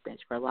an angry bitch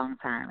for a long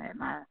time at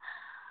my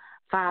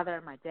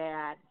father, my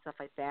dad, stuff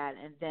like that.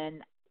 And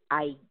then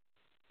I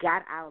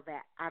got out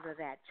of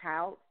that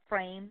child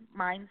frame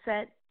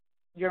mindset.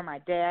 You're my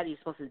dad. You're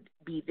supposed to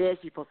be this.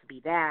 You're supposed to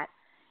be that.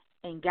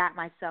 And got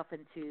myself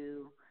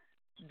into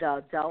the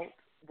adult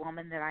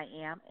woman that I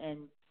am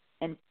and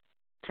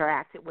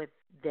interacted with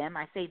them.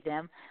 I say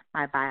them,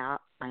 my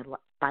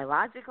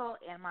biological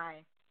and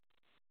my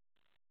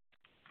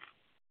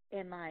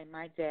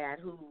dad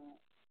who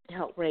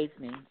helped raise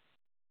me,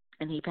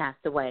 and he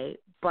passed away.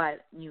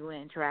 But you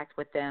interact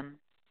with them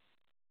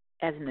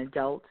as an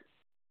adult.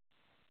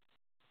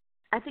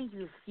 I think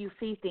you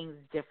see things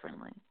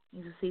differently.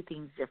 You see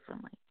things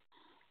differently,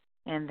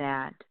 and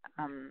that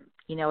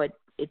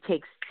it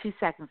takes 2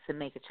 seconds to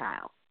make a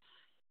child.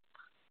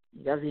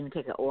 It doesn't even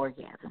take an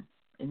orgasm.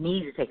 It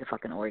needs to take a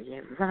fucking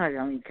orgasm. Sometimes it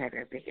don't even take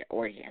an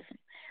orgasm.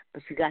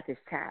 But you got this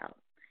child,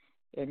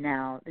 and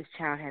now this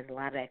child has a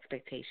lot of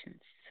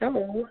expectations.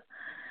 So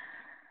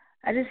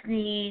I just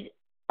need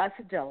us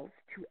adults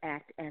to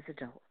act as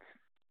adults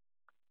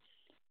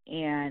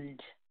and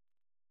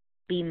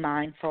be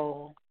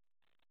mindful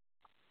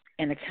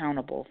and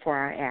accountable for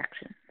our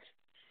actions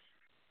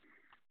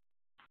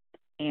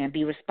and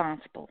be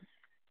responsible.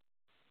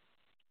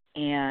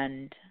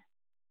 And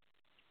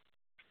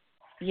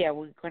yeah,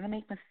 we're going to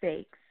make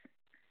mistakes.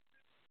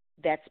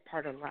 That's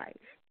part of life.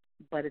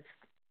 But it's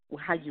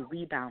how you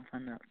rebound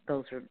from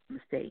those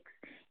mistakes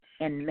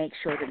and make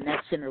sure the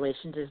next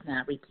generation does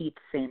not repeat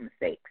the same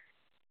mistakes.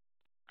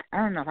 I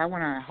don't know if I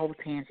went on a whole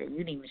tangent. You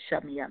didn't even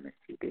shut me up, Miss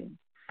TB.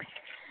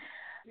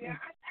 Yeah,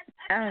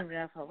 I don't even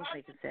know if I was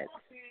making sense.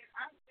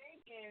 I'm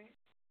thinking,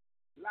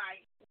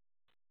 like,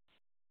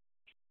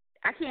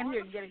 I can't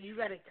hear you. You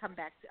got to come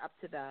back up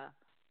to the.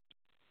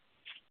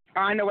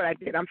 Oh, I know what I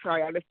did. I'm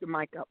sorry. I lifted the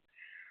mic up.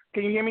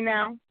 Can you hear me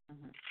now?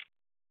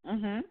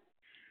 Mhm.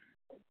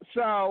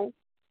 So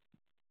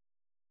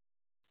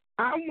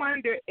I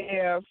wonder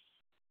if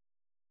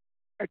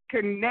a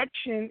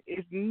connection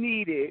is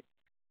needed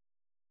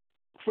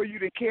for you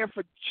to care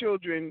for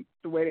children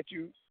the way that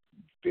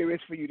there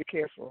is for you to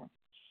care for them.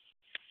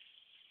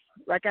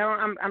 Like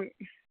I'm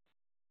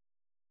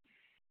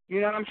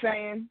you know what I'm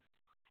saying?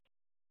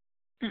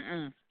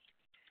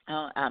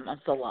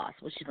 I'm so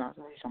lost. What you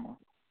talking about?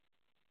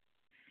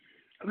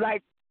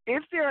 Like,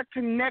 is there a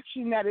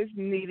connection that is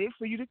needed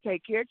for you to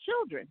take care of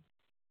children?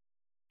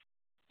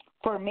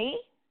 For me?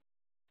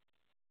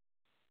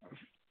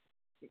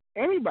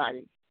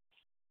 Anybody.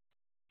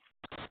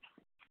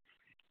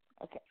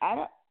 Okay, I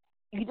don't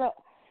even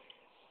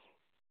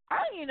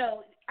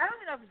know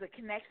if it's a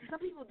connection. Some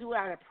people do it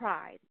out of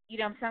pride. You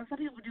know what I'm saying? Some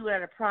people do it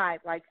out of pride.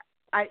 Like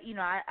I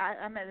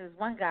met this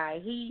one guy.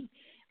 He,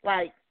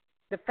 like,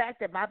 the fact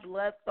that my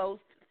blood flows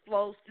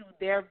through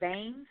their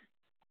veins,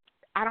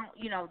 I don't,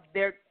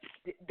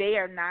 they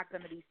are not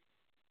going to be,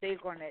 they're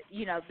going to,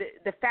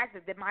 the fact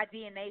that my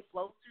DNA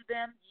flows through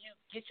them, you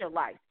get your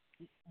life.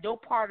 No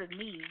part of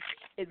me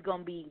is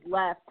going to be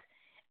left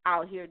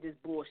out here this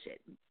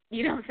bullshit.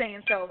 You know what I'm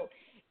saying? So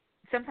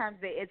sometimes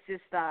it's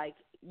just like,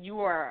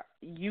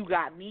 you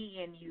got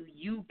me in you.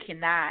 You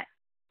cannot.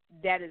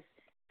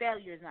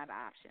 Failure is not an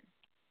option.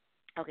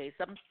 Okay,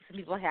 some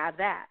people have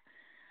that.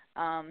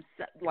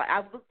 Like I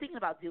was thinking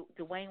about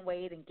Dwayne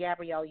Wade and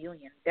Gabrielle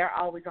Union. They're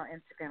always on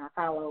Instagram. I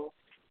follow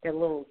their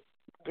little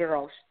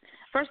girl.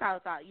 First, I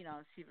thought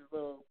she was a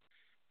little,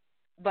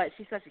 but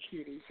she's such a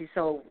cutie. She's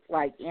so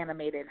like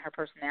animated in her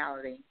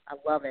personality. I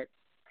love it.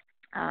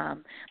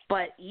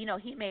 But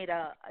he made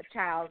a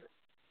child,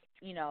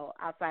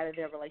 outside of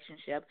their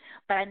relationship.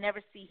 But I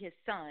never see his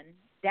son.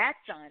 That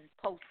son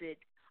posted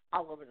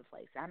all over the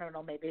place. I don't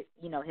know. Maybe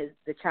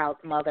the child's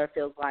mother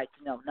feels like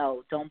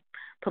no, don't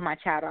put my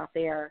child out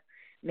there.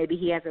 Maybe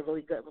he has a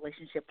really good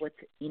relationship with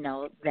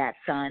that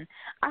son.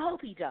 I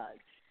hope he does.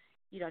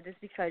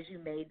 Just because you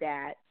made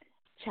that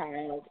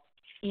child,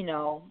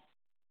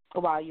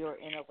 while you're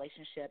in a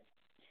relationship,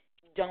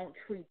 don't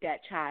treat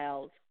that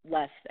child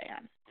less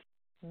than.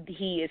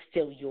 He is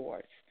still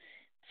yours.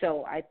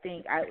 So I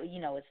think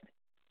it's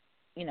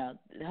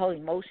the whole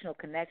emotional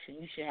connection.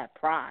 You should have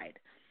pride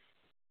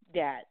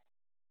that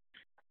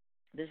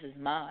this is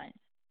mine.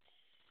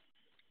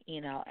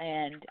 And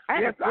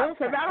I have a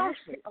girlfriend.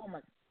 Actually, oh my.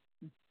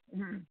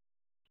 Mm-hmm.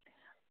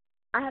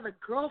 I have a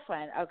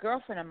girlfriend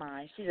of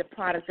mine. She's a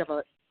product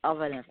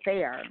of an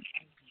affair,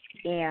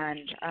 and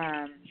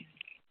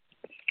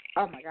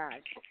oh my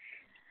gosh,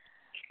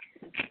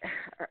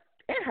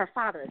 and her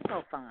father is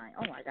so fine.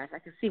 Oh my gosh, I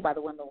can see why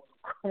the women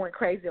went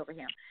crazy over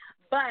him.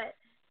 But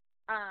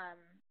I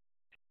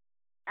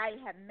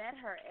had met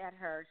her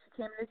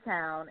she came to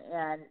town,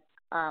 and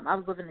I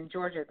was living in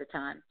Georgia at the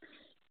time,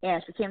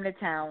 and she came to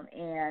town,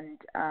 and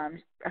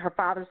her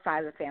father's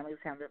side of the family was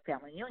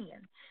family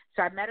union.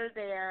 So I met her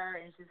there,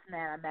 and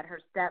I met her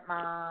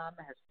stepmom,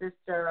 her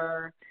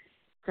sister,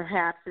 her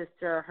half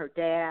sister, her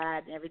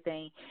dad, and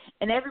everything,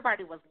 and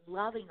everybody was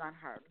loving on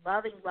her,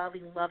 loving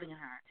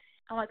her.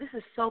 I'm like, this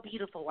is so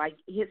beautiful. Like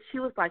she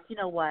was like, you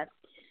know what?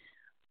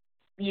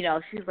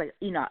 She's like,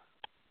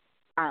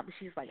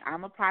 she's like,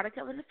 I'm a product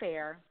of an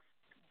affair,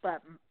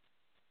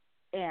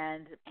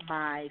 and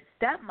my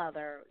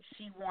stepmother,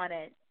 she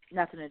wanted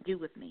nothing to do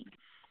with me.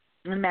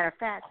 As a matter of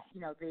fact,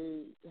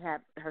 they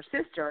had her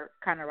sister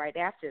kind of right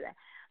after that.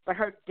 But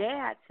her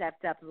dad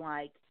stepped up and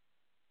like,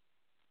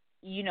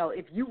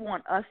 if you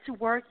want us to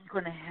work,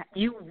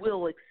 you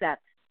will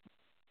accept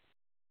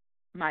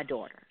my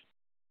daughter.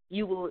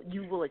 You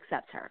will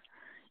accept her.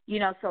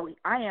 So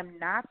I am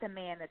not the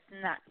man that's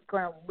not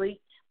going to leave.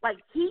 Like,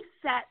 he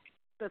set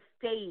the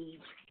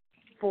stage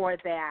for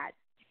that.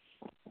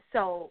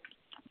 So,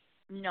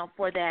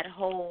 for that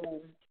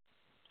whole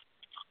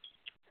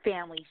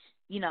family,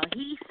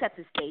 he set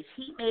the stage.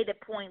 He made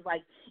a point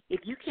like,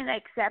 if you can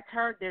accept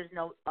her, there's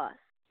no us.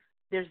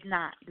 There's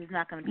not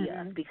going to be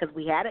us, because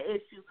we had an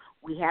issue,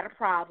 we had a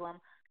problem.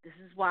 This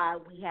is why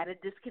we had a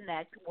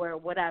disconnect or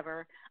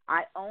whatever.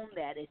 I own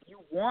that. If you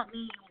want me,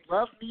 you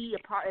love me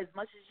apart as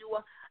much as you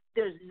are,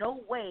 there's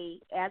no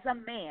way as a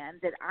man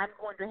that I'm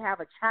going to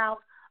have a child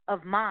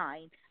of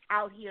mine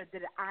out here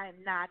that I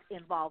am not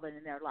involved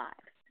in their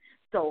lives.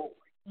 So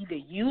either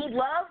you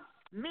love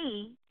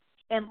me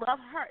and love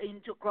her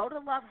and to grow to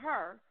love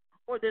her,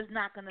 or there's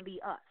not going to be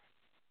us.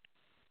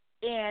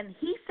 And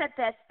he set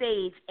that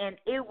stage, and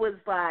it was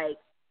like,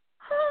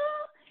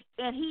 huh?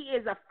 And he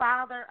is a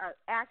father, an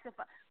active,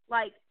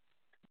 like,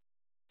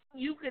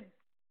 you could,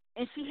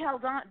 and she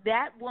held on,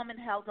 that woman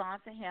held on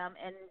to him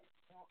and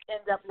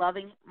ended up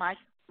loving my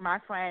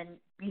friend,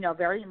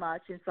 very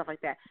much and stuff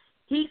like that.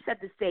 He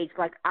set the stage,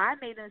 like, I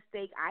made a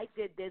mistake, I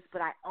did this,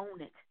 but I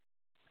own it.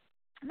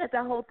 And that's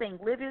the whole thing.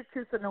 Live your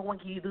truth so no one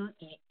can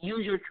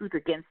use your truth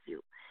against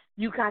you.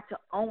 You got to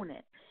own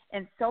it.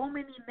 And so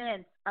many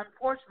men,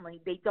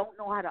 unfortunately, they don't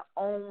know how to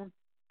own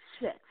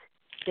shit.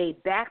 They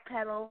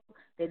backpedal,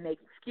 they make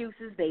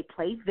excuses, they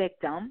play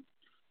victim,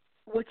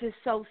 which is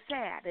so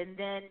sad. And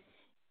then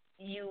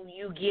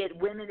you get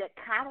women that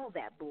coddle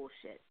that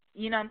bullshit.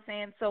 You know what I'm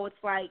saying? So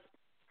it's like,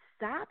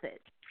 stop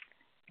it.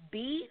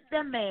 Be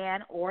the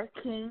man or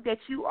king that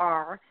you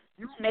are.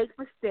 You make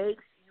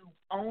mistakes, you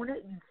own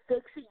it, you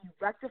fix it, you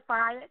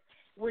rectify it.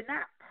 We're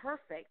not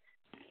perfect,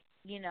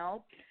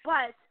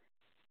 but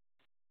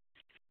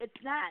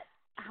it's not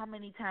how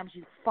many times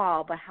you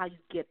fall, but how you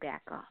get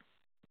back up.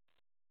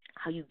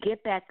 How you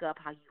get back up,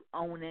 how you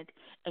own it,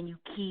 and you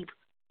keep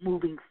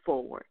moving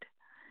forward.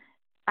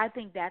 I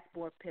think that's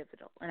more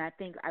pivotal, and I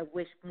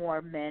wish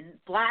more men,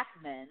 black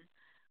men,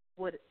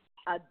 would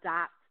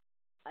adopt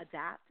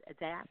that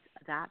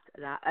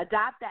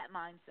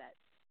mindset.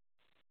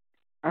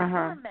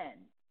 More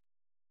men,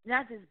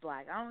 not just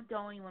black. I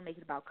don't even want to make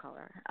it about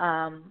color.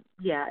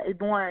 It's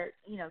more,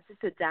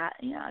 just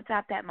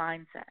adopt that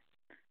mindset.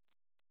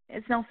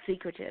 It's no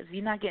secretive.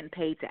 You're not getting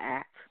paid to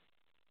act.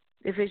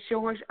 If it's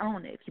yours,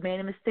 own it. If you made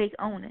a mistake,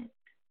 own it.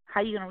 How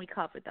you gonna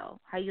recover though?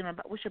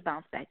 What's your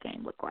bounce back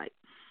game look like?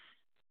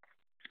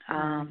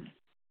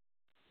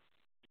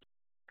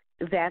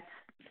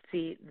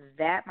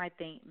 That might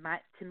think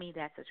to me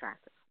that's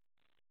attractive.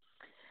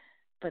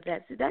 But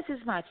that's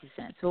just my 2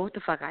 cents. So what the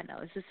fuck I know?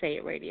 It's just Say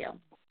It Radio.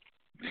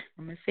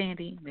 Miss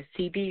Sandy, Miss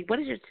TB, what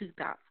is your two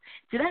thoughts?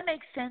 Did I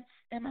make sense?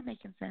 Am I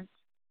making sense?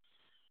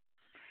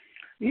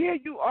 Yeah,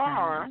 you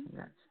are.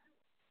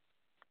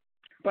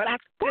 But I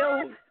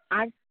still,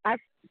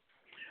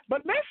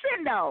 but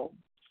listen though,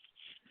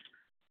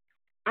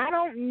 I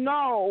don't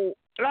know.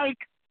 Like,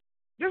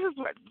 this is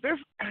what this.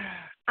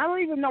 I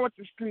don't even know what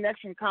this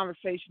connection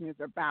conversation is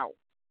about.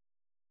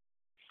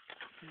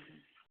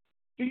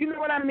 Do you know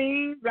what I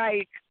mean?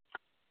 Like,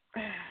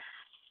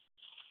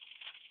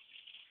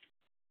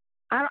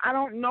 I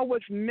don't know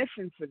what's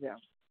missing for them.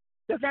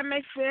 Does that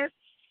make sense?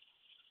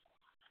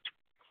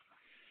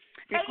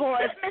 Because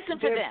ain't shit missing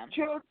for them.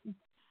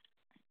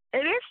 It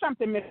is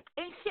something missing.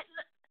 Ain't shit.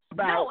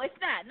 About. No, it's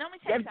not. No, let me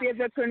tell you something.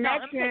 There's a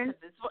connection.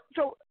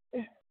 No,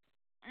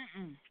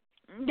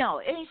 no,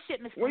 it ain't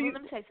shit missing. Let me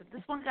tell you something.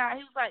 This one guy,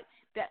 he was like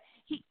that.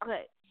 He,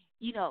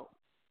 you know,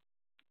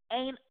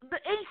 ain't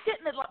shit.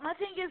 My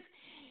thing is,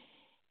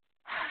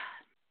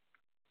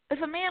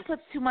 if a man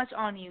puts too much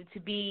on you to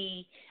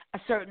be a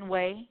certain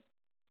way,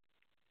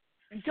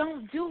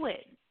 don't do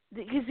it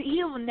because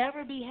he'll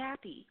never be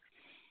happy.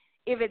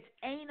 If it's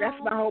anal,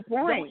 that's my whole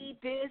point. Don't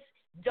eat this.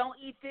 Don't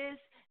eat this.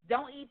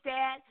 Don't eat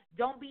that.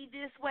 Don't be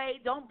this way.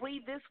 Don't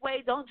breathe this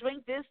way. Don't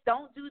drink this.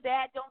 Don't do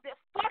that. Don't that.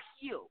 Fuck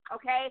you,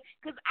 okay?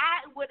 Because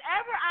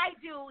whatever I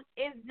do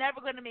is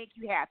never going to make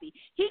you happy.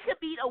 He could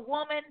be a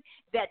woman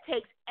that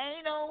takes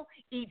anal,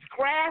 eats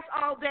grass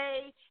all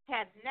day,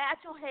 has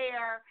natural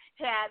hair,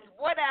 has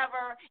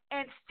whatever,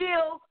 and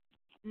still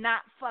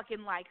not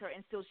fucking like her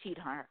and still cheat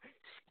on her.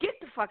 Get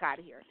the fuck out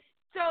of here.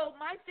 So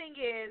my thing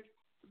is,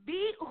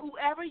 be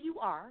whoever you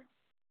are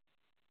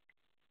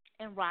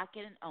and rock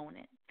it and own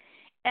it.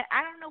 And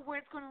I don't know where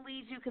it's going to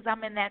lead you because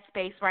I'm in that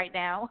space right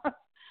now.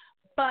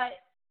 But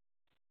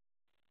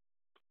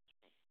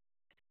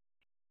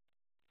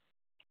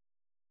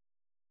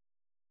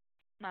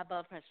my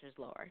blood pressure is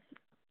lower.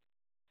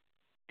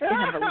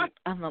 And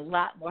I'm a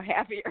lot more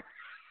happier.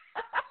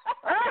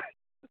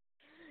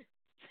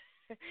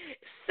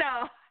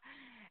 So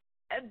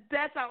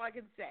that's all I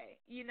can say.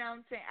 You know what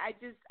I'm saying?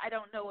 I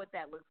don't know what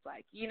that looks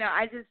like. You know,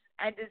 I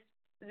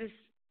just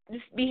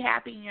be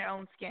happy in your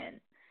own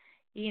skin.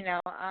 You know,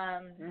 I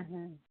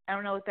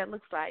don't know what that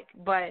looks like,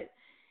 but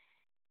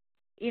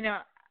you know,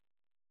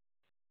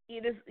 I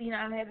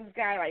had this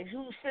guy like,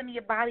 who send me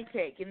a body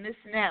pic and this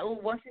and that. Oh,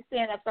 once you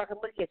stand up so I can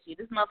look at you,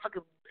 this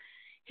motherfucker,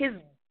 his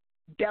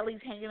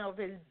belly's hanging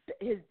over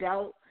his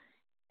belt,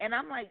 and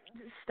I'm like,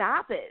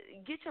 stop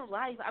it, get your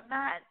life. I'm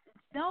not.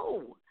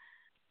 No,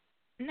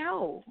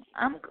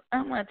 I'm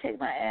gonna take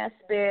my ass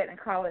to bed and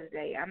call it a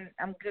day. I'm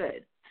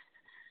good.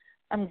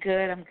 I'm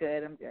good.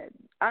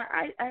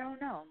 I don't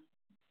know.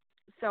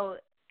 So,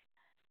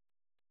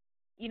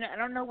 you know, I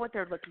don't know what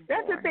they're looking for.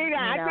 That's the thing.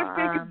 I just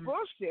think it's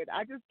bullshit.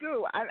 I just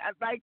do. I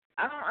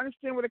don't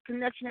understand what a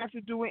connection has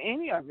to do with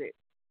any of it.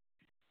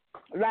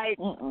 Like,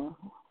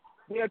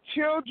 they're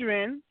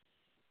children,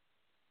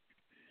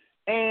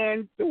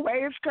 and the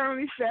way it's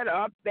currently set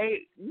up,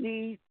 they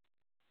need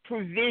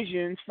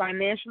provisions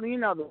financially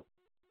and otherwise.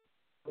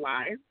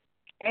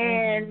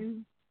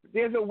 And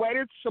there's a way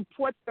to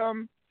support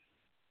them,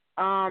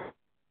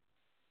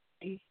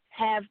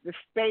 have the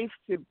space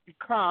to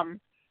become,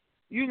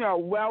 you know,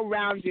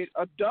 well-rounded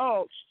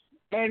adults,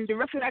 and the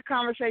rest of that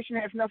conversation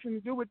has nothing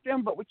to do with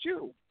them but with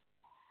you.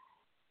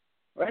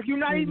 Like, you're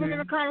not even in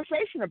a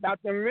conversation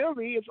about them,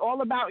 really. It's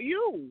all about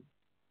you.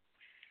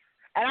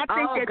 And I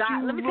think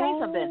let me tell you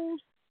something.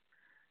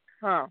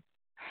 Huh?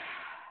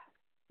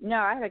 No,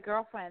 I had a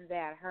girlfriend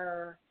that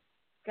her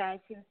guy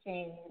she was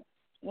seeing,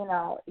 you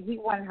know, he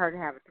wanted her to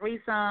have a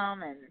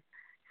threesome and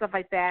stuff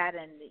like that,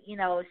 and you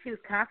know, she was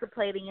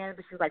contemplating it,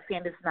 but she was like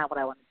saying, "This is not what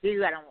I want to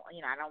do. I don't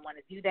want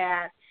to do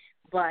that."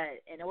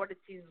 But in order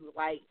to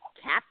like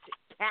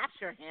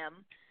capture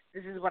him,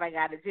 this is what I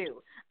got to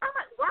do. I'm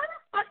like, why the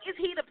fuck is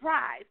he the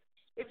prize?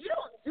 If you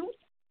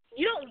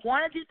don't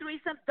want to do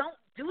threesomes, don't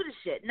do the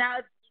shit. Now,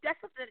 if that's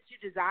something that you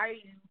desire,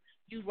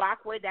 you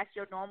rock with, that's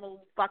your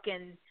normal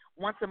fucking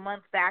once a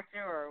month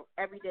factor or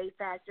everyday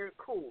factor,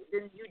 cool,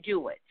 then you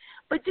do it.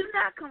 But do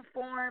not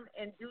conform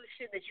and do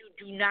shit that you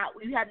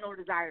have no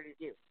desire to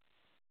do.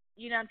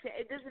 You know what I'm saying?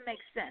 It doesn't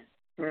make sense.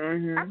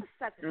 I'm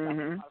such a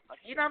motherfucker.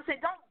 You know what I'm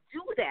saying? Don't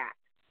do that.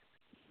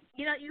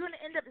 You know, you're going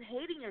to end up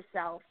hating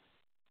yourself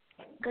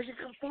because you're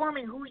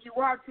conforming who you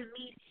are to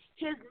meet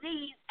his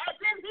needs, and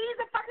then he's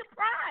a fucking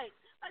prize.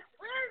 Like,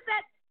 where is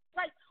that?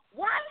 Like,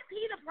 why is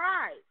he the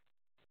prize?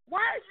 Why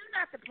are you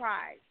not the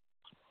prize?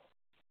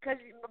 Because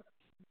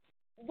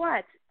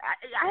what?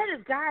 I had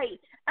this guy.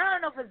 I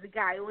don't know if it was a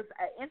guy. It was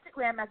an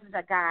Instagram message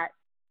I got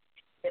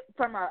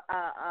from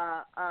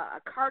a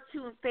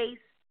cartoon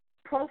face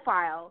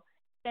profile,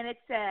 and it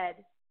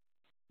said,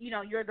 you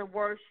know, you're the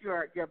worst.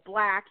 You're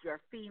black. You're a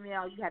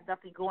female. You have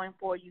nothing going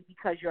for you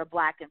because you're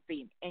black and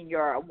female, and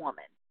you're a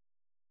woman.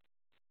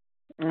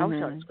 I'll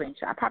show the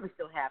screenshot. I probably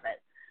still have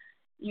it.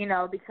 You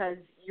know, because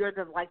you're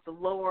the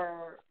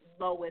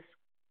lowest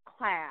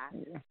class.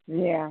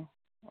 Yeah.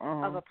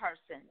 Of a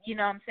person. You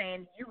know what I'm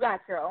saying? You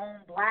got your own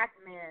black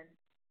men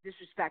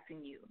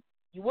disrespecting you.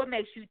 What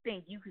makes you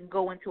think you can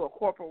go into a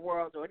corporate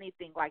world or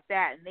anything like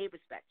that and they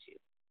respect you?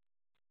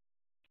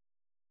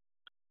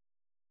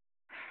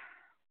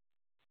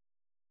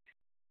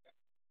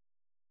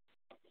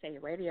 Say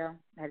your radio.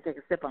 I had to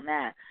take a sip on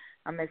that.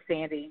 I miss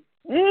Sandy.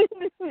 Woo-cha.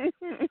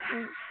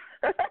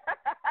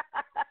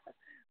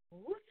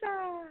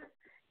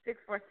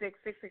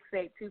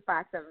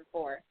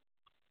 646-668-2574.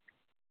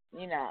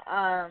 You know,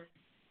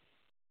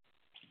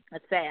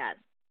 it's sad.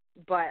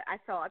 But I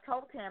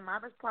told him, my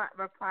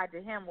reply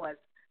to him was,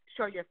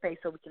 show your face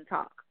so we can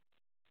talk.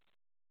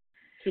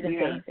 He didn't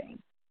say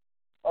anything.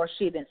 Or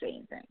she didn't say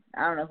anything.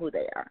 I don't know who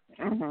they are.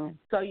 Mm-hmm.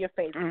 Show your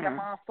face. Mm-hmm. Come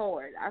on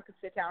forward. I could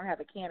sit down and have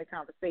a candid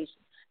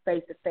conversation,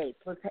 face to face.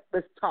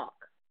 Let's talk.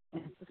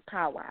 Let's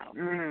powwow.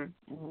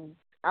 Mm-hmm. Mm-hmm.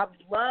 I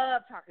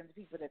love talking to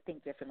people that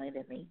think differently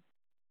than me.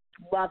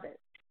 Love it.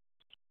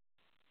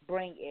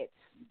 Bring it.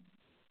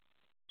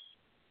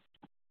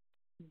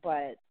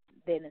 But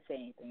they didn't say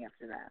anything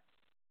after that.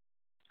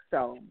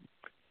 So,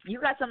 you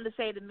got something to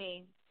say to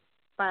me,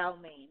 by all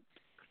means.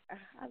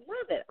 I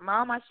love it.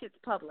 All my shit's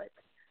public.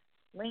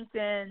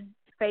 LinkedIn,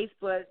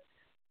 Facebook,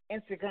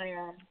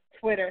 Instagram,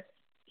 Twitter.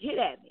 Get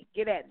at me.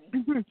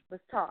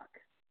 Let's talk.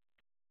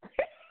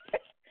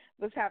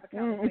 Let's have a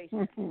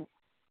conversation.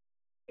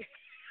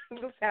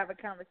 Let's have a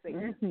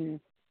conversation.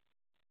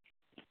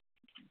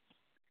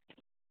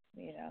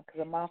 You know,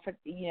 because I'm all for,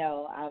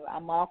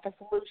 I'm all for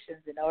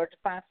solutions. In order to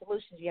find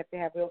solutions, you have to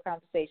have real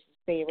conversations.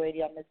 Stay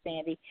radio, Miss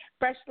Sandy.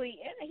 Freshly,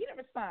 and he didn't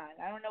respond.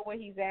 I don't know where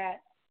he's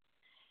at.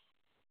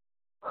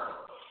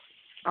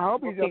 I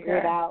hope he's figure okay.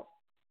 it out.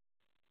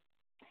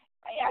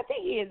 I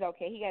think he is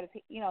okay. He got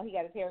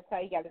his hair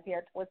cut. He got his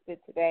hair twisted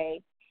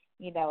today.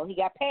 You know, he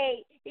got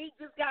paid. He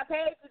just got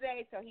paid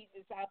today, so he's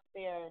just out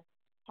there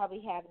probably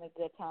having a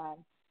good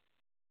time.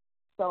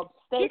 So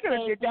stay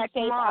safe. Be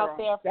safe out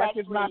there. That's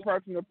just my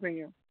personal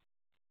opinion.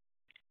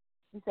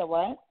 You said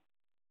what?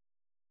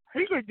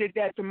 He could have did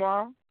that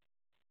tomorrow.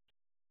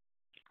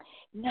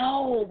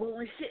 No, but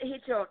when shit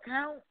hit your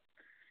account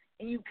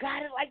and you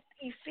got it like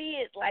you see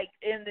it like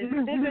and it's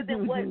bigger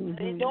than what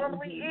it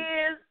normally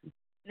is,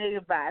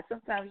 nigga, bye.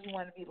 Sometimes you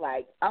want to be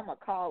like, I'm going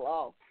to call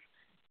off.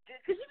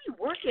 Because you be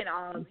working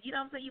on, you know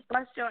what I'm saying? You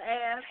bust your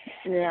ass.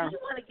 Yeah. You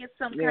want to get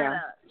some kind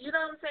of, you know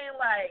what I'm saying?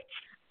 Like,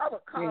 I'm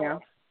going to call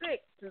off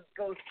sick to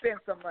go spend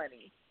some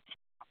money.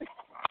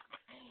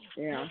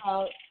 Yeah.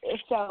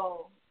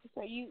 So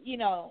you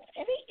know,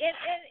 and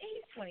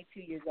he's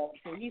 22 years old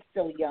too. He's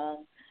still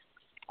young.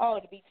 Oh,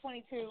 to be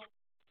 22,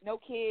 no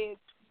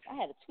kids. I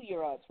had a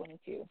 2-year-old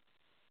 22.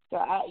 So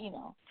I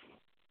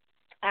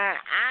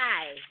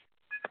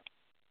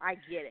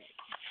get it.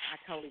 I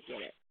totally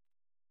get it.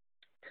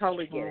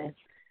 Totally get it.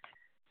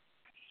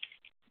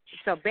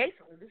 So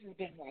basically, this has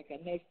been like a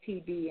Miss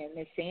TB and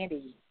Miss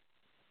Sandy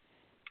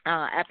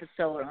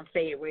episode on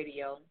Say It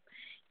Radio.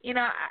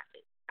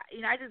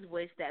 I just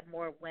wish that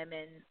more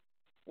women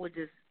would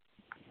just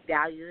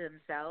value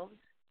themselves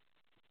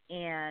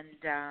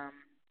and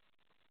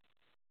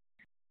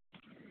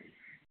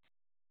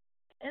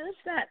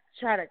let's not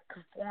try to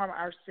conform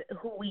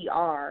who we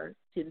are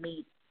to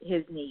meet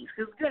his needs.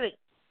 Because get it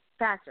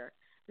faster.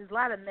 There's a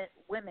lot of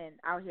women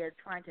out here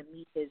trying to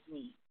meet his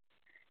needs.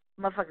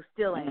 Motherfucker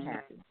still ain't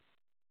happy.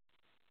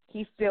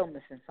 He's still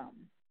missing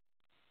something.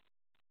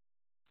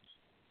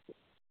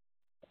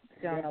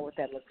 Don't know what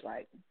that looks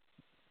like.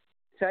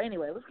 So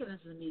anyway, let's get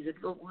into the music.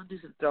 We'll do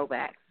some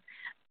throwbacks.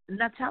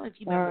 Now tell me if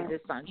you remember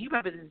this song. You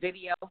remember this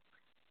video?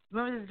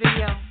 Remember this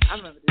video? I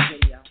remember this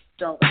video.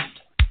 Throwback.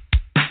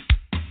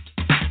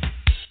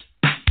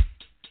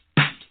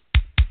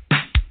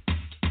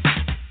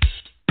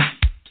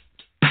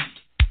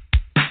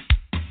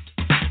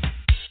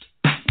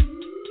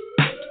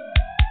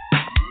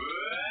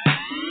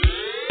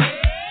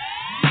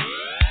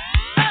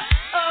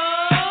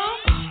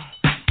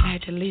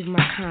 Leave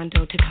my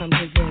condo to come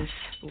to this.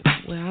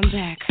 Well, I'm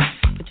back,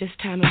 but this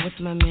time it was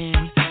my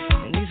man.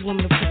 And these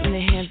women are putting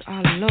their hands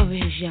all over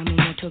his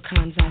Yamamoto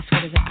Kansai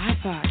sweater that I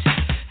bought.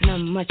 And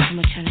I'm much,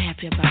 much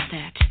unhappy about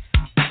that.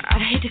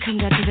 I'd hate to come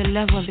down to the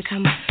level and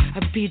become a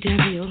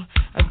BW,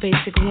 a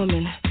basic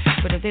woman.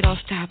 But if they don't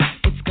stop,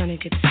 it's gonna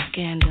get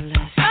scandalous.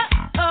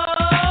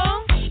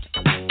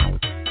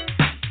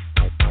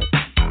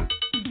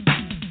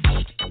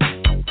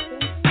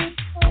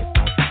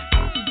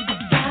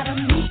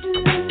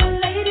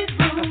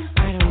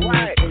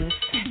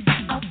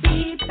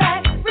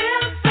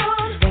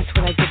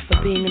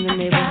 Being in the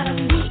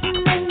neighborhood.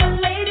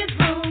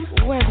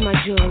 Where's my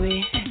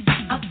jewelry?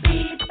 I'll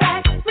be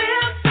back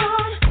real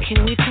soon.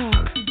 Can we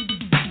talk?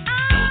 I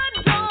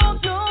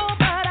don't know,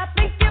 but I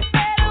think you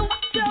better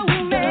watch your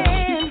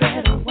man. You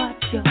better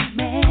watch your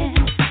man.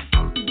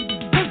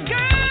 The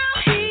girl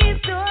he's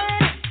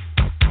doing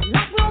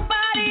like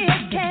nobody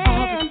else can.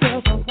 All the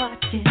girls are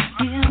watching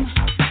him.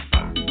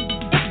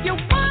 If you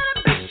wanna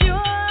be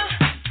sure,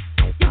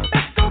 you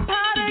best go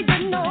powder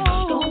your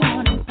nose. Go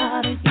on and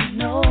powder your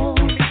nose.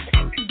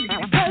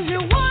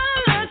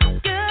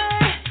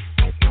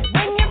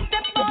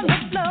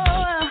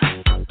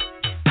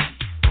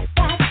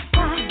 That's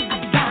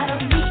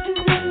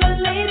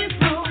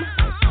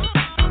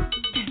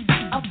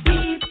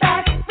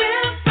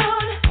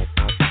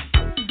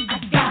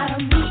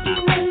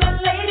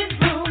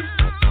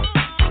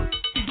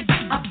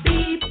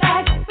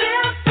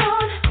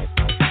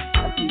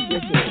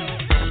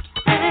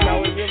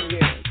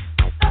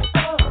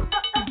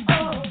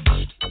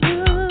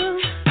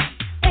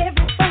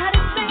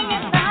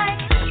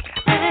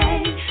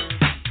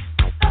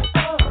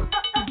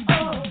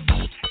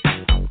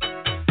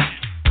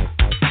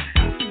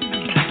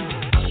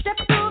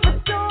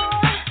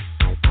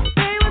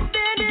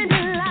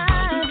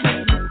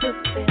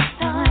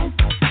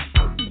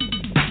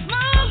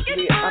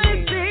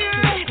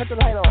the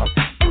light off.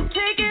 And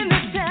taking the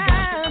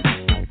time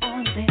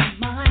on their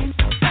mind.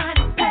 Trying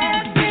to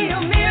pass me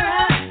a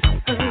mirror.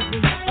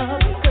 Hurry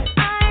up, 'cause I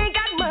ain't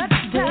got much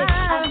time.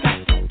 I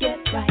got to get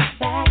right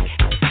back.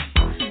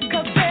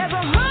 'Cause there's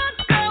a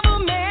hunk of a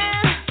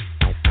man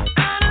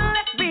I done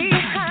left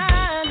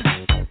behind.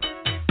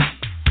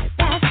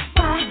 That's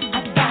why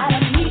I got a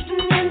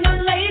meeting in the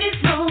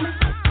ladies' room.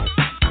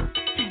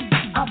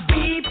 I'll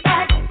be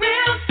back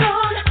real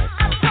soon.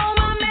 I told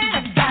my man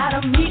I got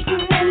a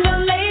meeting in the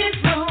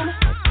ladies' room.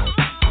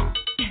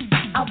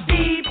 I'll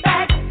be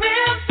back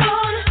real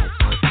soon.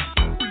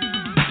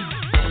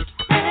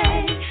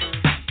 Hey,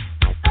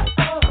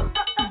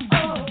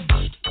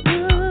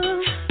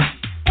 Ooh,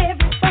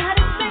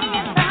 everybody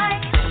singing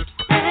like,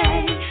 hey,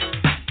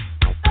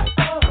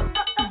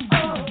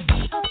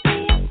 I'll be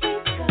a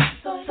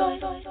freak.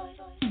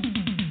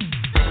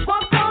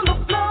 Walked on the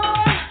floor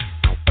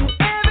and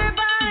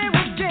everybody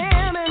was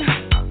jamming.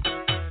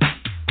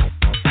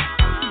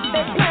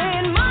 They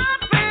playing my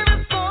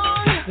favorite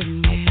song.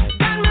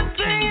 Got me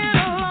singing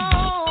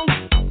along.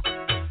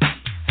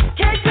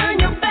 Can't turn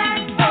your back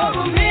for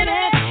a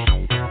minute.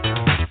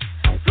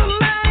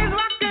 Somebody's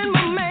rocking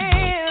my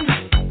man.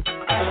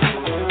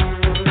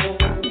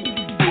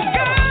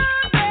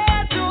 Girls,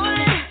 they're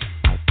doing it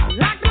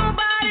like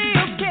nobody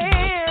else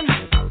can.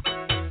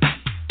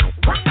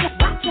 Watch out,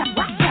 watch out,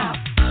 watch out.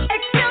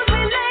 Excuse me,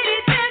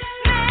 ladies, this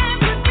man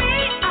with me.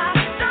 I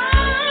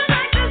don't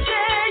like to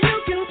share. You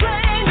can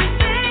claim to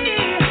see.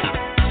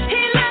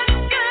 He looks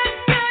good,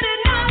 good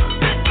enough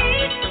to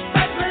eat.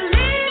 But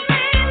believe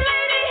me,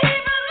 lady, he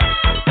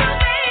belongs to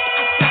me.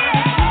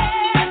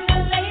 In the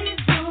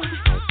ladies' room.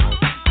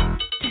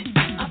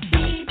 I'll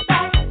be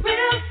back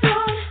real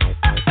soon.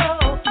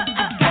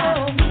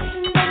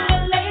 Meeting in the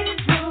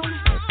ladies' room.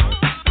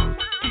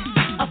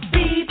 I'll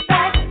be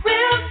back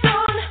real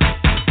soon.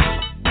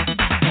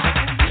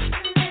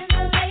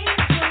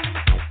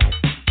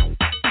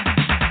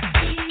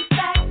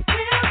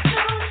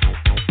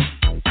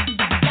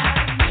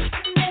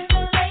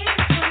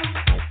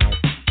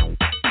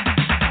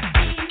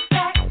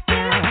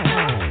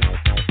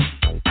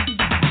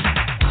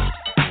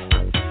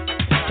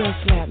 Don't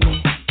slap me,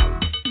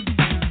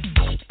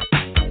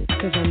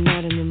 'cause I'm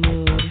not in the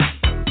mood.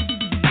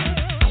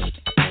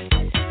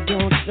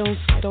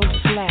 Don't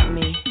slap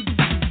me,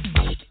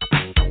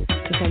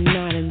 'cause I'm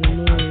not in the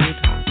mood.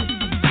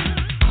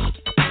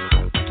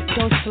 Don't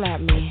slap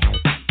me,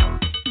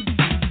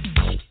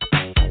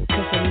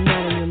 'cause I'm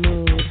not in the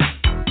mood.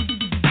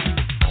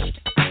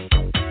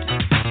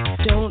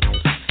 Don't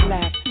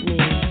slap me,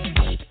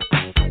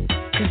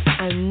 'cause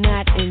I'm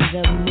not in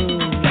the mood.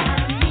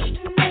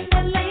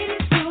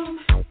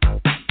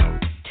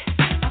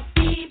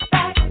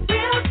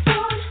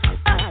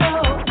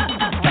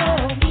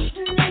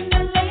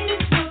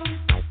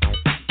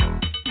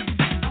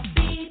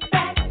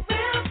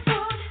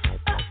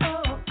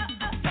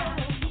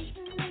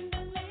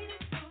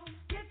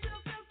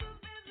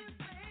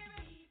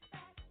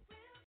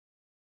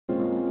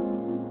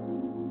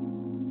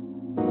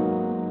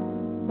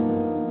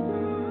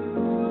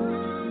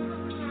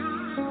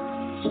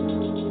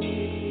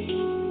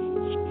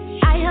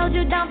 I held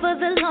you down for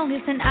the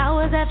longest, and I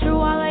was there through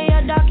all of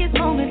your darkest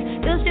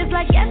moments. Feels just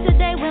like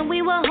yesterday when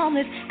we were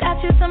homeless.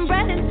 Got you some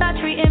bread and start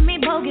treating me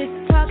bogus.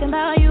 Talking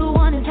about you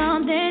wanted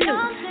something new,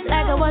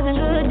 like I wasn't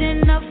good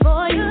enough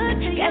for you.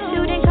 Guess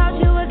you didn't cause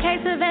you a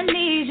case of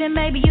amnesia.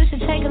 Maybe you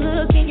should take a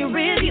look in your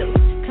review.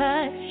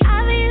 'Cause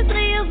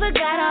obviously you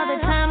forgot all the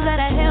times that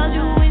I held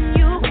you when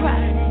you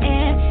cried.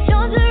 And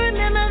don't you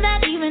remember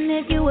that even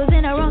if you was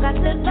in the wrong, I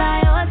stood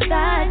by your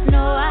side?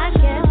 No, I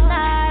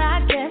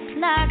guess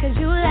not, 'cause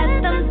you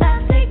let them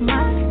thoughts take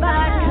my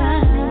spot.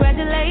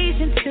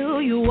 Congratulations to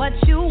you, what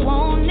you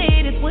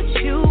wanted is what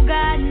you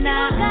got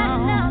now.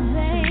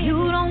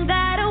 You don't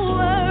gotta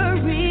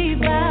worry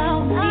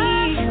about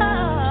me.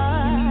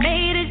 You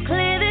made it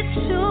clear that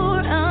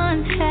you're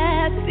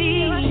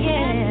unhappy,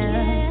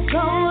 yeah.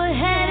 Go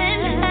ahead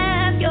and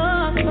have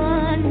your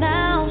fun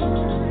now.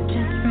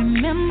 Just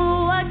remember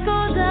what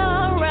goes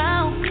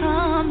around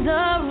comes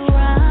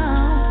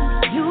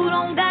around. You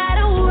don't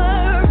gotta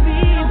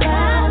worry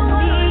about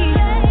me.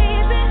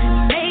 You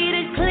made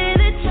it clear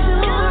that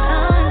you're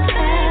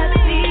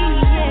unhappy,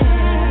 yeah.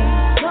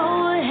 Go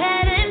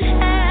ahead and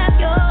have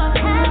your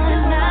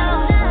fun now.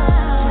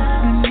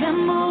 Just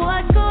remember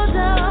what goes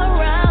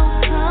around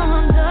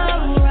comes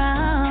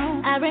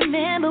around. I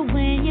remember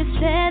when you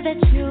said that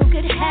you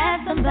could have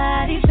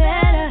somebody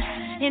better,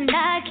 and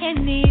I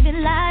can't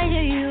even lie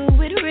to you,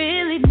 it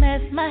really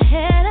messed my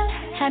head up.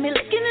 Had me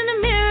looking in the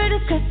mirror,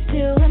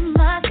 disgusted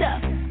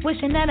myself,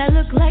 wishing that I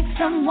looked like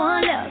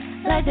someone else,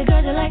 like the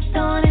girls I liked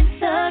on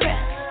Instagram.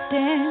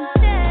 Damn.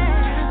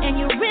 And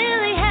you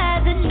really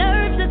had the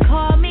nerve to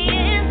call me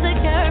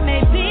insecure.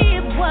 Maybe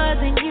it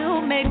wasn't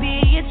you,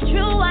 maybe it's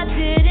true, I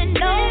didn't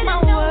know my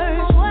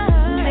worth.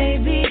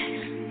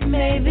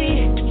 Maybe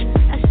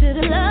I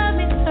should've loved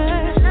me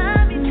first.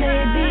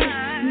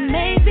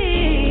 Maybe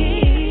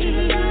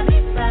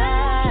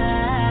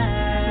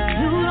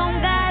you don't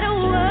gotta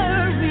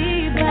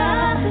worry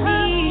about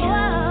me.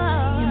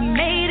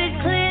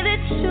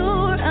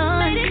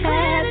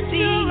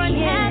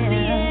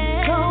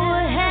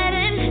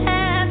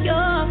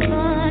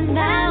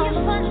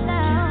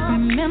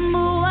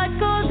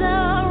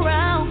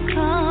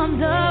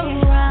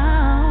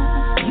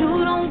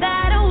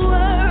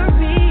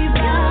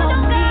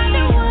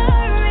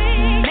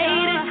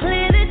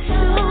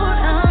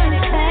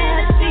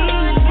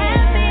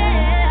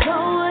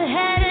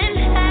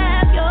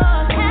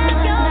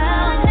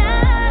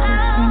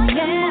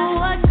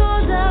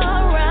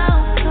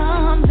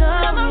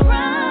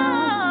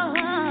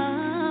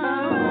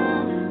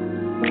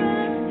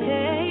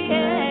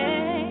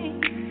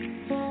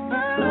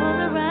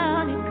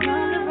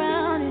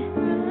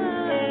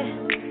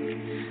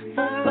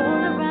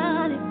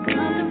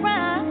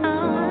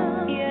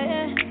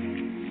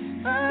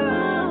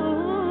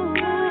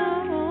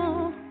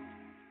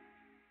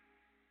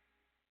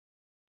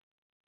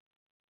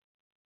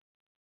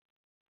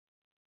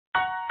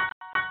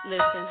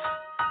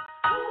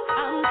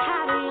 I'm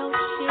tired of your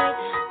shit.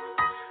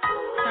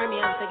 Turn me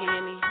up so you can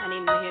hear me. I need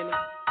you to hear me.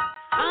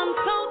 I'm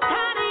so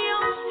tired of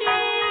your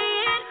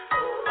shit.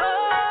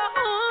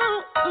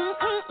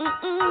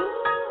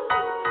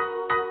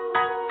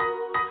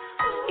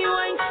 You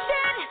ain't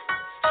shit,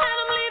 and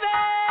I'm leaving.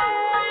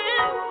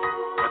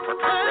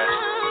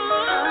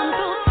 I'm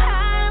so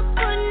tired of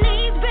putting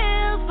these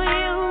bills for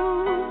you.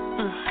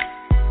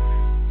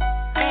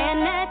 And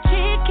that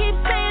chick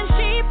keeps saying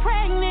she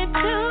pregnant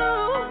too.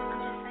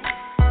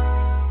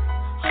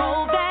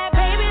 Hope that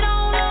baby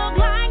don't look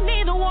like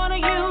neither one of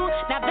you.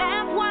 Now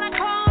that's what I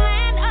call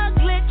an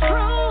ugly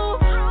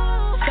truth.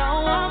 So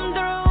I'm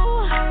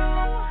through.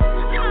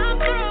 I'm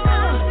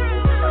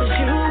through.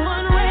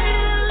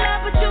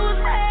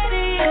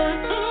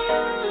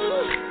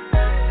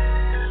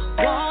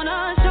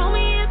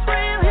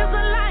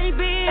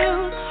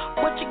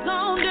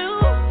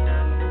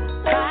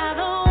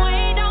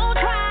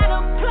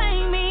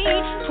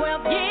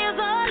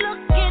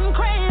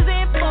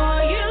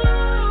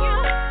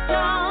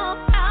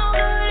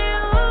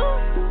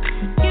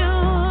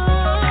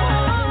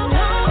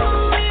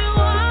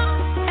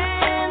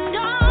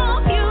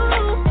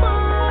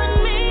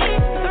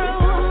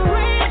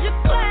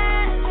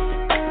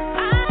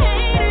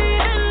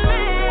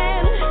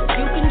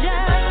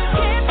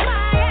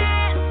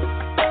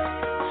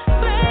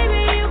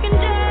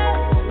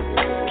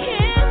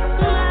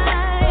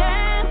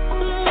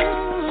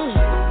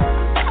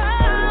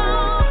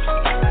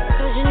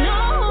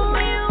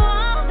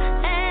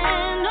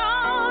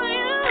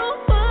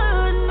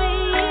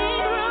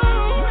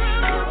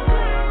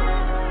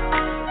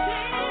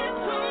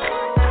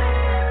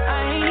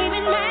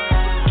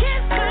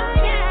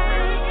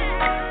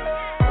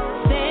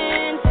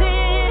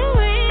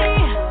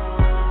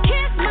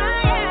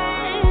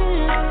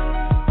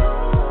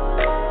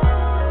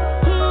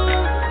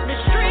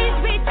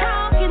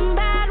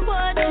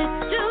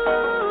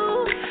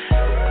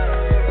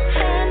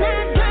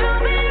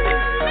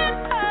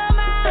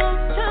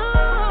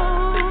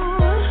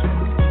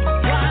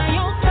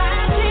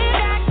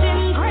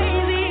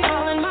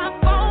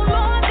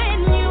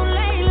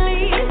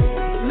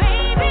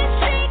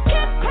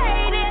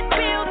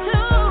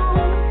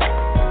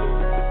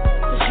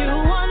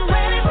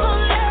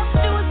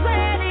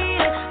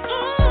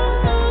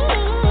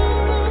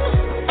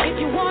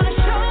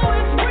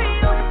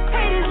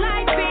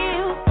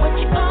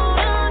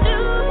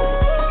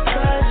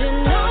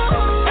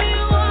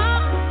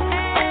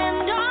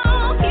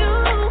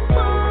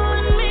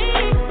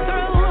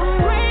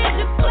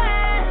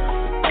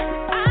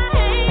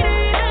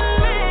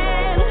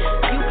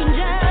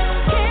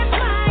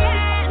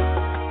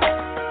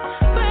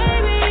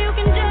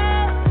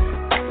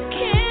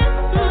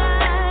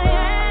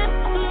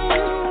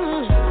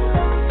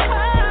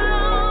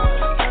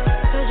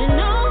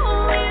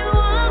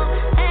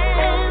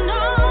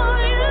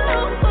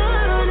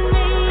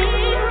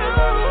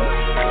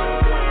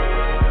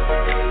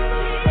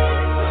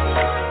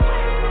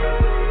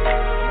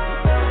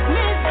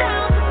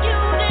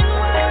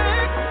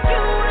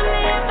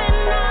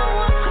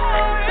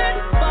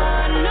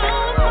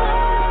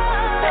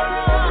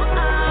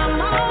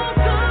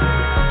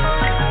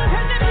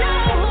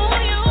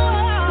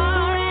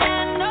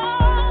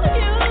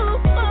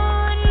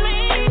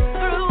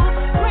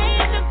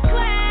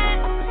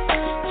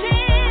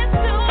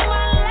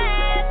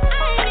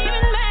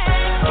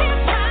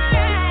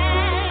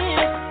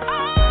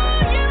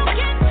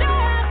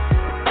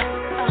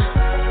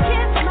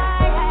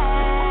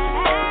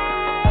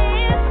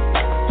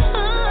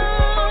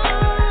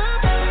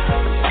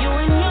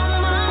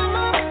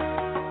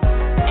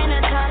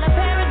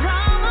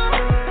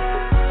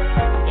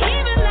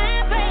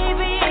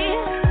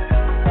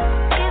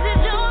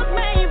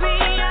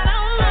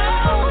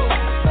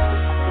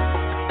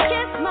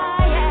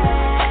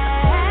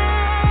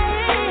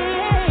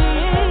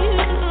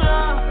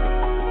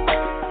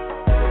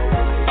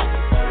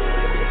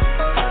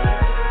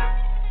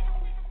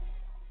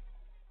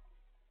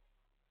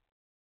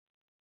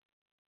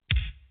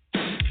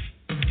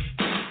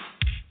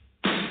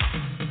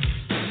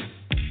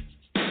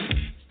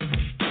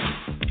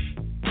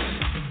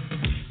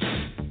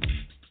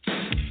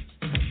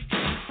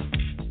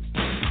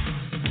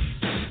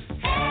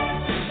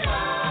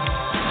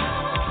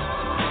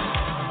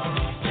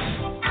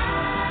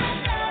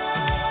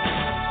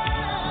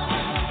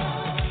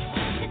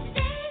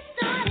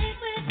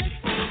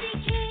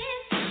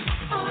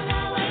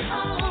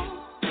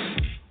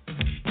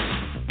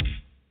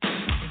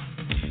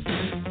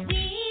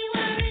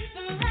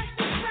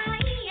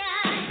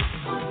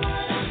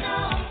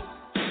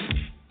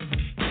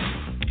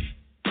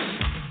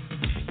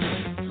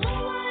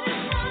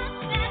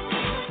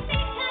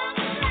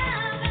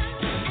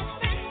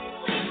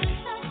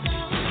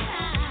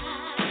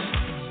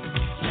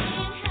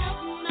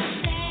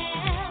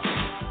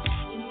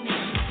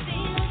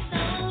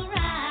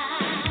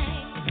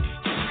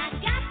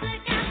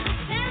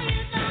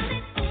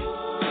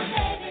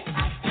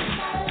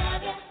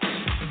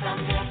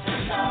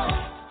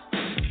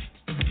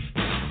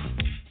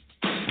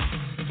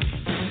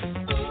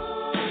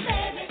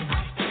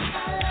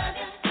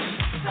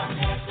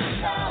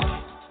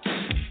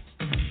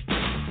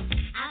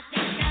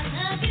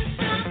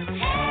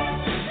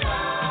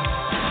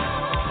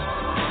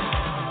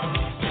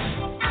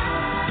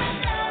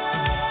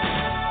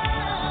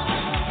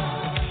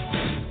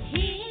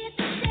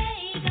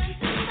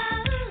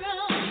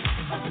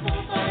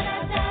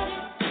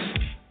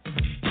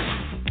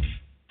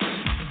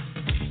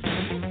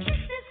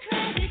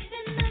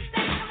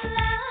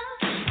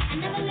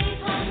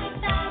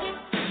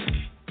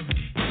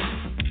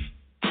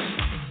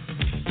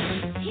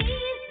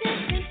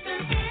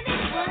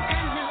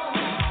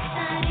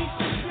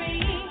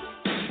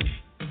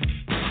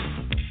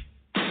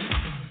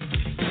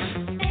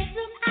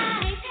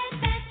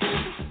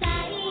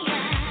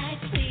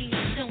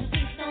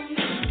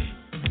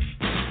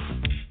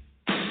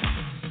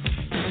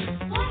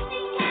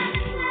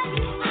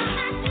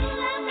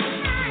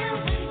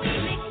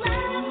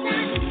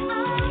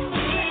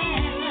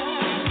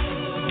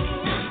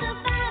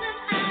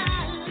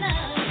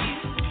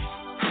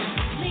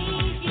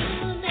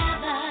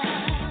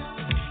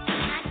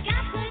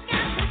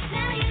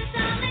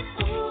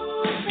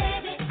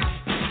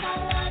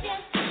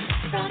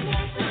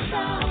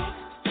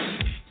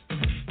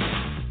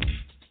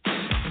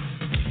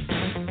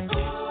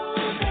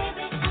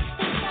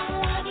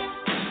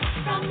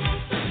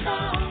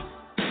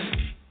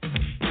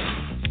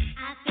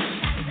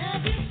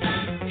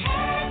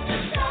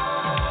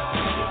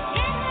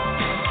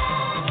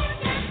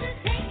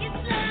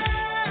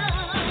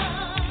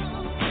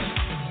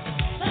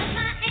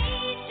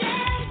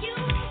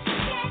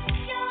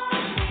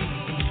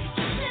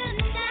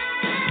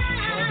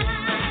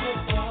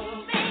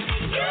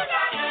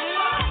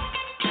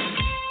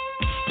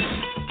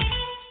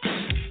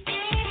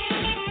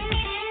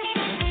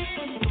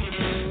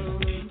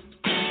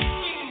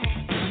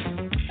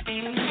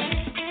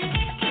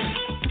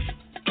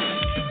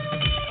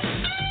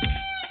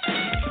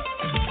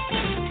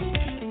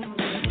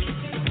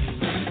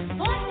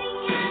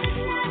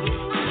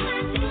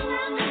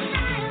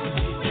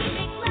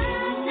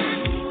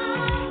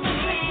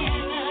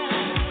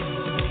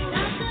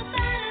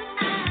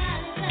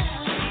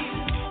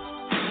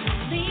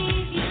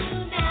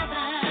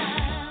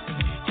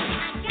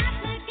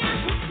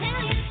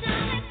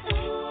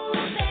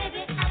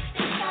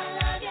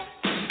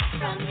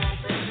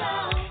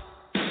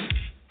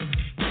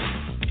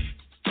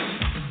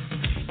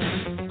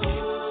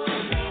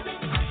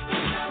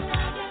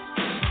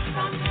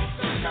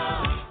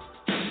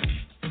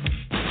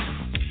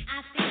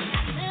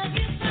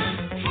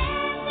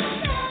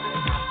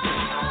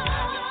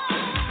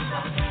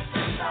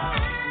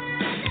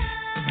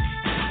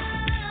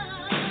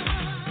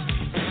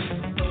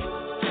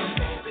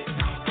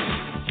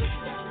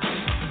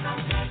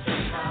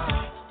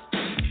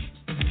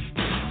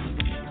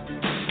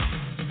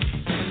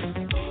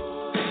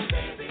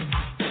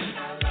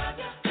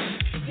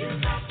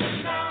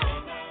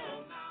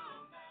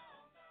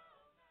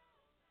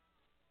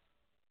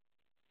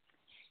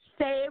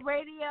 It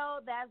Radio.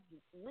 That's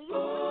Lisa.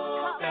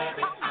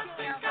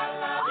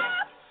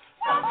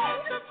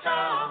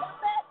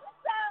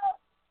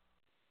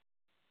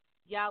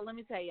 Y'all, let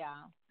me tell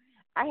y'all.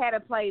 I had to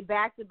play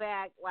back to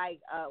back like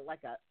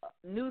a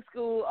new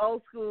school,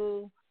 old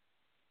school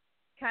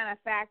kind of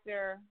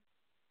factor.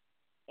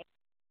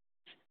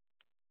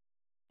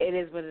 It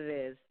is what it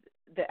is.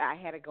 I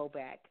had to go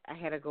back.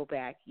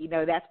 You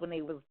know, that's when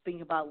they was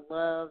thinking about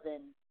love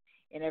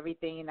and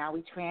everything, and now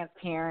we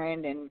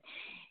transparent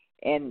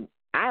and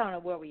I don't know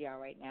where we are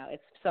right now.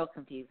 It's so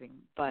confusing.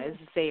 But it's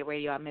to Say It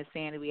Radio. I Miss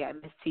Sandy. We got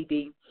Miss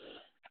TB,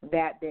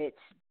 that bitch.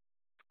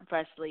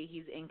 Freshly,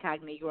 he's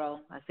incognito.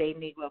 I say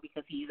Negro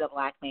because he's a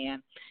black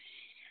man.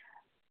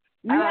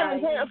 You haven't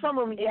heard from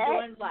him yet?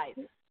 Enjoying life.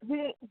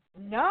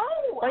 No.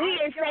 But he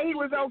didn't say he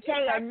was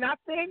okay or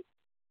nothing?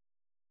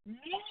 No.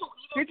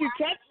 Did you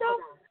text him?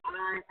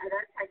 I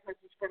got a text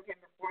message from him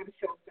before the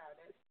show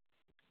started.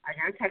 I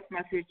got a text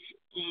message,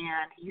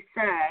 and he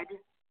said,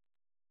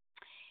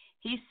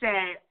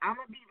 I'm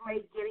going to be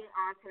late getting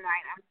on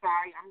tonight. I'm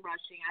sorry. I'm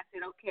rushing. I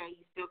said, okay.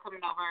 You still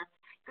coming over?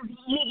 Because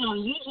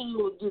usually you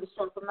will do the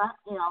show from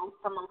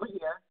over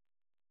here.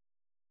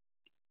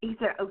 He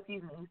said,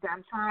 excuse me. He said,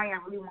 I'm trying. I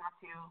really want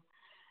to.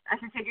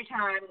 I said, take your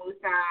time,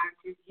 Musa.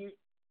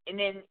 And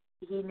then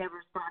he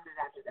never responded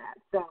after that.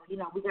 So, we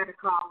got to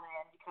call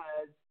in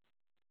because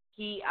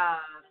he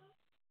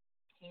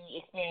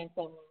experienced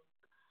some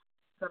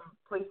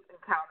police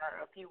encounter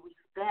a few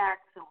weeks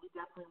back. So we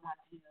definitely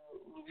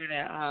we're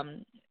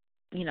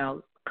gonna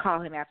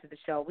call him after the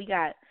show. We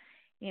got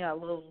a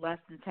little less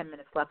than 10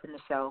 minutes left in the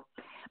show,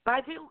 but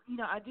I do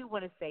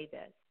want to say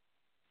this,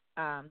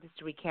 just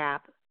to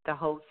recap the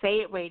whole Say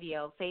It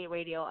Radio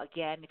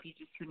again. If you're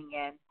just tuning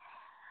in,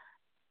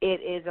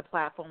 it is a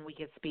platform we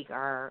can speak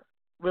our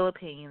real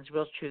opinions,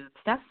 real truths.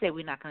 Not to say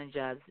we're not going to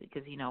judge,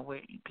 because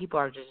people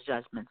are just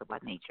judgmental by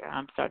nature.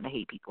 I'm starting to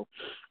hate people,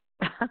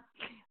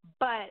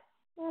 but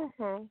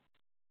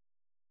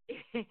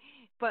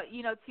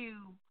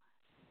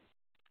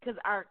because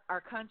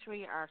our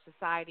country, our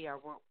society, our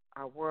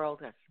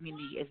world, our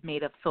community is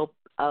made up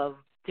of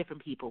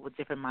different people with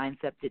different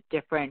mindsets,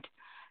 different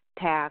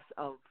paths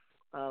of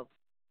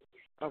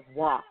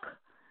walk.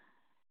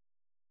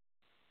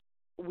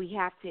 We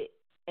have to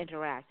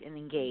interact and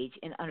engage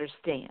and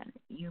understand.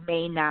 You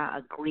may not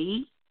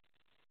agree,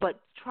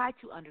 but try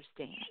to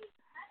understand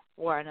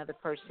where another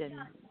person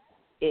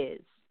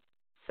is.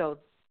 So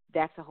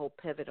that's a whole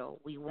pivotal.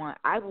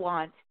 I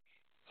want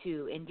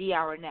to, in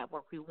DR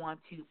Network, we want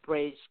to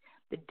bridge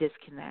the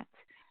disconnect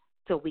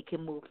so we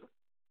can move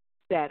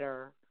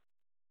better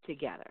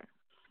together.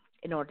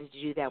 In order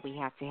to do that, we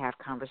have to have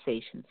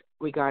conversations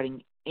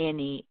regarding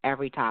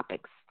every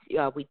topics.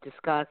 We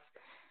discussed,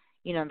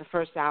 in the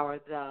first hour,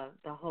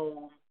 the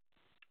whole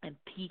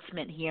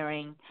impeachment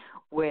hearing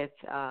with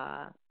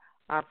our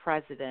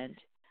president.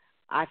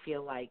 I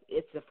feel like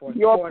it's the fourth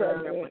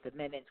quarter with a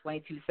minute and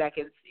 22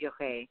 seconds.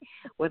 Okay,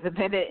 with a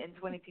minute and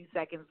 22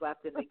 seconds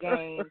left in the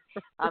game.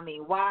 I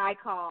mean, why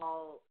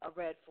call a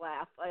red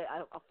flag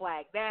a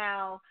flag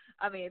now?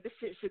 I mean, this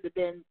shit should have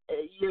been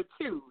year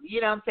two.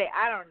 You know what I'm saying?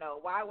 I don't know.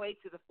 Why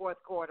wait to the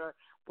fourth quarter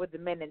with a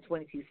minute and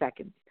 22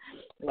 seconds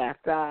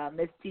left?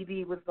 Miss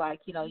TV was like,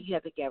 you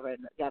have to gather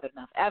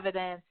enough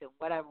evidence and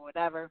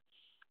whatever.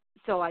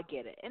 So I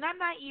get it, and I'm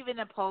not even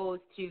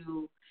opposed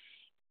to,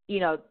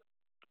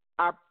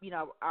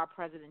 our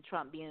President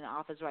Trump being in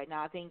office right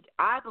now.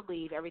 I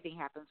believe everything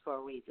happens for a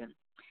reason.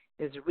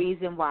 There's a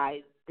reason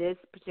why this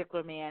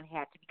particular man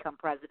had to become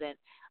president.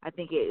 I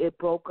think it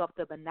broke up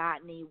the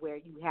monotony where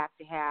you have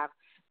to have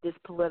this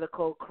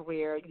political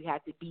career. You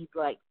have to be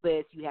like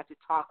this. You have to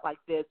talk like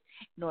this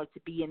in order to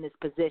be in this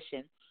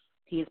position.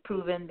 He has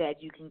proven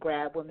that you can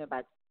grab women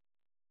by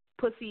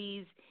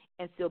pussies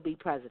and still be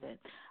president.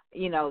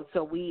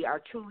 So we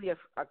are truly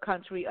a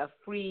country of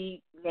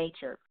free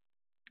nature.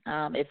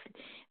 If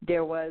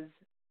there was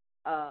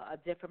a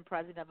different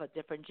president of a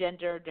different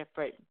gender,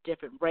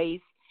 different race,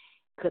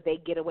 could they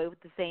get away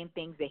with the same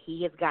things that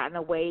he has gotten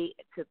away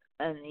to?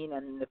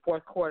 In the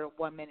fourth quarter,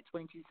 1 minute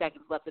 22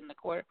 seconds left in the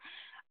quarter.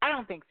 I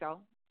don't think so.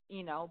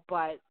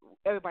 But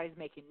everybody's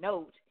making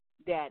note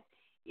that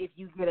if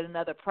you get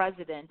another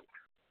president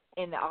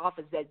in the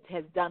office that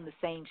has done the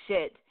same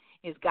shit,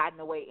 has gotten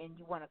away, and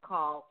you want to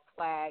call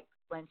flag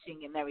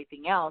lynching and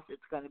everything else,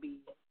 it's going to be.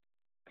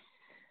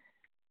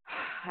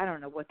 I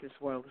don't know what this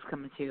world is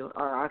coming to,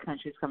 or our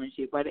country is coming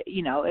to, but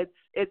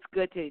it's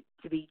good to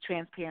be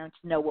transparent,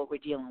 to know what we're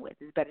dealing with.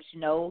 It's better to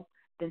know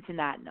than to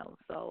not know.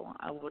 So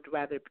I would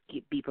rather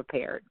be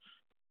prepared,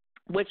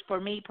 which for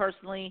me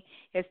personally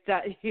has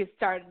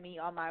started me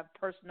on my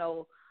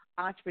personal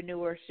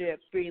entrepreneurship,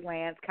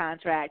 freelance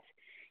contract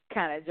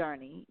kind of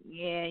journey.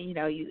 Yeah,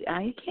 you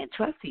can't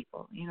trust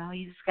people. You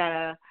just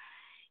gotta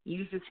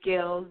use your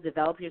skills,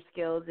 develop your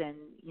skills, and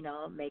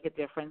make a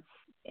difference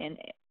in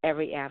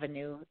every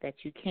avenue that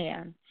you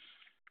can.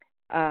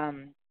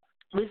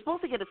 We're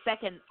supposed to get a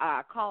second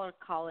caller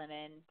calling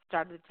in,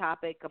 started the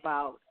topic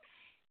about,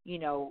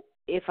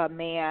 if a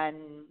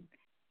man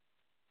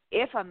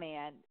if a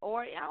man,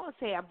 or I would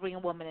say I bring a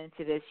woman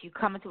into this, you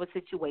come into a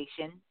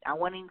situation, I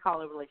wouldn't even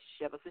call it a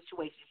relationship, a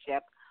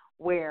situationship,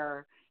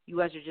 where you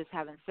guys are just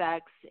having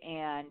sex,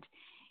 and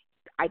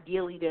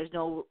ideally there's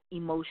no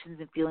emotions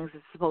and feelings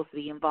that's supposed to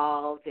be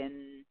involved,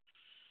 and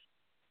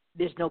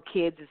there's no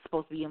kids that's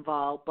supposed to be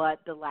involved, but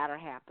the latter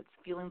happens.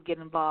 Feelings get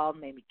involved,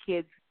 maybe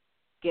kids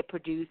get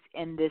produced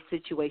in this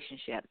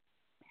situationship.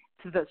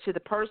 To the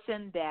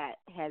person that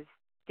has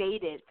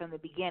stated from the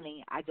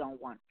beginning, I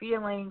don't want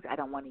feelings, I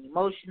don't want any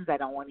emotions, I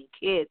don't want any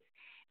kids,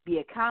 be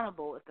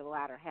accountable if the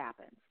latter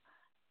happens.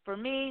 For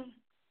me,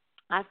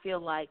 I feel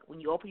like when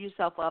you open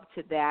yourself up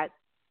to that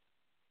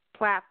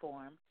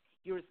platform,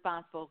 you're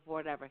responsible for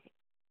whatever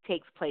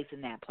takes place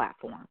in that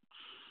platform.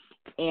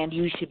 And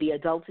you should be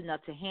adult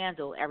enough to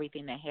handle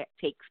everything that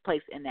takes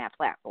place in that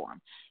platform.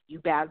 You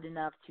bad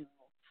enough to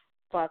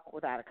fuck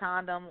without a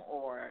condom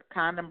or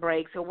condom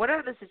breaks or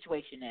whatever the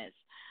situation is.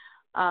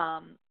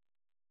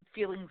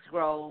 Feelings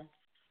grow.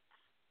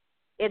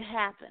 It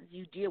happens.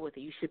 You deal with it.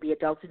 You should be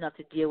adult enough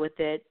to deal with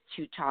it,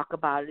 to talk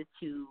about it,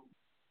 to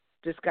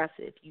discuss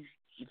it.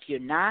 If you're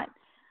not,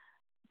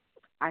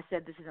 I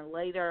said this in a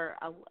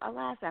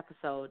last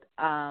episode,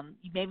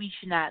 maybe you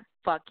should not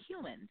fuck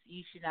humans.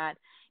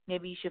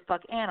 Maybe you should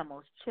fuck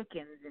animals,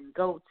 chickens and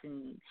goats,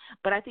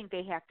 but I think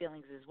they have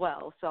feelings as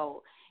well.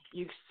 So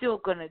you're still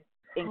going to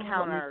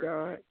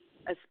encounter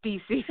a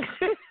species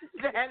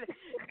that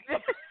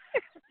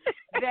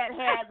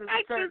has a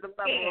certain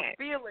level of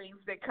feelings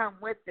that come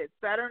with it.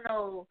 So I don't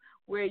know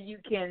where you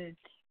can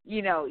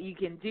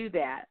do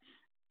that.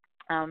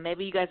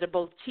 Maybe you guys are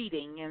both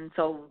cheating, and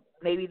so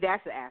maybe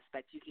that's the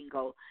aspect you can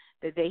go,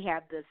 that they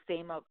have the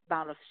same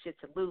amount of shit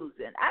to lose.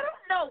 And I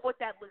don't know what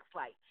that looks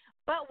like.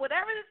 But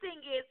whatever the thing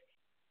is,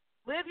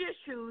 live your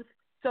truth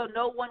so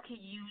no one can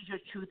use your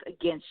truth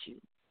against you.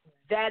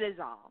 That is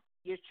all.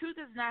 Your truth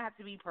does not have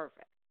to be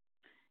perfect.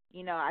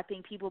 I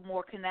think people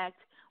more connect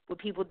with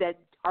people that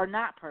are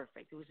not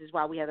perfect, which is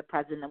why we have the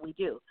president that we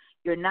do.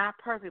 You're not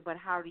perfect, but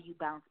how do you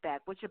bounce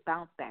back? What's your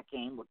bounce back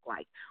game look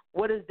like?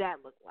 What does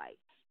that look like?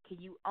 Can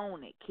you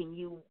own it? Can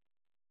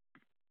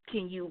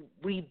you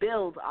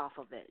rebuild off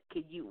of it?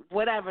 Can you,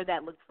 whatever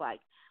that looks like,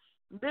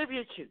 live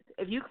your truth.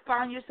 If you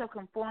find yourself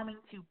conforming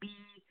to be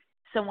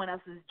someone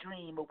else's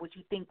dream or what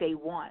you think they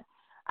want,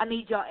 I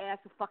need your ass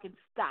to fucking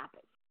stop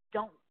it.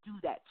 Don't do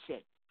that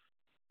shit.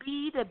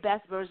 Be the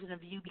best version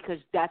of you because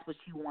that's what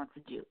you want to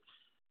do.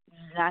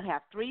 You do not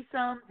have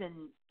threesomes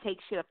and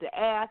take shit up the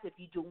ass if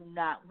you do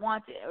not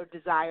want it or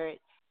desire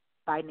it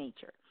by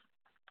nature.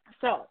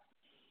 So,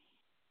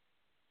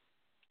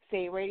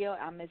 Say Radio,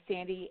 I'm Miss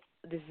Sandy.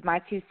 This is my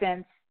 2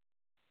 cents.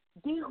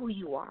 Be who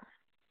you are.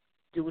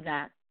 Do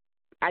not.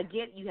 I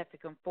get you have to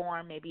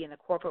conform maybe in a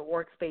corporate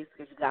workspace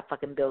because you got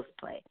fucking bills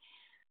to pay.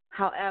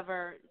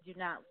 However, do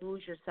not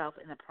lose yourself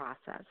in the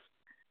process.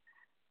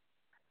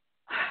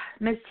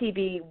 Miss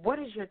TB, what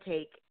is your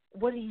take?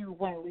 What do you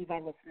want to leave our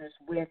listeners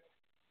with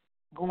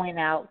going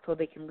out so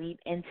they can lead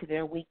into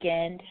their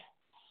weekend?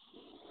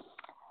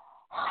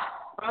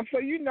 So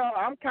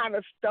I'm kind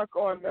of stuck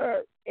on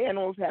the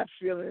animals have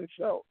feelings,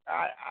 so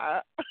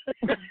I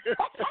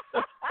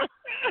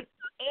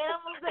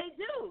Animals, they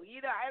do.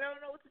 I don't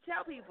know what to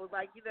tell people.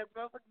 Like,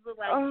 motherfuckers are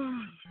like,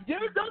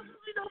 there's no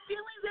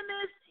feelings in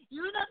this.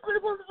 You're not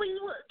supposed to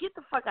get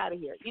the fuck out of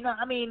here. I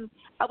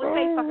would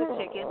say fuck a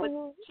chicken, but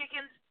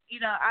chickens,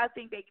 I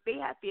think they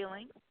have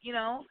feelings.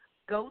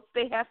 Goats,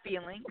 they have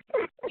feelings.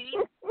 See?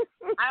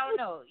 I don't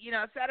know.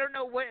 So I don't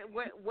know what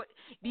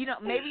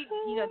maybe,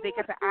 they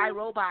got the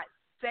iRobot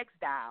sex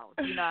dolls.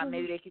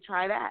 Maybe they could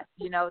try that.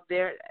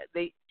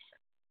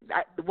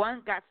 The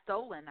one got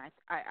stolen.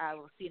 I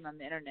was seeing on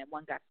the internet.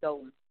 One got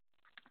stolen.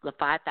 The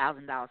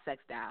 $5,000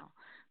 sex doll.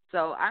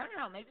 So I don't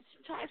know. Maybe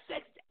try a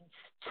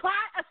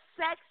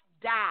sex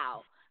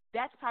doll.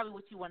 That's probably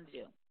what you want to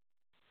do.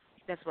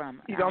 That's where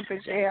I'm. You don't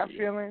think they have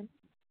feelings?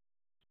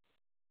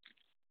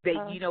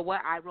 You know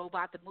what?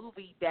 iRobot the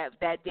movie.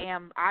 That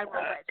damn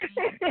iRobot.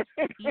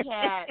 He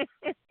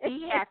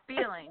had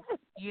feelings.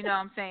 You know what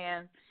I'm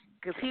saying?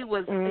 Because he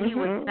was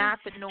not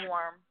the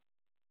norm.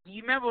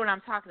 You remember what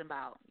I'm talking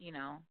about,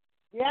 Yeah,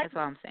 that's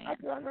what I'm saying. I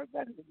know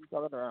exactly what you're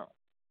talking about.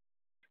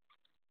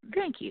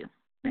 Thank you.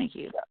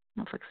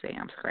 Motherfuckers say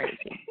I'm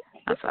crazy.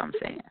 That's what I'm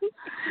saying.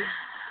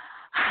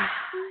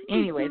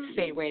 Anyway, it's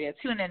State Radio.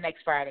 Tune in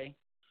next Friday.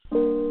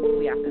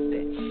 We out this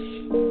bitch.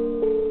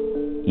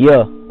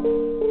 Yeah.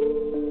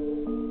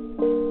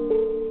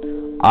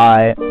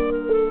 Alright.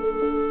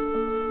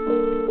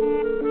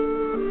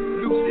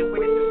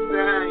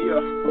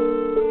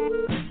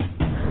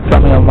 Tell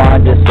me your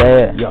mind, just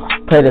say it. Yeah.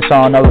 Play the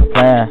song of a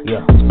plan.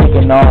 Yeah.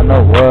 Speaking on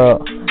the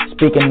world,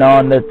 speaking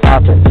on the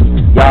topic.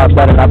 Y'all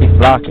better not be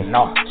flocking.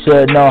 No.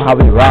 Should know how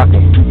we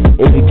rocking.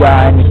 If you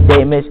got any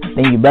statements,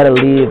 then you better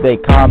leave a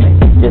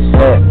comment. Just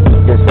say it.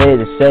 Just say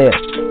it.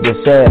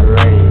 Just say it.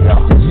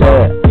 Just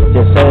say it.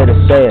 Just say it.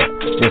 Just say it.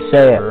 Just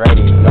say it.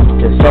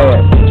 Just say it. Just say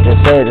it.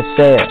 Just say it.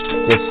 Just say it.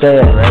 Just say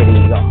it.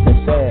 Just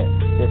say it.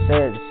 Just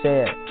say it. Just say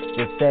it.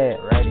 Just say it.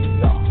 Ready,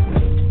 go.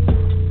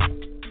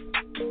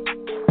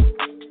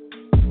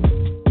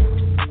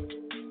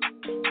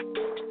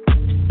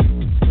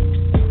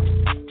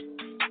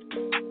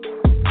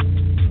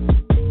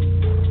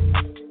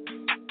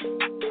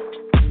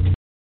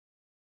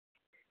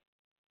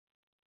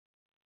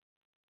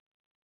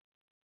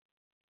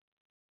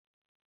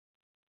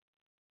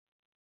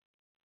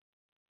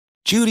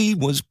 Judy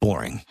was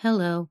boring.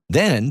 Hello.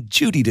 Then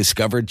Judy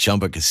discovered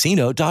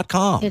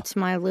ChumbaCasino.com. It's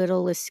my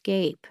little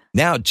escape.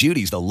 Now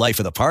Judy's the life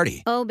of the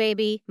party. Oh,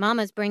 baby,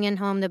 mama's bringing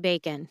home the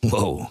bacon.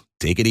 Whoa,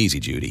 take it easy,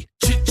 Judy.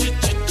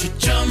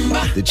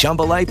 The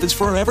Chumba life is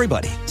for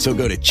everybody. So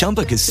go to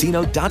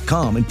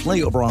ChumbaCasino.com and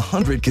play over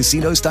 100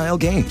 casino-style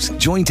games.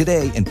 Join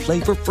today and play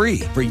for free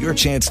for your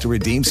chance to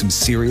redeem some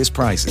serious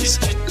prizes.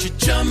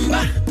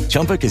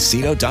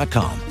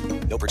 ChumbaCasino.com.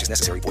 No purchase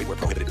necessary. Void where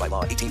prohibited by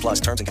law.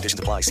 18+ terms and conditions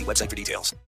apply. See website for details.